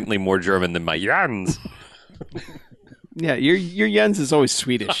significantly more German than my Jans. Yeah, your Jens is always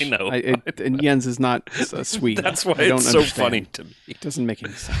Swedish. I know. And Jens is not Swede. That's why I don't it's so understand. funny to me. It doesn't make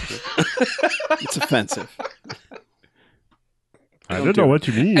any sense. It's offensive. I don't know what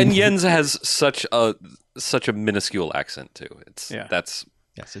you mean. And Jens has such a minuscule accent too. Yeah. That's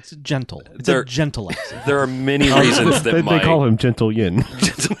Yes, it's gentle. It's There- a gentle accent. There are many reasons that they my call him Gentle Yin.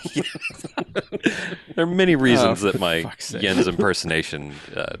 there are many reasons Oh, that my fuck's sake. Yen's impersonation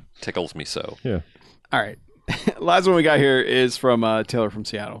tickles me so. Yeah. All right. Last one we got here is from Taylor from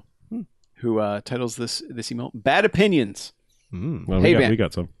Seattle, who titles this email "Bad Opinions." Well, Hey, we man.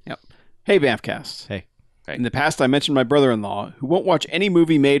 got some. Hey, Bamfcast. Hey. In the past, I mentioned my brother-in-law, who won't watch any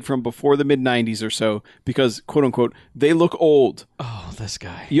movie made from before the mid-'90s or so because, quote-unquote, they look old. Oh, this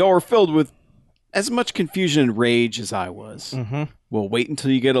guy. Y'all were filled with as much confusion and rage as I was. Mm-hmm. Well, wait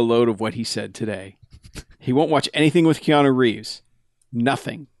until you get a load of what he said today. He won't watch anything with Keanu Reeves.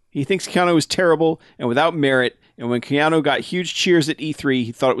 Nothing. He thinks Keanu is terrible and without merit, and when Keanu got huge cheers at E3,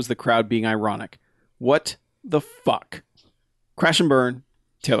 he thought it was the crowd being ironic. What the fuck? Crash and burn,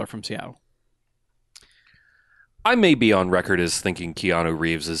 Taylor from Seattle. I may be on record as thinking Keanu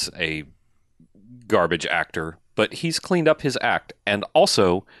Reeves is a garbage actor, but he's cleaned up his act. And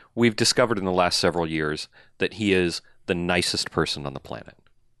also, we've discovered in the last several years that he is the nicest person on the planet.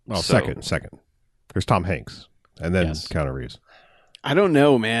 Well, So- second. There's Tom Hanks, and then Yes. Keanu Reeves. I don't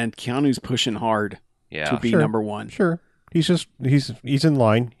know, man. Keanu's pushing hard Yeah. to be sure. number one. Sure. He's in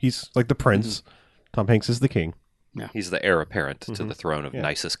line. He's like the prince. Tom Hanks is the king. He's the heir apparent to the throne of Yeah.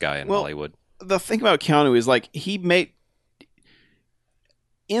 nicest guy in Well, Hollywood. The thing about Keanu is like he made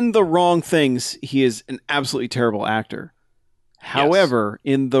in the wrong things, he is an absolutely terrible actor. However,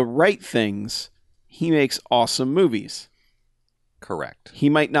 in the right things, he makes awesome movies. Correct. He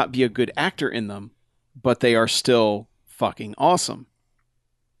might not be a good actor in them, but they are still fucking awesome.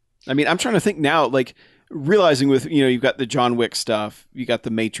 I mean, I'm trying to think now, like realizing with, you've got the John Wick stuff, you got The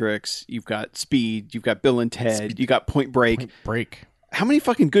Matrix, you've got Speed, you've got Bill and Ted, you got Point Break. Break. How many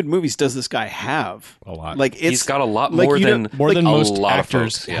fucking good movies does this guy have? A lot. Like it's He's got a lot like, more you than don't- More than a most lot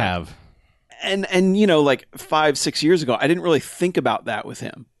actors of folks, yeah. have. and like 5-6 years ago, I didn't really think about that with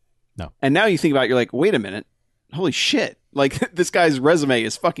him. No. And now you think about it, you're like, wait a minute, holy shit! Like this guy's resume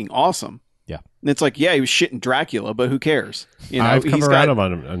is fucking awesome. Yeah. And it's like, yeah, he was shit in Dracula, but who cares? I've come he's around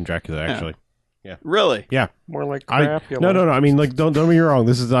got on Dracula, actually. really. Yeah. More like No. I mean, like, don't get me wrong.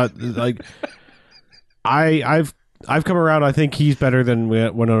 This is not like I've come around. I think he's better than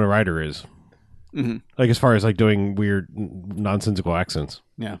Winona Ryder is. hmm Like as far as like doing weird, nonsensical accents.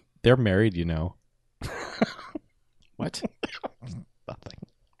 Yeah. They're married, you know. What? Nothing.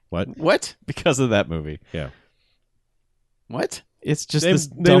 What? Because of that movie. What? It's just They, this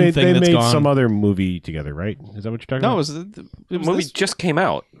they dumb made, thing they that's made gone. some other movie together, right? Is that what you're talking No, it about? was, The it was movie this- just came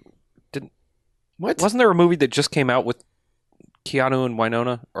out. What? Wasn't there a movie that just came out with Keanu and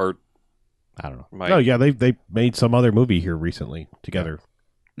Winona? Or I don't know. Oh yeah, they made some other movie here recently together.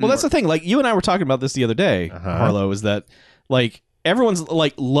 Well, that's the thing. Like, you and I were talking about this the other day, Uh-huh. Harlow, is that, like, everyone's,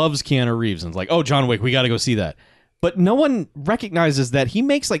 like, loves Keanu Reeves and is like, oh, John Wick, we got to go see that. But no one recognizes that he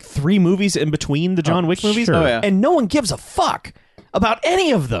makes, like, 3 movies in between the John Wick movies. sure. Oh, yeah. And no one gives a fuck about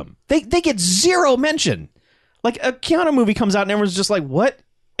any of them. They get zero mention. Like, a Keanu movie comes out and everyone's just like, what?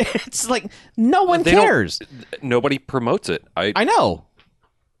 It's like, no one They don't- cares. nobody promotes it. I know.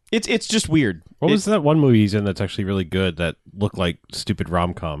 It's just weird. What was that one movie he's in that's actually really good that looked like stupid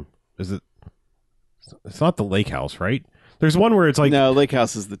rom-com? Is it? It's not The Lake House, right? There's one where it's like, no, Lake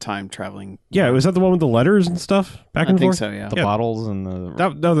House is the time traveling. yeah, was that the one with the letters and stuff back I and think forth? so. Yeah. The Yeah. bottles and the...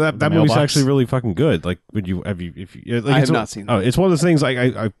 That the movie's mailbox. actually really fucking good. Like, would you have you if you? Like, I it's have one- not seen Oh, that. it's one of those things. Like I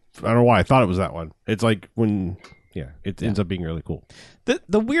don't know why I thought it was that one. It's like when it ends up being really cool.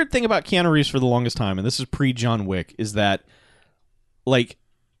 The weird thing about Keanu Reeves for the longest time, and this is pre-John Wick, is that, like,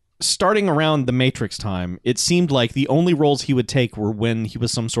 starting around the Matrix time, it seemed like the only roles he would take were when he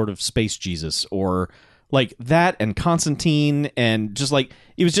was some sort of space Jesus, or like that and Constantine, and just like,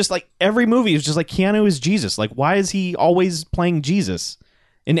 it was just like every movie was just like, Keanu is Jesus. Like, why is he always playing Jesus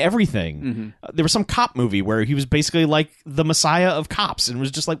in everything? Mm-hmm. There was some cop movie where he was basically like the Messiah of cops, and it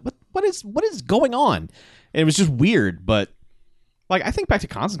was just like, what is going on? And it was just weird, but like, I think back to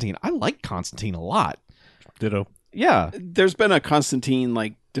Constantine. I like Constantine a lot. Ditto. Yeah. There's been a Constantine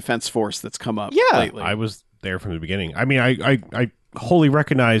like defense force that's come up Yeah. lately. I was there from the beginning. I mean, I wholly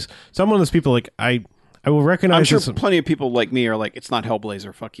recognize some of those people. Like I will recognize. I'm sure this- plenty of people like me are like, it's not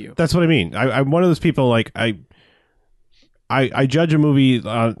Hellblazer. Fuck you. That's what I mean. I'm one of those people. Like I judge a movie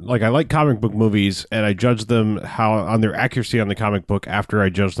like I like comic book movies, and I judge them how on their accuracy on the comic book after I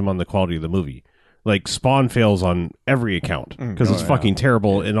judge them on the quality of the movie. Like Spawn fails on every account because it's fucking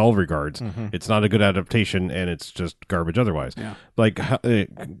terrible in all regards. It's not a good adaptation, and it's just garbage otherwise. Yeah. Like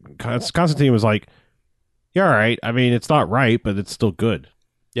Constantine was like, yeah, all right. I mean, it's not right, but it's still good.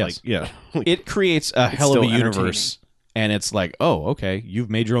 Yes. Like, yeah. It creates a hell of a still universe. And it's like, oh, okay, you've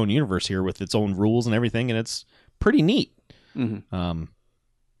made your own universe here with its own rules and everything, and it's pretty neat. Mhm.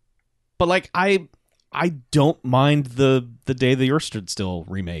 But like I don't mind the Day the Earth Stood Still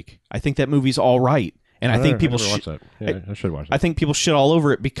remake. I think that movie's all right, and I think people watch that. Yeah, I should watch that. I think people shit all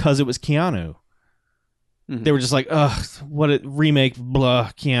over it because it was Keanu. Mhm. They were just like, ugh, what a remake, blah,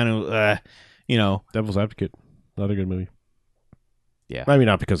 Keanu, you know. Devil's Advocate, not a good movie. Yeah. I mean,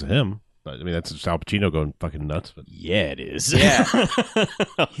 not because of him. But, I mean, that's just Al Pacino going fucking nuts. But, Yeah, it is. Yeah.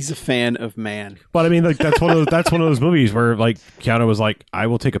 He's a fan of man. I mean, like that's one of those movies where like Keanu was like, I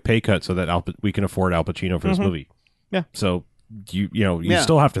will take a pay cut so that we can afford Al Pacino for this movie. Yeah. So you Yeah.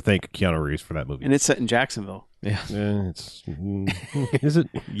 still have to thank Keanu Reeves for that movie. And it's set in Jacksonville. Yeah. It's is it?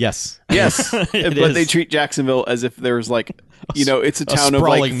 Yes. Yes. It but is. they treat Jacksonville as if there's like, it's a town of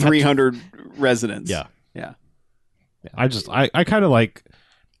like sprawling 300 residents. Yeah. Yeah. I kind of like.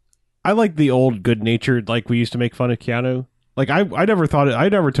 I like the old good natured like we used to make fun of Keanu. Like I never thought it. I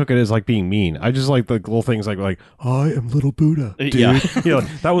never took it as like being mean. I just like the little things like I am little Buddha, dude. Yeah. You know,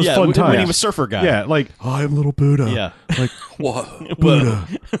 that was fun when times. he was Surfer Guy. Yeah, like I am little Buddha. Yeah. like Whoa. Buddha.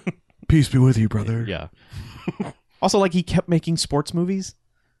 Peace be with you, brother. Yeah. Also, like, he kept making sports movies.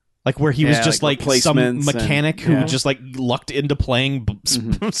 Like, where he was Yeah, just, like like some replacements mechanic and- who yeah. just, like, lucked into playing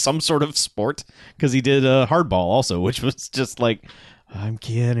some sort of sport. Because he did Hardball also, which was just like, I'm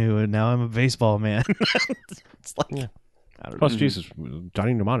Keanu, and now I'm a baseball man. It's like, I don't know. Plus, Jesus,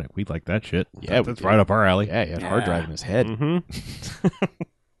 Johnny Mnemonic, we like that shit. Yeah, we that's did. right up our alley. Yeah, he had hard Yeah. drive in his head. Mm-hmm.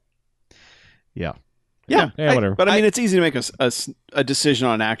 Yeah. Yeah, whatever. But I mean, it's easy to make a decision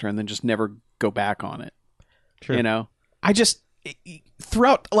on an actor and then just never go back on it. Sure. You know? I just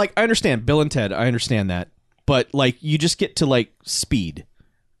throughout, like, I understand Bill and Ted, I understand that, but like you just get to like Speed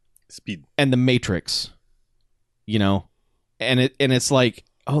and The Matrix, you know, and it's like,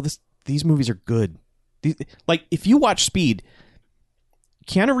 oh, these movies are good. Like, if you watch Speed,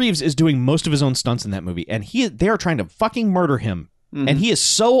 Keanu Reeves is doing most of his own stunts in that movie, and they are trying to fucking murder him, and he is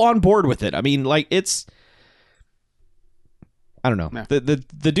so on board with it. I mean, like, it's, I don't know. Yeah.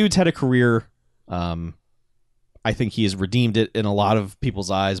 The dude's had a career. I think he has redeemed it in a lot of people's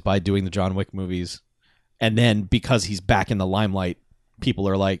eyes by doing the John Wick movies. And then because he's back in the limelight, people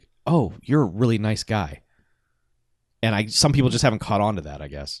are like, oh, you're a really nice guy. And some people just haven't caught on to that, I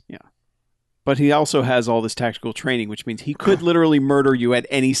guess. But he also has all this tactical training, which means he could literally murder you at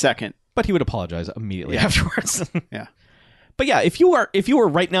any second. But he would apologize immediately afterwards. Yeah. But yeah, if you are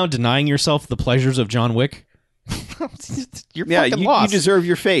right now denying yourself the pleasures of John Wick, you're fucking you lost. deserve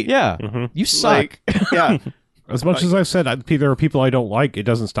your fate. Yeah. Mhm. You suck. Like, yeah. As much as I've said, there are people I don't like. It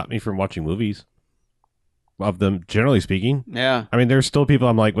doesn't stop me from watching movies. Of them, generally speaking. Yeah. I mean, there's still people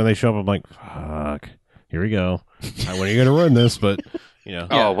I'm like, when they show up, I'm like, fuck, here we go. When are you going to ruin this? But, you know.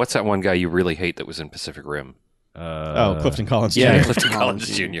 Yeah. Oh, what's that one guy you really hate that was in Pacific Rim? Clifton Collins Yeah. Jr. Clifton Collins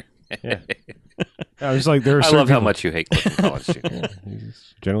Collins Jr. Yeah. I was like, there are I certain love how people- much you hate Clifton Collins Jr. Yeah,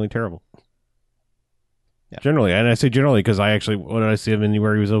 he's generally terrible. Yeah. Generally, and I say generally because when did I see him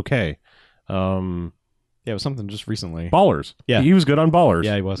anywhere he was okay? Yeah, it was something just recently. Ballers. Yeah. He was good on Ballers.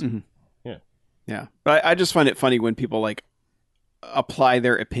 Yeah, he was. Yeah. But I just find it funny when people like apply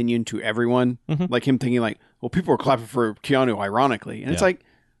their opinion to everyone. Mhm. Like him thinking like, well, people are clapping for Keanu ironically. And it's Yeah. like,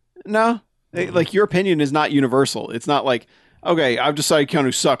 no. Like your opinion is not universal. It's not like, okay, I've decided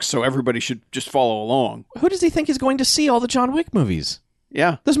Keanu sucks, so everybody should just follow along. Who does he think is going to see all the John Wick movies?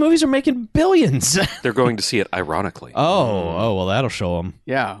 Yeah. Those movies are making billions. They're going to see it ironically. Oh, well, that'll show him.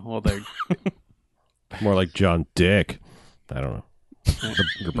 Yeah. Well, they're More like John Dick. I don't know.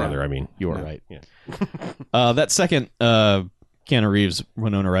 Your brother, I mean. You are No. right. Yeah. That second Keanu Reeves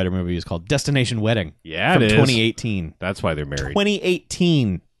Winona Ryder movie is called Destination Wedding. Yeah, from it is. 2018. That's why they're married.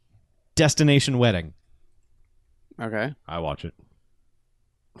 2018 Destination Wedding. okay. I watch it.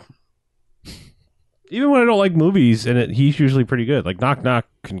 Even when I don't like movies, and he's usually pretty good. Like Knock Knock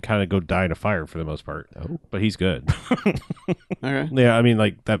can kind of go die in a fire for the most part. Oh. But he's good. Okay. Yeah, I mean,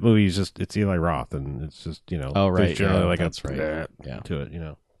 like that movie is it's Eli Roth, and it's just Oh, right. there's generally Yeah, like that's a right. bleh Yeah. to it,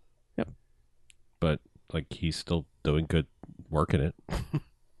 Yep. But like he's still doing good work in it.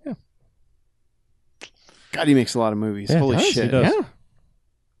 God, he makes a lot of movies. Yeah, Holy he does. shit. He does. Yeah.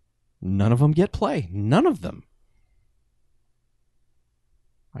 None of them get play. None of them.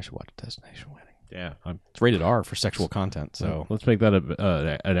 I should watch Destination Wedding. Yeah, It's rated R for sexual content, so. let's make that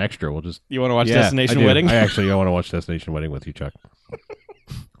an extra. We'll just You want to watch Yeah, Destination I do. Wedding? I actually want to watch Destination Wedding with you, Chuck.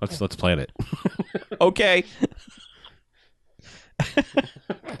 Let's plan it. Okay.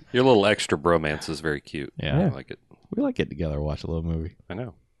 Your little extra bromance is very cute. Yeah. I like it. We like getting together and watch a little movie. I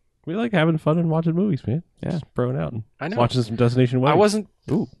know. We like having fun and watching movies, man. Yeah. Just throwing out and I know. watching some Destination Wedding. I wasn't.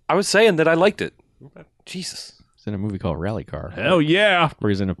 Ooh. I was saying that I liked it. Jesus. It's in a movie called Rally Car. Hell yeah! Where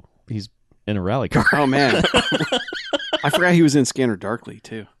he's in a rally car. Oh man. I forgot he was in Scanner Darkly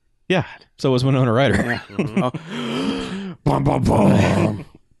too. Yeah. So was Winona Ryder. Bum, bum, bum.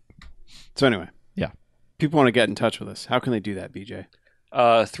 So anyway. Yeah. People want to get in touch with us. How can they do that, BJ?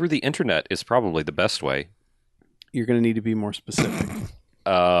 Through the internet is probably the best way. You're going to need to be more specific.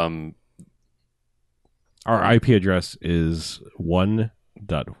 Um, Our IP address is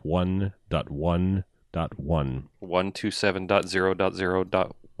 1.1.1.1.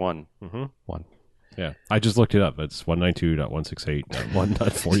 127.0.0.1. Mm-hmm. One. Yeah, I just looked it up. It's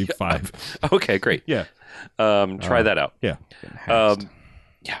 192.168.1.45. Okay, great. Yeah. Try that out. Yeah.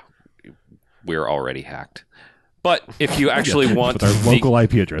 Yeah, we're already hacked. But if you actually want With our local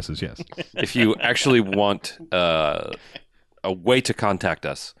IP addresses, yes. if you actually want a way to contact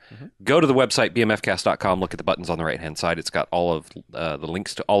us, go to the website bmfcast.com. Look at the buttons on the right hand side. It's got all of the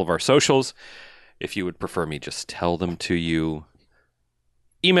links to all of our socials. If you would prefer me just tell them to you,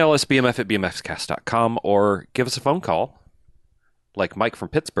 email us bmf@bmfcast.com or give us a phone call like Mike from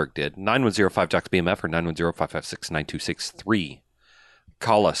Pittsburgh did, 9105-JOCKS-BMF or 910-556-9263.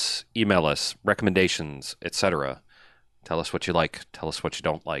 Call us, email us, recommendations, etc. Tell us what you like. Tell us what you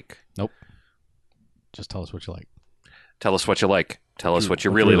don't like. Nope. Just tell us what you like. Tell us what you like. Tell us what you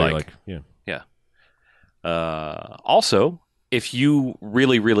really like. Yeah. Also, if you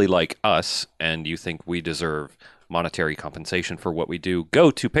really, really like us and you think we deserve monetary compensation for what we do,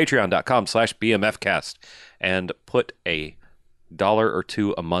 go to patreon.com/BMFcast and put $1 or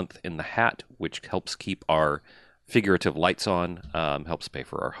 $2 a month in the hat, which helps keep our figurative lights on, helps pay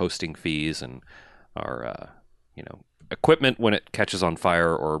for our hosting fees and our equipment when it catches on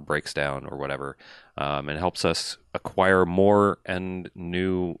fire or breaks down or whatever, and helps us acquire more and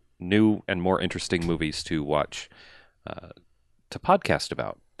new and more interesting movies to watch, to podcast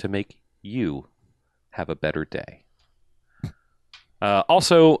about, to make you have a better day.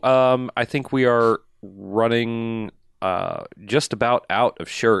 Also, I think we are running just about out of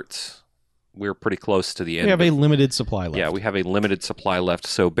shirts. We're pretty close to the end. We have a limited supply left. Yeah, we have a limited supply left.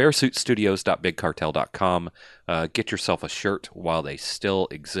 So bearsuitstudios.bigcartel.com. Get yourself a shirt while they still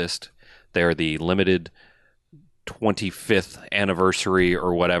exist. They're the limited 25th anniversary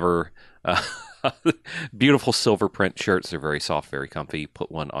or whatever. Beautiful silver print shirts. They're very soft, very comfy.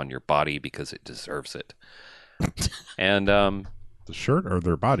 Put one on your body because it deserves it. And The shirt or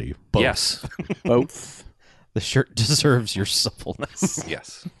their body? Both. yes, Both. The shirt deserves your suppleness.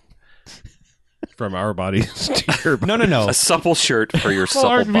 yes, From our bodies to your No, no, no. a supple shirt for your Well,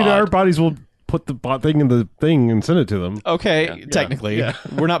 supple bod. our bodies will put the thing in the thing and send it to them. Okay, technically. Yeah.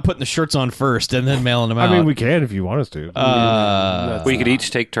 We're not putting the shirts on first and then mailing them out. I mean, we can if you want us to. We could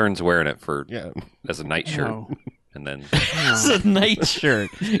each take turns wearing it for yeah. as a night shirt, No. and then It's a night shirt.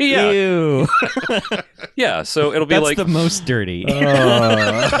 Yeah. Ew. yeah. So it'll be That's like, the most dirty.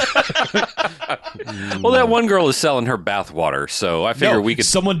 well, that one girl is selling her bath water, so I figure No, we could.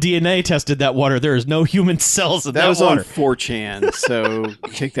 someone DNA tested that water. There is no human cells in That that was water. on 4chan, so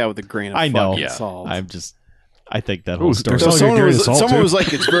take that with a grain of I know. fucking Yeah. salt. I think that whole story. they're So selling your grain of salt, someone too. was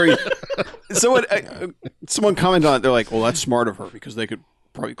like, it's very. Someone commented on it. They're like, well, that's smart of her because they could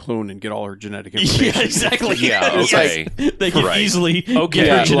probably clone and get all her genetic information. Yeah, exactly. Yeah, It's okay. like, they can Right. easily Okay. get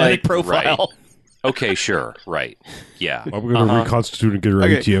her Yeah, genetic like, profile. Okay, sure, right, yeah. I'm going to reconstitute and get her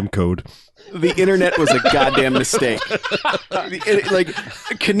Okay. ATM code. The internet was a goddamn mistake. Like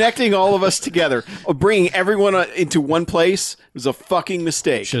connecting all of us together, bringing everyone into one place was a fucking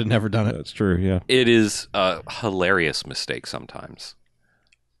mistake. Should have never done it. That's true, yeah. It is a hilarious mistake sometimes.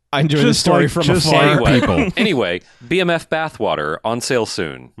 I enjoy the story from afar. Anyway, BMF bathwater on sale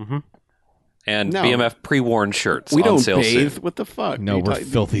soon, and No. BMF pre-worn shirts We on don't sale bathe. soon. What the fuck? No, You we're talk-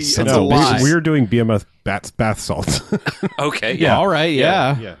 filthy it's sons a of No, lie. we're doing BMF bath salts. Okay, Yeah. yeah, All right.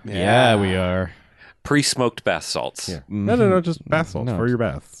 Yeah. Yeah. Yeah, we are. pre-smoked bath salts. Yeah. No, just bath salts No. for your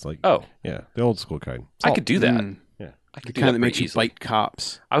baths. Like, Oh, yeah, the old school kind. I could do that. Mm. Yeah. I could The do kind that that makes pretty you easily. bite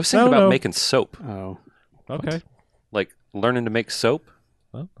cops. I was thinking No, about no. making soap, Oh, Okay. like learning to make soap.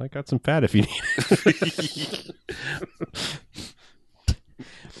 Well, I got some fat if you need it.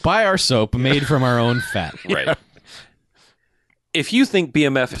 Buy our soap made from our own fat. Right. If you think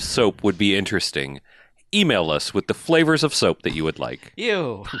BMF soap would be interesting, email us with the flavors of soap that you would like.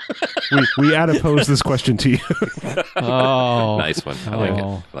 Ew. we adipose this question to you. Oh. Nice one. I like it.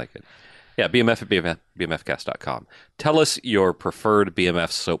 Oh. I like it. Yeah, bmf@bmfcast.com. Tell us your preferred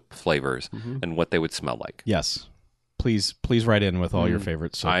BMF soap flavors and what they would smell like. Yes. Please write in with all your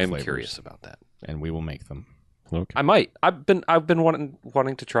favorite soap I am flavors, curious about that. and we will make them. Okay. I might. I've been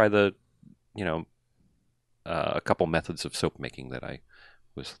wanting to try the, a couple methods of soap making that I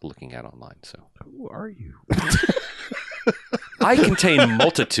was looking at online. So Who are you? I contain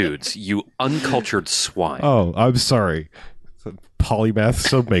multitudes, you uncultured swine. Oh, I'm sorry. Polymath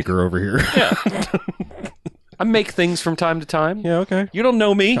soap maker over here. I make things from time to time. Yeah, okay. You don't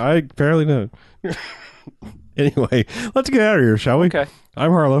know me. I barely know. Anyway, let's get out of here, shall we? Okay.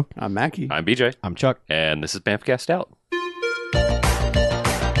 I'm Harlow. I'm Mackie. I'm BJ. I'm Chuck. And this is Bamfcast Out.